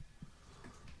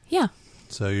 Yeah.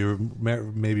 So you were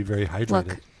maybe very hydrated.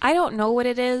 Look, I don't know what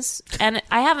it is, and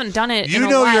I haven't done it You in a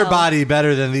know while. your body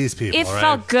better than these people, It right?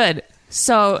 felt good.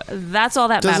 So that's all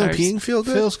that Doesn't matters. peeing feel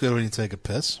good? Feels good when you take a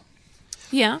piss.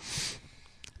 Yeah.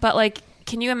 But, like,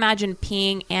 can you imagine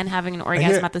peeing and having an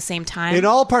orgasm at the same time? In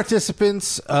all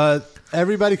participants,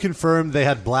 everybody confirmed they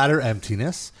had bladder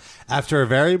emptiness after a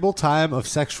variable time of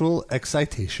sexual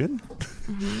excitation.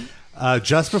 Mm-hmm.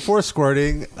 Just before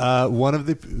squirting, one of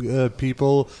the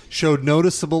people showed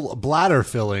noticeable bladder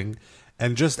filling,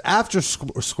 and just after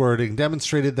squirting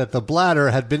demonstrated that the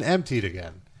bladder had been emptied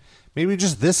again. Maybe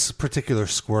just this particular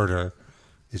squirter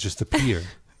is just a peer.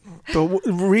 But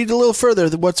read a little further.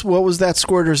 What was that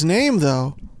squirter's name,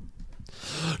 though?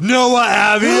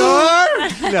 Noah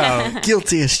Avior? No.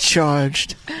 Guilty as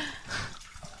charged.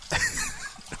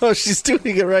 Oh, she's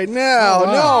doing it right now. Oh,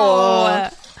 wow. No.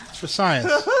 It's for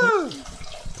science.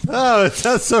 Oh, it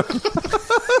sounds so...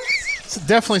 It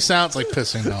definitely sounds like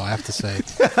pissing, though, I have to say.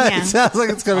 It sounds like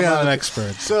it's coming I'm out. not an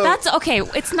expert. So That's okay.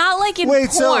 It's not like in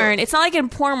porn. It's not like in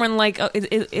porn when like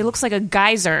it looks like a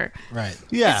geyser. Right.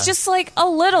 Yeah. It's just like a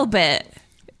little bit.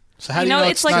 So how do you know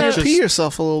it's it's like not a just... Pee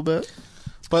yourself a little bit.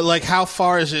 But, like, how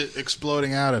far is it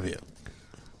exploding out of you?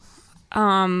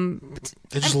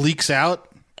 It just leaks out?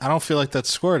 I don't feel like that's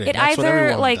squirting. It That's what either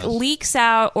everyone like does. leaks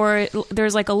out or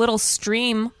there's like a little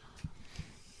stream.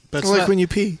 But it's Like not- when you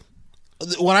pee.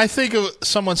 When I think of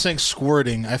someone saying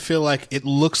squirting, I feel like it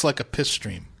looks like a piss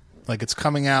stream. Like it's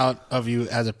coming out of you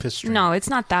as a piss stream. No, it's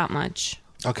not that much.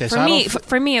 Okay, For so I me, don't...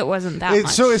 for me, it wasn't that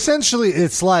much. So essentially,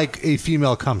 it's like a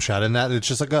female cum shot, in that it's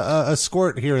just like a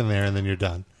squirt here and there, and then you're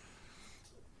done.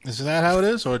 Is that how it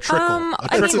is? Or a trickle? I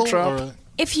A trickle? mean, Or a-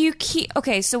 if you keep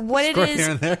so what Squirt it here is.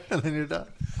 and there, and then you're done.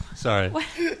 Sorry.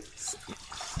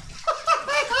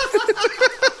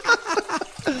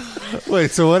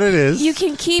 Wait, so what it is? You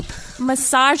can keep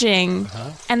massaging,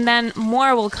 and then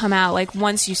more will come out. Like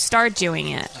once you start doing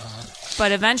it,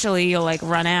 but eventually you'll like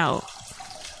run out.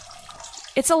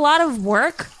 It's a lot of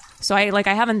work, so I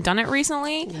haven't done it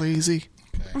recently. Lazy.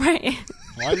 Right.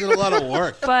 Why is it a lot of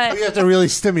work? But you have to really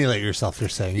stimulate yourself. You're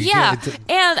saying, yeah, can't-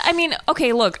 and I mean,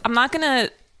 okay, look, I'm not gonna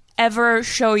ever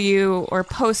show you or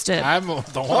post it. I'm the one.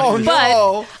 Oh, who- But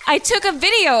no. I took a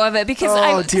video of it because Oh,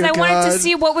 I dear wanted to God.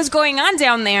 see what was going on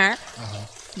down there.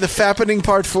 The fappening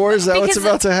part 4, is that what's Because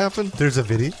about to happen? There's a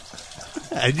video,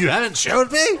 and you haven't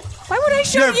showed me Why would I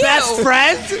show your you? best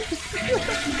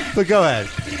friend. But go ahead.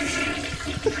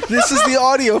 This is the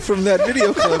audio from that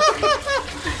video clip.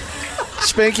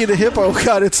 Spanky the Hippo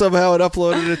got it somehow and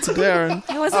uploaded it to Darren.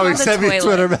 I wasn't Oh, on he the sent me toilet.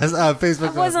 Twitter Facebook.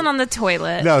 I wasn't on the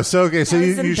toilet. No, so okay, so I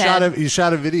was in you bed.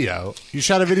 shot a video. You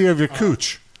shot a video of your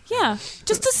cooch. Yeah,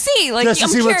 just to see. Like, Just to I'm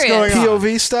see curious. what's going on.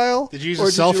 POV style? Did you use a Or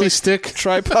selfie you, stick?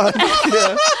 Tripod? Yeah.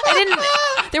 I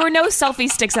didn't. There were no selfie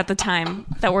sticks at the time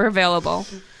that were available.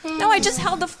 No, I just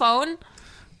held the phone,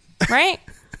 right?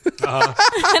 And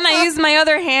I used my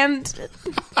other hand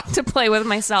to play with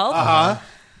myself.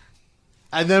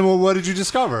 And then what did you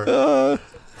discover?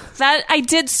 That I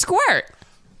did squirt.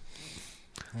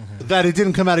 That it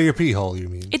didn't come out of your pee hole. You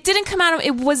mean? It didn't come out of.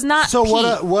 It was not. So pee.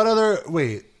 what other?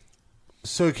 Wait.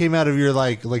 So it came out of your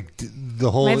the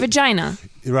whole My vagina.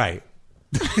 right?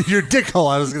 Your dick hole.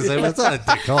 I was going to say, but it's not a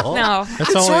dick hole. No. That's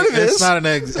It only, sort of it's is. not an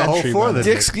It's a hole entry. for but- the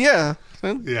Dicks, dick. yeah.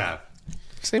 Yeah.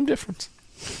 Same difference.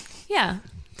 Yeah.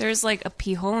 There's like a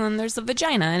pee hole and there's a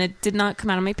vagina, and it did not come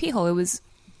out of my pee hole. It was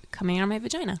coming out of my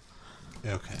vagina.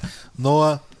 Okay.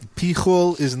 Noah, pee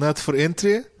hole is not for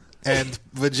entry, and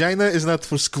vagina is not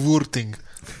for squirting.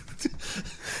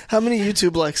 How many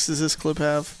YouTube likes does this clip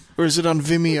have? Or is it on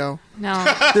Vimeo? No.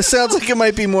 This sounds like it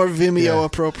might be more Vimeo Yeah.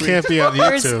 appropriate. Can't be on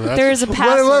There's, YouTube. That's- there's a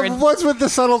password. What's with the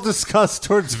subtle disgust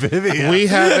towards Vivian? We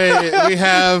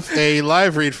have a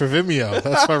live read for Vimeo.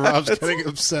 That's why Rob's getting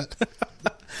upset.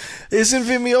 Isn't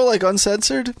Vimeo like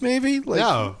uncensored, maybe? Like,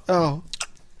 No. Oh.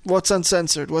 What's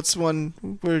uncensored? What's one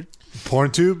where...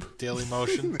 PornTube? Daily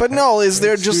Motion. But no, is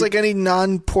there just like any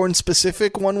non-porn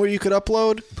specific one where you could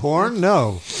upload? Porn?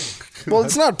 No. Well,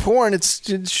 it's not porn. It's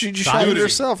you shot it Nudity.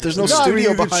 yourself. There's no I mean, studio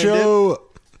you could behind show.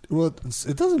 Well,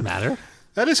 it doesn't matter.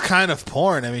 That is kind of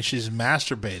porn. I mean, she's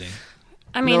masturbating.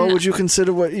 I it. mean, No, would you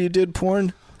consider what you did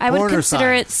porn? I would porn or consider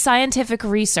science? it scientific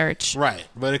research. Right,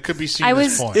 but it could be seen I as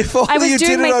was- porn. If only I was you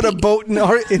doing did it my on a P- boat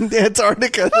in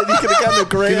Antarctica, then you could have gotten a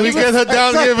grant. Can we get her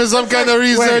down here for some kind of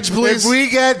research, Wait, please? If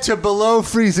we get to below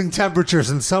freezing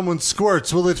temperatures and someone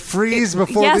squirts, will it freeze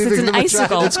before Yes, leaving it's an the vagina?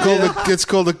 icicle. It's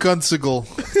called a cunsicle.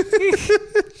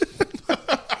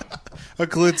 A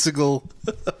glitzicle.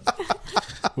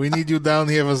 We need you down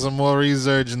here for some more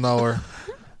research, Noah.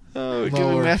 Oh, No giving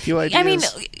worries. Matthew ideas. I mean,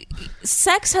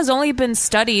 sex has only been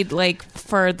studied like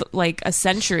for like a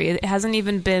century. It hasn't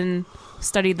even been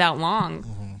studied that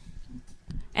long.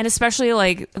 And especially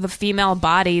like the female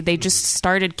body, they just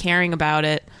started caring about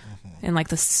it in like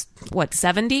the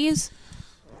 70s.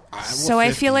 So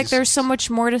I feel like there's so much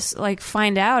more to like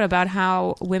find out about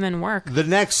how women work. The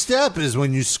next step is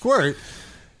when you squirt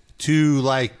to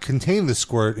like contain the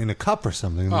squirt in a cup or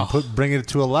something, and then bring it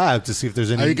to a lab to see if there's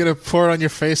any. Are you going to pour it on your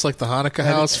face like the Hanukkah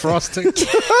house frosting?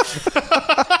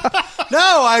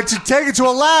 No, I had to take it to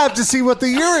a lab to see what the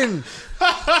urine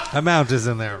amount is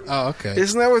in there. Oh, okay.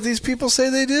 Isn't that what these people say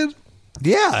they did?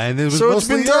 Yeah, and it was So it's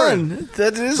mostly been urine. done.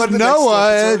 That is. But the next step. It's Noah,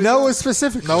 already Noah done.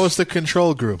 specifically. Noah's the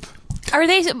control group. Are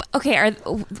they okay?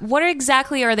 What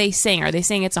exactly are they saying? Are they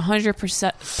saying it's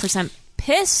 100%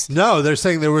 piss? No, they're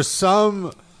saying there was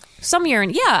some. Some urine.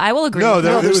 Yeah, I will agree. No, with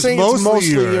there, that. it they're was saying it's mostly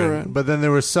mostly urine, urine. but then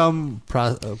there was some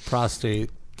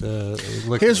prostate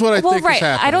Here's what I think is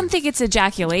happening. I don't think it's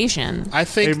ejaculation. I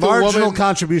think a the marginal woman,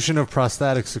 contribution of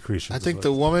prostatic secretion. I think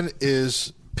the woman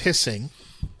is pissing,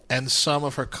 and some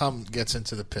of her cum gets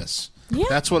into the piss. Yeah.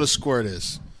 That's what a squirt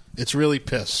is. It's really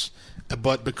piss.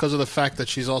 But because of the fact that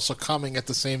she's also coming at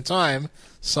the same time,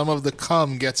 some of the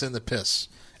cum gets in the piss.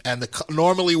 And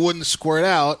normally wouldn't squirt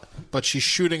out, but she's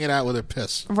shooting it out with her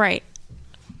piss. Right.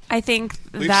 I think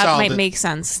We've that solved might it. make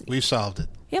sense. We've solved it.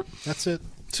 Yep. That's it.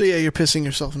 So yeah, you're pissing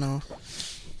yourself now.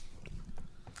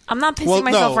 I'm not pissing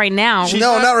myself right now.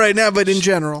 Not right now, but in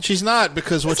general. She's not,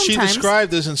 because what she Sometimes.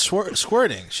 described isn't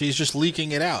squirting. She's just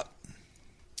leaking it out.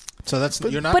 So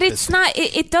you're not. But pissing. it's not.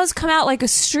 It does come out like a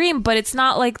stream, but it's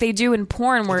not like they do in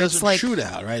porn where It it's doesn't like shoot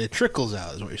out, right? It trickles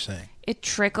out, is what you're saying. it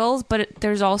trickles. But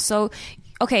there's also,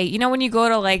 okay, you know when you go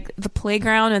to like the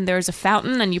playground and there's a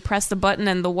fountain and you press the button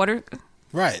and the water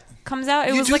Right. comes out.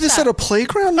 It You was do like this that. at a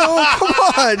playground? No, come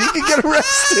on. You can get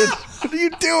arrested. What are you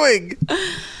doing?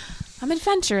 I'm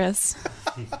adventurous.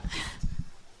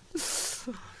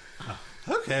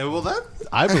 Okay, well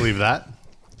I believe that.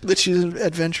 That she's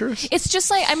adventurous? It's just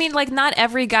like, I mean, like not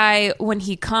every guy when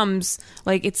he comes,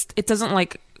 like it doesn't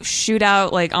like shoot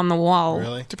out like on the wall.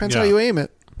 Really? Depends how you aim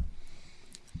it.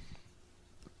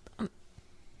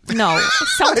 No,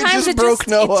 sometimes just it broke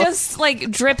Noah. it just like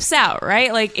drips out,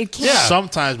 right? Like it can't.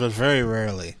 Sometimes, but very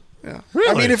rarely. Yeah.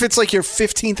 I mean, if it's like your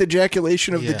 15th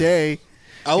ejaculation of the day,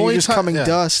 you're just coming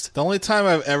dust. The only time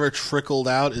I've ever trickled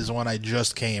out is when I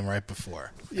just came right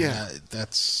before. Yeah.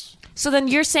 That's... So then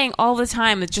you're saying all the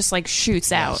time it just like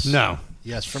shoots out. No.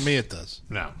 Yes, for me it does.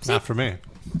 No, not for me.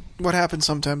 What happens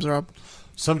sometimes, Rob?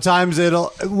 Sometimes it'll.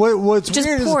 What's Just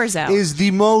weird pours out. is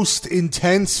the most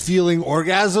intense feeling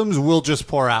orgasms will just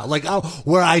pour out. Like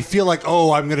where I feel like,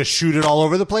 oh, I'm gonna shoot it all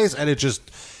over the place, and it's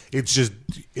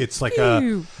like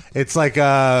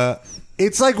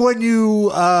when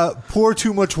you pour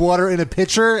too much water in a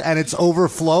pitcher and it's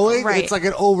overflowing. Right. It's like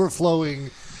an overflowing.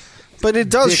 But it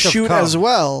does dick of shoot cum. as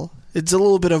well. It's a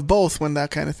little bit of both when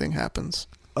that kind of thing happens.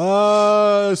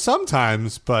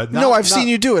 Sometimes, but not, No, I've seen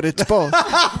you do it. It's both.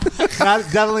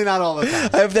 definitely not all the time.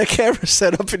 I have that camera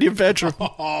set up in your bedroom.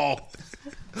 Oh.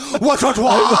 What?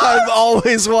 I'm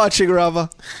always watching, Rava.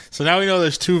 So now we know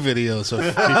there's two videos of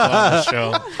people on the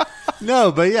show.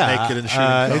 No, but yeah, Naked and shooting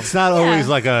cum. it's not always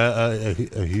like a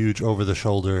huge over the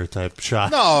shoulder type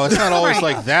shot. No, it's not always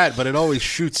like that, but it always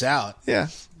shoots out. Yeah.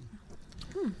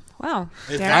 Wow.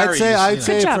 It Darren. varies, I'd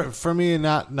say Good job. for me,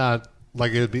 not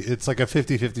like it's like a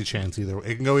 50-50 chance either way.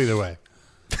 It can go either way.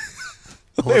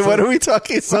 Wait, what are we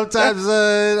talking about? Sometimes,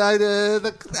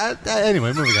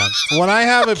 anyway, moving on. When I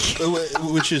have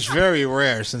which is very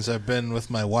rare since I've been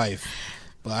with my wife,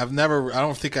 but I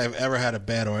don't think I've ever had a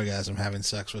bad orgasm having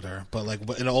sex with her. But like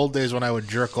in the old days when I would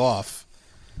jerk off,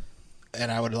 and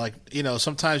I would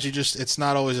sometimes it's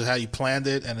not always how you planned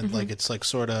it, and it's like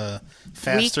sort of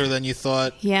faster than you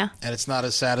thought. Yeah. And it's not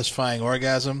a satisfying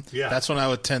orgasm. Yeah. That's when I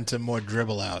would tend to more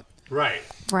dribble out. Right.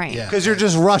 Right. Yeah. Because you're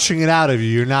just rushing it out of you.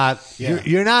 You're not. Yeah.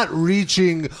 You're not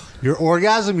reaching your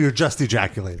orgasm. You're just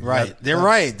ejaculating. Right. They're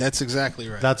right. That's exactly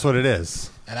right. That's what it is.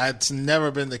 And it's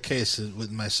never been the case with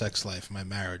my sex life, my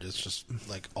marriage. It's just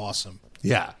like awesome.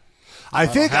 Yeah. I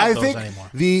don't think have those anymore.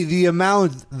 the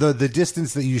amount the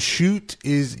distance that you shoot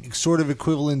is sort of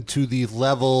equivalent to the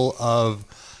level of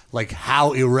like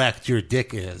how erect your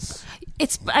dick is.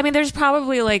 There's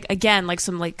probably like, again, like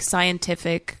some like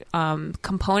scientific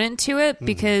component to it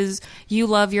because you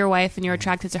love your wife and you're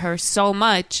attracted to her so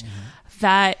much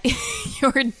that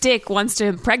your dick wants to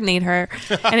impregnate her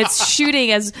and it's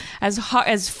shooting as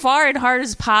far and hard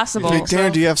as possible. Hey,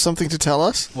 Darren, do you have something to tell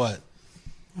us? What?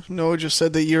 Noah just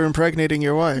said that you're impregnating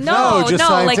your wife. No,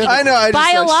 like I know.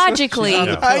 biologically.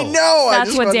 I know.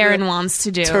 That's what Darren wants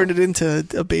to do. Turn it into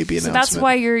a baby So announcement. that's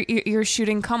why you're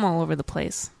shooting cum all over the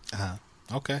place.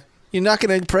 Okay. You're not going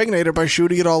to impregnate her by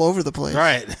shooting it all over the place.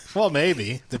 Right. Well,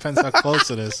 maybe. Depends how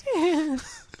close it is.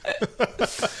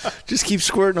 Just keep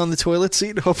squirting on the toilet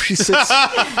seat and hope she sits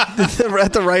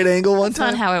at the right angle one That's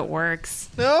time. not how it works.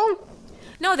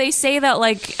 No, they say that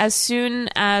like as soon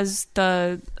as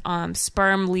the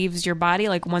sperm leaves your body,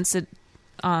 like once it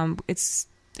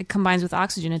combines with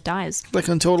oxygen, it dies. like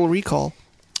on Total Recall.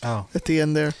 Oh. At the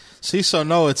end there. See, so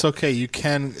no, it's okay. You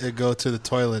can go to the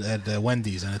toilet at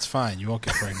Wendy's, and it's fine. You won't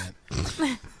get pregnant.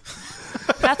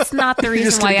 That's not the You're reason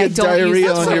just why gonna I get don't use diarrhea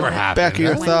that on your soap. back of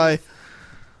your thigh.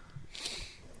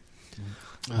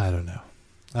 I don't know.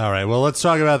 All right. Well, let's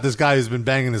talk about this guy who's been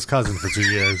banging his cousin for 2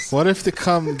 years. What if the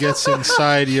cum gets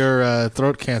inside your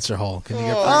throat cancer hole? Can you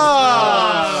get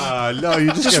pregnant? No,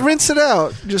 you Just rinse it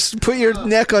out. Just put your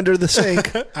neck under the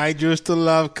sink. I used to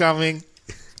love coming,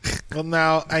 but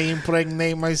now I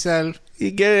impregnate myself. You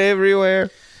get it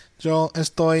everywhere. Yo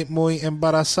estoy muy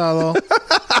embarazado.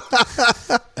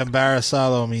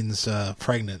 Embarazado means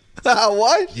pregnant.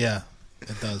 What? Yeah,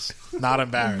 it does. Not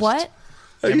embarrassed. What?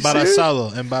 Are you serious?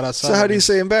 Embarazado. So how do you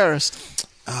say embarrassed?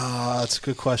 That's a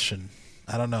good question.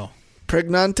 I don't know.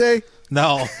 Pregnante?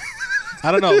 No.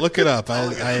 I don't know. Look it up.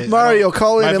 Mario,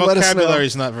 call in and let us know. My vocabulary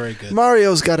is not very good.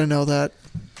 Mario's got to know that.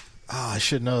 I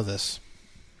should know this.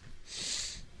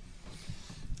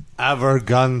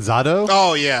 Avergonzado?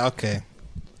 Oh, yeah. Okay.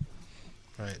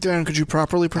 Right. Darren, could you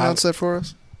properly pronounce that for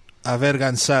us?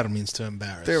 Avergonzar means to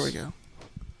embarrass. There we go.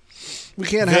 We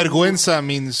can't Vergüenza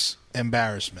means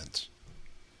embarrassment.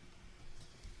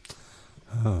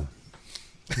 Oh.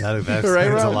 That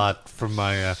explains a lot from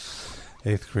my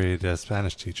 8th grade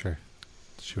Spanish teacher.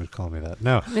 She would call me that.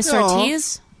 No. Miss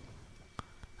Ortiz?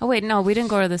 Oh, wait, no, we didn't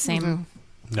go to the same.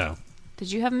 No.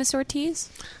 Did you have Miss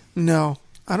Ortiz? No.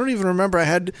 I don't even remember. I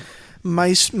had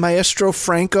Maestro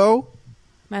Franco.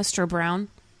 Maestro Brown?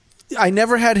 I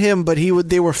never had him, but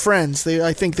they were friends.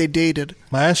 I think they dated.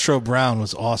 Maestro Brown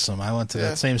was awesome. I went to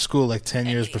that same school like 10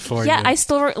 years before you. I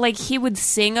still, he would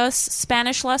sing us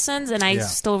Spanish lessons, and I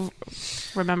still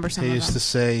remember some of them. He used to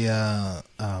say, El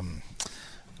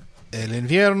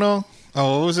invierno,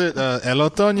 what was it? El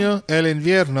otoño, el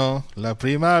invierno, la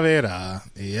primavera,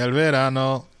 y el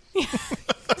verano.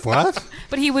 What?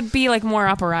 But he would be more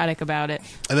operatic about it.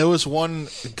 And there was one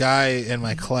guy in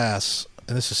my class,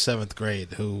 and this is 7th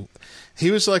grade, he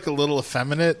was a little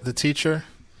effeminate, the teacher.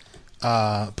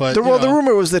 But the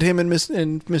rumor was that him and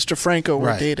Mr. Franco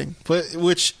were dating. But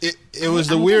it was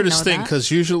the weirdest thing,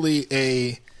 because usually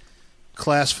a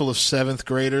class full of 7th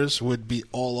graders would be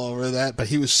all over that. But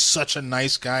he was such a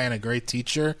nice guy and a great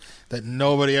teacher that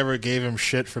nobody ever gave him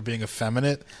shit for being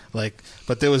effeminate.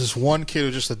 But there was this one kid who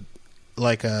was just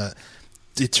a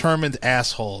determined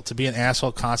asshole, to be an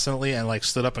asshole constantly, and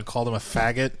stood up and called him a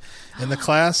faggot in the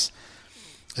class.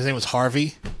 His name was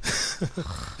Harvey.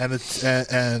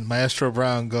 and Maestro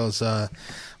Brown goes, well,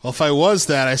 if I was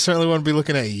that, I certainly wouldn't be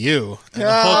looking at you. And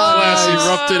the whole class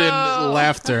erupted in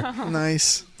laughter.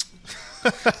 Nice.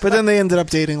 But then they ended up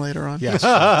dating later on. Yes.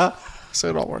 So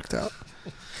it all worked out.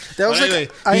 That was anyway,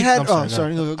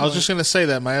 I was just going to say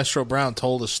that Maestro Brown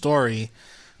told a story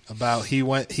about he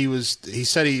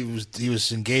said he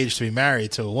was engaged to be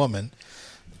married to a woman,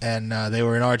 and they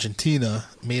were in Argentina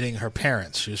meeting her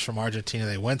parents. She was from Argentina.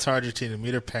 They went to Argentina to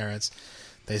meet her parents.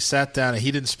 They sat down, and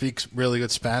he didn't speak really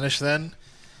good Spanish then,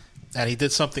 and he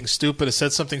did something stupid. He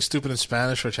said something stupid in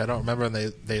Spanish, which I don't remember, and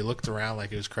they looked around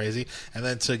like it was crazy. And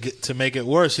then to make it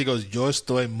worse, he goes, "Yo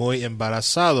estoy muy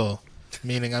embarazado,"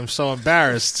 meaning I'm so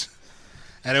embarrassed.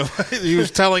 And he was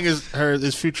telling his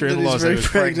future in-laws that he was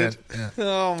pregnant. Yeah.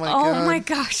 Oh, my God. Oh, my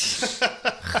gosh.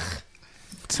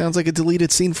 Sounds like a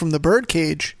deleted scene from The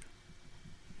Birdcage.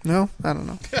 No? I don't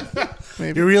know.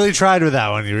 Maybe. You really tried with that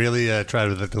one. You really tried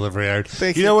with the delivery art.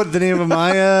 Thank you. You know what the name of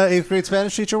my 8th grade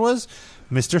Spanish teacher was?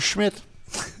 Mr. Schmidt.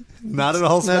 Not at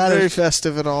all Spanish. Not very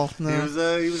festive at all.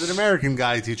 No. He was an American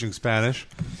guy teaching Spanish.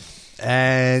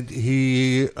 And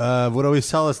he would always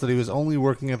tell us that he was only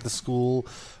working at the school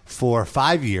for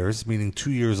 5 years, meaning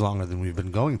 2 years longer than we've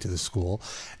been going to the school.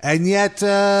 And yet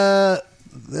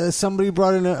somebody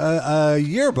brought in a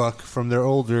yearbook from their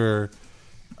older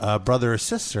brother or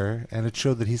sister, and it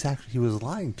showed that he was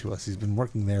lying to us. He's been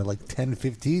working there 10,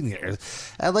 15 years.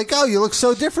 And oh, you look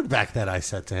so different back then, I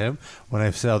said to him when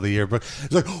I saw the yearbook.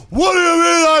 He's like, what do you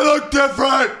mean I look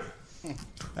different?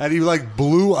 And he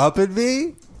blew up at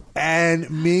me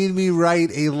and made me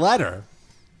write a letter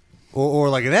or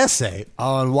an essay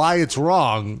on why it's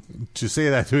wrong to say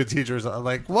that to a teacher. I'm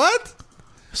like, what?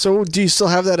 So do you still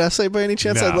have that essay by any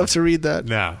chance? No. I'd love to read that.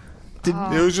 No. It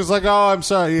was just I'm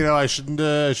sorry, I shouldn't.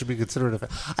 I should be considerate of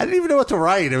it. I didn't even know what to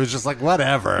write. It was just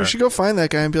whatever. You should go find that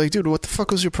guy and be like, dude, what the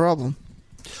fuck was your problem?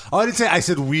 Oh, I didn't say. I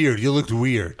said weird. You looked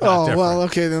weird. Oh, well,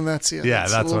 okay, then that's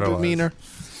that's a little what it bit was. meaner.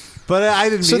 But I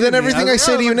didn't. So then everything I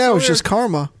say to you now is just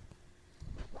karma.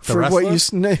 The for wrestler?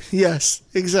 what you. Yes,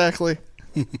 exactly.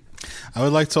 I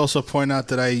would like to also point out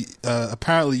that I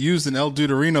apparently used an El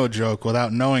Duderino joke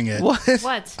without knowing it.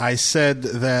 What? I said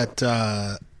that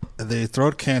the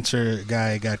throat cancer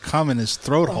guy got cum in his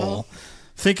throat hole,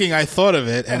 thinking I thought of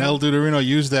it, and El Duderino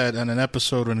used that in an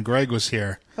episode when Greg was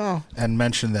here and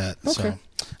mentioned that. Okay. So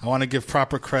I want to give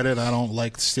proper credit. I don't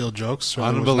like to steal jokes. So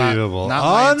Unbelievable. Not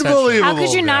my intention. How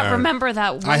could you not remember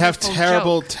that wonderful I have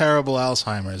terrible, joke? terrible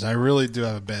Alzheimer's. I really do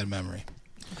have a bad memory.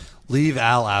 Leave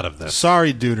Al out of this.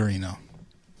 Sorry, Duderino.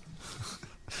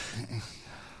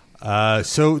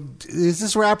 So is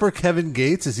this rapper Kevin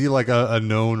Gates? Is he a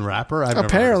known rapper?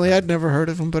 Apparently, I'd never heard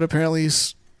of him, but apparently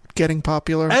he's getting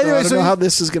popular. Anyway, I don't so know how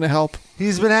this is going to help.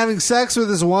 He's been having sex with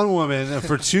this one woman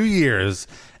for 2 years,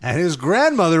 and his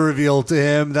grandmother revealed to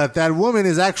him that woman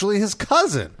is actually his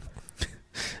cousin.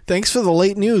 Thanks for the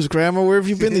late news, Grandma. Where have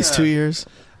you been these 2 years?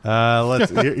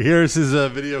 Here's his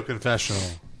video confessional.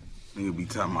 Nigga be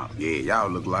talking about, yeah, y'all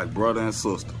look like brother and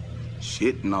sister.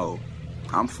 Shit, no.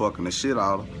 I'm fucking the shit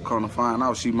out of her. Come to find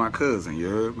out she my cousin, you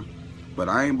heard me? But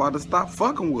I ain't about to stop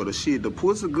fucking with her. Shit, the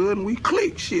pussy good and we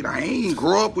click. Shit, I ain't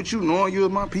grow up with you knowing you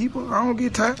was my people. I don't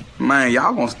get tired. Man,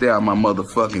 y'all gonna stay out of my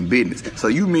motherfucking business. So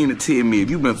you mean to tell me if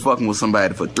you been fucking with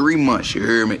somebody for 3 months, you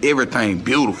heard me, everything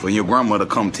beautiful, and your grandmother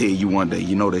come tell you one day,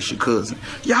 you know that's your cousin.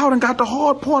 Y'all done got the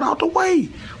hard part out the way.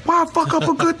 Why fuck up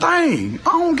a good thing?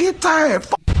 I don't get tired.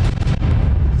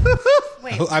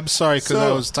 Wait. I'm sorry because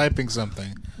I was typing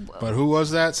something. But who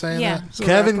was that saying that?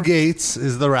 Kevin Gates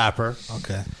is the rapper.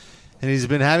 Okay. And he's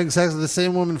been having sex with the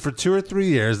same woman for 2 or 3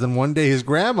 years. Then one day his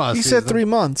grandma He sees said them. 3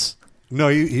 months. No,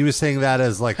 he was saying that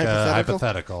as like a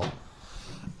Hypothetical?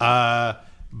 hypothetical.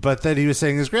 But then he was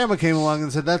saying his grandma came along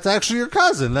and said, that's actually your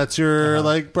cousin. That's your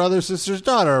like brother, sister's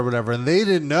daughter or whatever. And they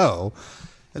didn't know.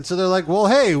 And so they're like, well,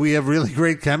 hey, we have really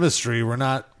great chemistry. We're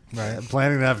not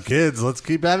planning to have kids. Let's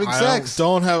keep having sex.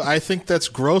 I think that's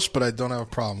gross, but I don't have a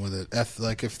problem with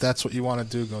it. If that's what you want to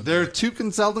do, go do They're it. two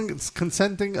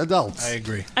consenting adults. I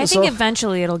agree. I think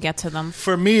eventually it'll get to them.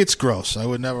 For me, it's gross. I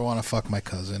would never want to fuck my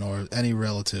cousin or any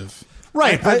relative.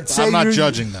 Right, but say I'm not you-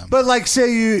 judging them. But like,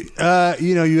 say you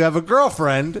you have a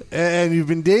girlfriend and you've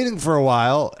been dating for a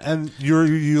while, and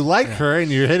you like her and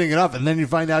you're hitting it up, and then you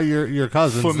find out your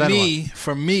cousins. For then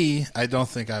me, I don't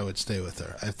think I would stay with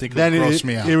her. I think it Then would gross it-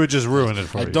 me out. it would just ruin it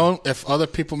for I you. don't. If other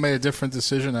people made a different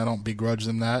decision, I don't begrudge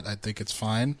them that. I think it's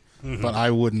fine. Mhm. But I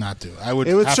would not do it. I would,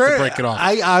 It would have sure- to break it off.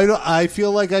 I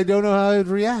feel like I don't know how I'd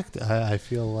react. I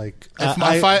feel like it's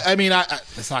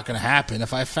not going to happen.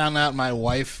 If I found out my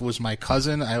wife was my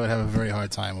cousin, I would have a very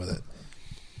hard time with it.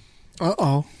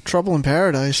 Uh-oh. Trouble in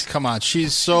paradise. Come on.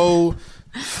 She's so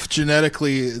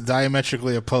genetically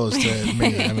diametrically opposed to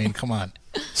me. I mean, come on.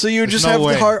 So you would There's just no have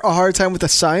way. a hard time with the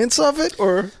science of it,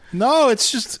 or No,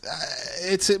 it's just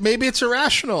maybe it's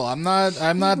irrational. I'm not no?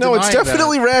 It's denying that.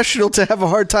 definitely rational to have a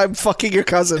hard time fucking your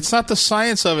cousin. It's not the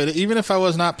science of it. Even if I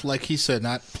was not, like he said,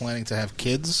 not planning to have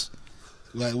kids,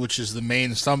 which is the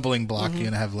main stumbling block, you're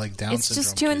going to have like Down It's syndrome.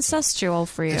 just too incestual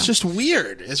for you. It's just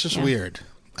weird. It's just Yeah. weird.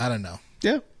 I don't know.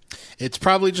 Yeah. It's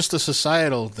probably just a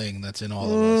societal thing that's in all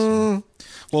of us.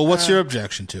 Well, what's your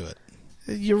objection to it?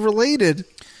 You're related.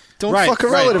 Don't right, fuck a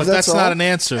right, relative. but that's that's not all. an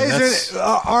answer. Isn't That's- it-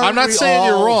 aren't I'm not we saying all-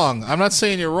 you're wrong. I'm not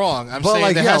saying you're wrong. I'm But, saying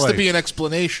like, there yeah, has to like- be an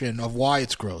explanation of why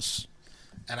it's gross.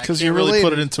 And I 'Cause can't you're really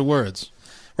put related. it into words.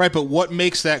 Right, but what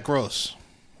makes that gross?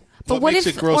 But what makes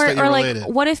it gross that you're related?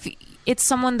 what if it's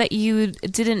someone that you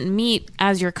didn't meet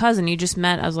as your cousin? You just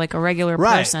met as like a regular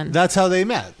right. person. That's how they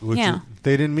met. Which Yeah.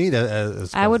 they didn't meet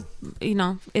as I would,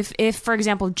 if for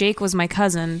example Jake was my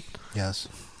cousin, Yes.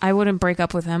 I wouldn't break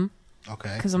up with him.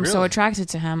 Okay. Because I'm so Really? attracted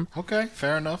to him. Okay,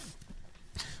 fair enough.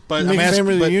 But Make I'm asking,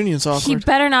 family but- reunions He awkward.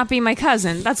 better not be my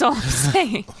cousin. That's all I'm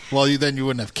saying. well, then you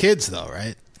wouldn't have kids, though,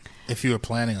 right? If you were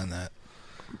planning on that.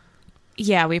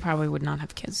 Yeah, we probably would not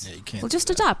have kids. Yeah, you can't We'll just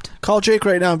adopt. Call Jake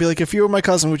right now and be like, if you were my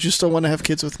cousin, would you still want to have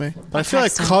kids with me? But I feel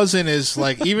like Texan. cousin is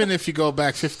like, even if you go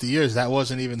back 50 years, that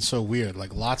wasn't even so weird.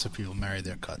 Like lots of people married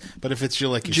their cousin. But if it's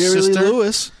your Jerry sister, Lee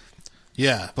Lewis.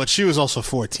 yeah. But she was also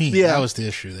 14. Yeah. That was the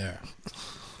issue there.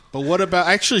 But what about?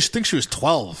 I actually think she was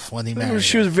 12 when he married.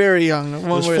 She was very young. her. It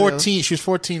was 14. She was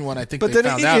 14 when I think But they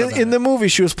then found out about in it. the movie,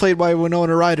 she was played by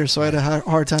Winona Ryder, so I had a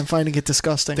hard time finding it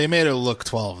disgusting. They made her look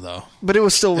 12 though. But it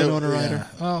was still It- Winona yeah. Ryder.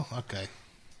 Oh, okay.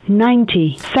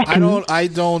 90 seconds. I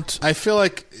don't. I feel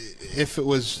like if it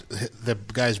was the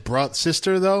guy's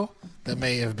sister, though, that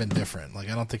may have been different. Like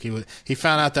I don't think he would. He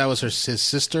found out that was his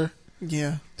sister.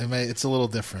 Yeah. It's a little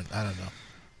different. I don't know.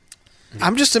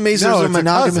 I'm just amazed No, there's a it's a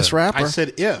monogamous cousin. rapper. I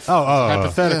said if. Oh,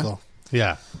 hypothetical.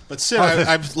 Yeah. But Sid,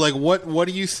 I'm like, what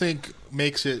do you think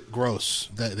makes it gross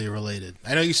that they're related?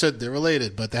 I know you said they're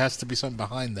related, but there has to be something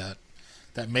behind that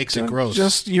makes it gross.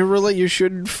 Just you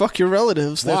should fuck your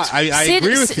relatives. Why? That's, I Sid,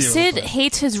 agree with you. Sid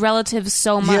hates his relatives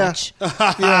so much.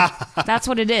 yeah. That's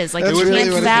what it is. Like That's you really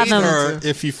can't what it hate fathom. her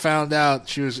if you found out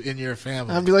she was in your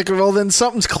family. I'd be like, well, then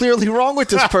something's clearly wrong with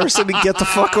this person and get the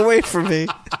fuck away from me.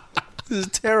 This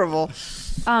is terrible.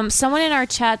 Someone in our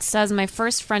chat says my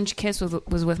first French kiss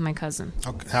was with my cousin.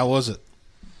 Okay. How was it?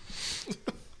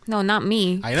 No, not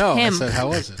me. I know. Him. I said, how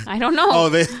was it? I don't know. Oh,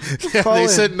 they Call in.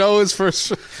 said no is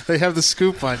first. They have the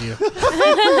scoop on you.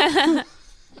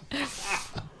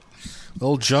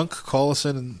 Old junk, call us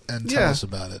in and tell Yeah. us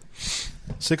about it.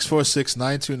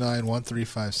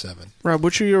 646-929-1357. Rob,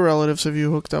 which of your relatives have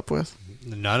you hooked up with?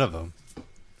 None of them.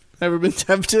 Ever been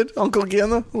tempted, Uncle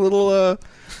Gianna? A little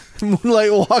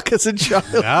moonlight walk as a child?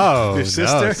 No, Your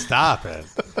sister? no, stop it.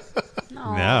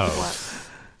 No.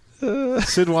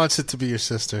 Sid wants it to be your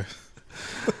sister.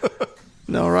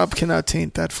 No, Rob cannot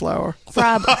taint that flower.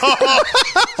 Rob.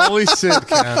 Only Sid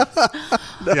can.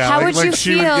 Yeah, How like, would you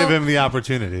she feel- would give him the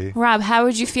opportunity. Rob, how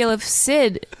would you feel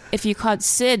if you caught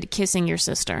Sid kissing your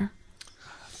sister?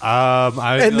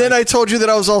 And then I told you that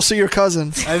I was also your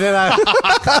cousin. And then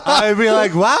I'd be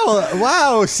like,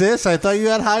 wow, sis, I thought you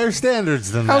had higher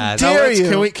standards than that.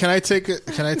 Can I take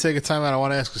a time out? I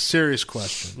want to ask a serious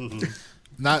question.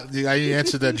 Not I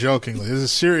answered that jokingly. This is a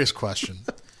serious question.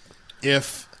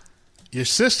 If your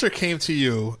sister came to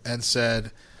you and said,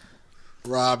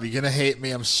 Rob, you're gonna hate me.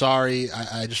 I'm sorry.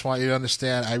 I just want you to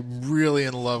understand. I'm really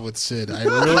in love with Sid.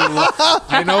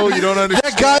 I know you don't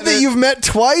understand. That guy that you've met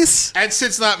twice? And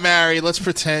Sid's not married. Let's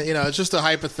pretend. It's just a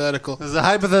hypothetical. It's a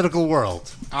hypothetical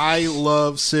world. I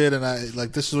love Sid, and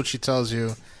this is what she tells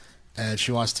you, and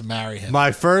she wants to marry him.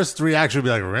 My first reaction would be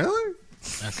like, really?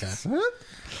 Okay.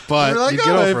 But Like, you get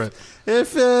over it.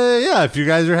 If you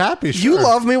guys are happy, sure. You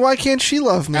love me. Why can't she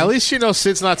love me? At least you know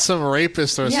Sid's not some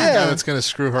rapist or some guy that's going to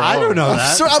screw her I over. don't know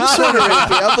that. I'm sort of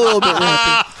rapey. I'm a little bit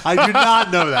rapey. I do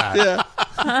not know that.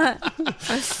 Yeah.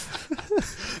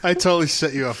 I totally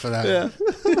set you up for that. Yeah.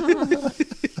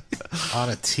 On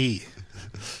a tee.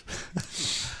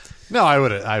 No, I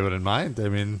wouldn't mind. I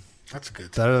mean, that's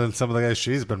good. Better than some of the guys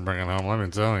she's been bringing home. Let me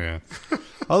tell you.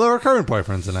 Although her current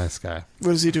boyfriend's a nice guy.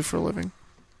 What does he do for a living?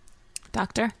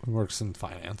 Doctor? He works in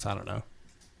finance. I don't know.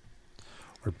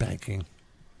 Or banking.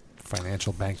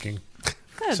 Financial banking.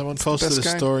 Good. Someone It's the posted best a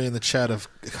guy. story in the chat of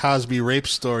Cosby rape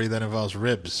story that involves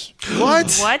ribs.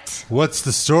 What? What's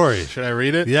the story? Should I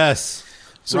read it? Yes.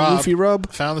 It's a roofie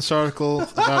rub. Found this article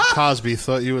about Cosby.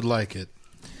 Thought you would like it.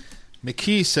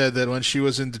 McKee said that when she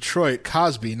was in Detroit,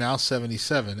 Cosby, now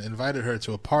 77, invited her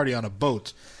to a party on a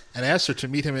boat and asked her to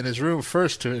meet him in his room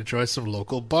first to enjoy some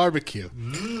local barbecue.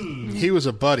 He was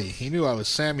a buddy. He knew I was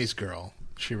Sammy's girl,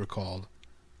 she recalled.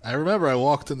 I remember I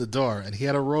walked in the door, and he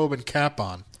had a robe and cap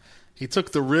on. He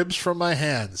took the ribs from my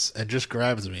hands and just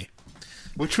grabbed me.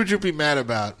 Which would you be mad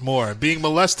about more, being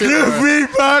molested? Give me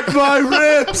back my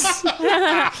ribs!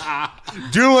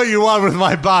 Do what you want with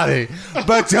my body,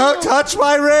 but don't touch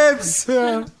my ribs!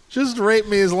 Just rape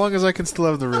me as long as I can still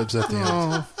have the ribs at the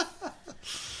end.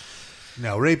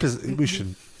 No, rape is... We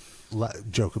should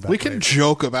joke about We can rape.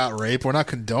 joke about rape. We're not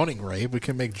condoning rape. We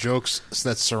can make jokes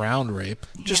that surround rape.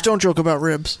 Just don't joke about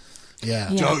ribs. Yeah.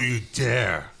 Don't you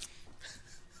dare.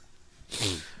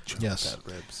 Yes.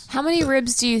 Ribs. How many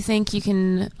ribs do you think you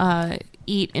can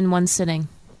eat in one sitting?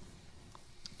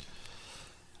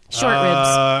 Short ribs.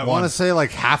 I want to say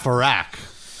like half a rack.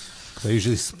 I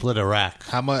usually split a rack.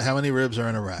 How many ribs are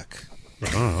in a rack? I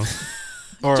don't know.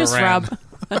 Or Just a ram.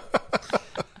 Rob.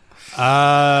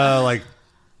 Like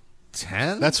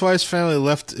 10? That's why his family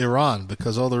left Iran,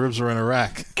 because all the ribs were in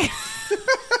Iraq.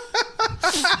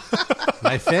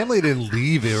 My family didn't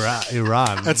leave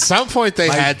Iran. At some point they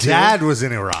My had to. dad was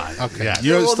in Iran. Okay. Yeah.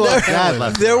 You're still a family.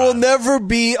 left There will never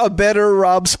be a better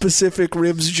Rob specific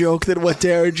ribs joke than what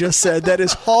Darren just said. That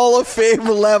is Hall of Fame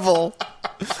level.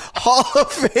 Hall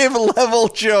of Fame level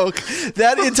joke.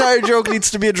 That entire joke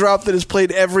needs to be a drop that is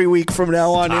played every week from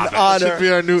now on in That honor. should be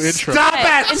our new intro. Stop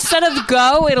it! Instead of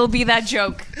go, it'll be that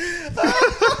joke.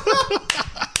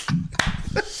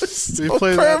 We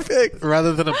play perfect. that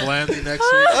rather than a Blandy next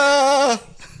week.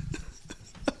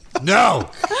 No!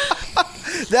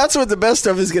 That's what the best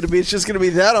of is going to be. It's just going to be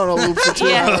that on a loop for 2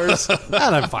 Yeah. hours.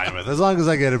 That I'm fine with. As long as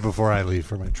I get it before I leave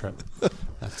for my trip.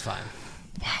 That's fine.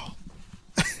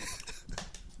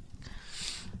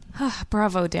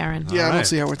 Bravo, Darren. Yeah, I right. don't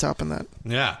see how we're topping that.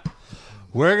 Yeah.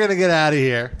 We're going to get out of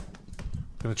here.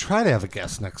 Going to try to have a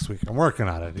guest next week. I'm working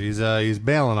on it. He's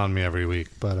bailing on me every week,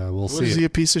 but we'll What, see. is he a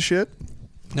piece of shit?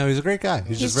 No, he's a great guy.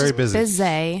 He's just very just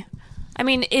busy. I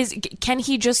mean, can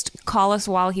he just call us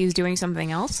while he's doing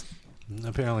something else?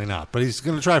 Apparently not, but he's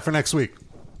going to try for next week.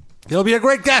 He'll be a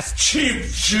great guest. Cheap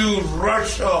Jew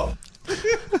Russia.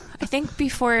 I think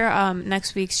before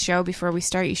next week's show, before we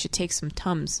start, you should take some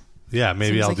Tums. Yeah,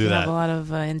 maybe Seems I'll like do you that. have a lot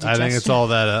of I indigestion. think it's all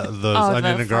that those Oh, onion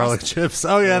the and garlic frost- chips.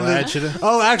 Oh yeah, Ratchet.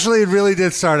 actually, it really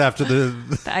did start after the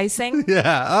The icing?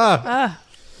 yeah.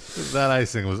 That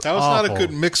icing was That was awful. not a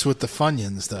good mix with the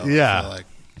Funyuns, though. Yeah. I feel like.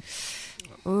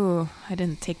 Ooh, I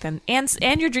didn't take them. And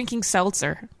you're drinking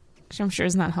seltzer, which I'm sure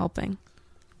is not helping.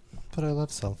 But I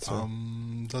love seltzer.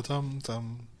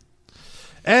 Dum.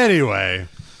 Anyway,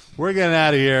 we're getting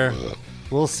out of here.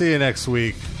 We'll see you next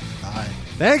week. Bye.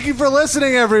 Thank you for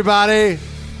listening, everybody.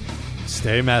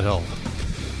 Stay metal.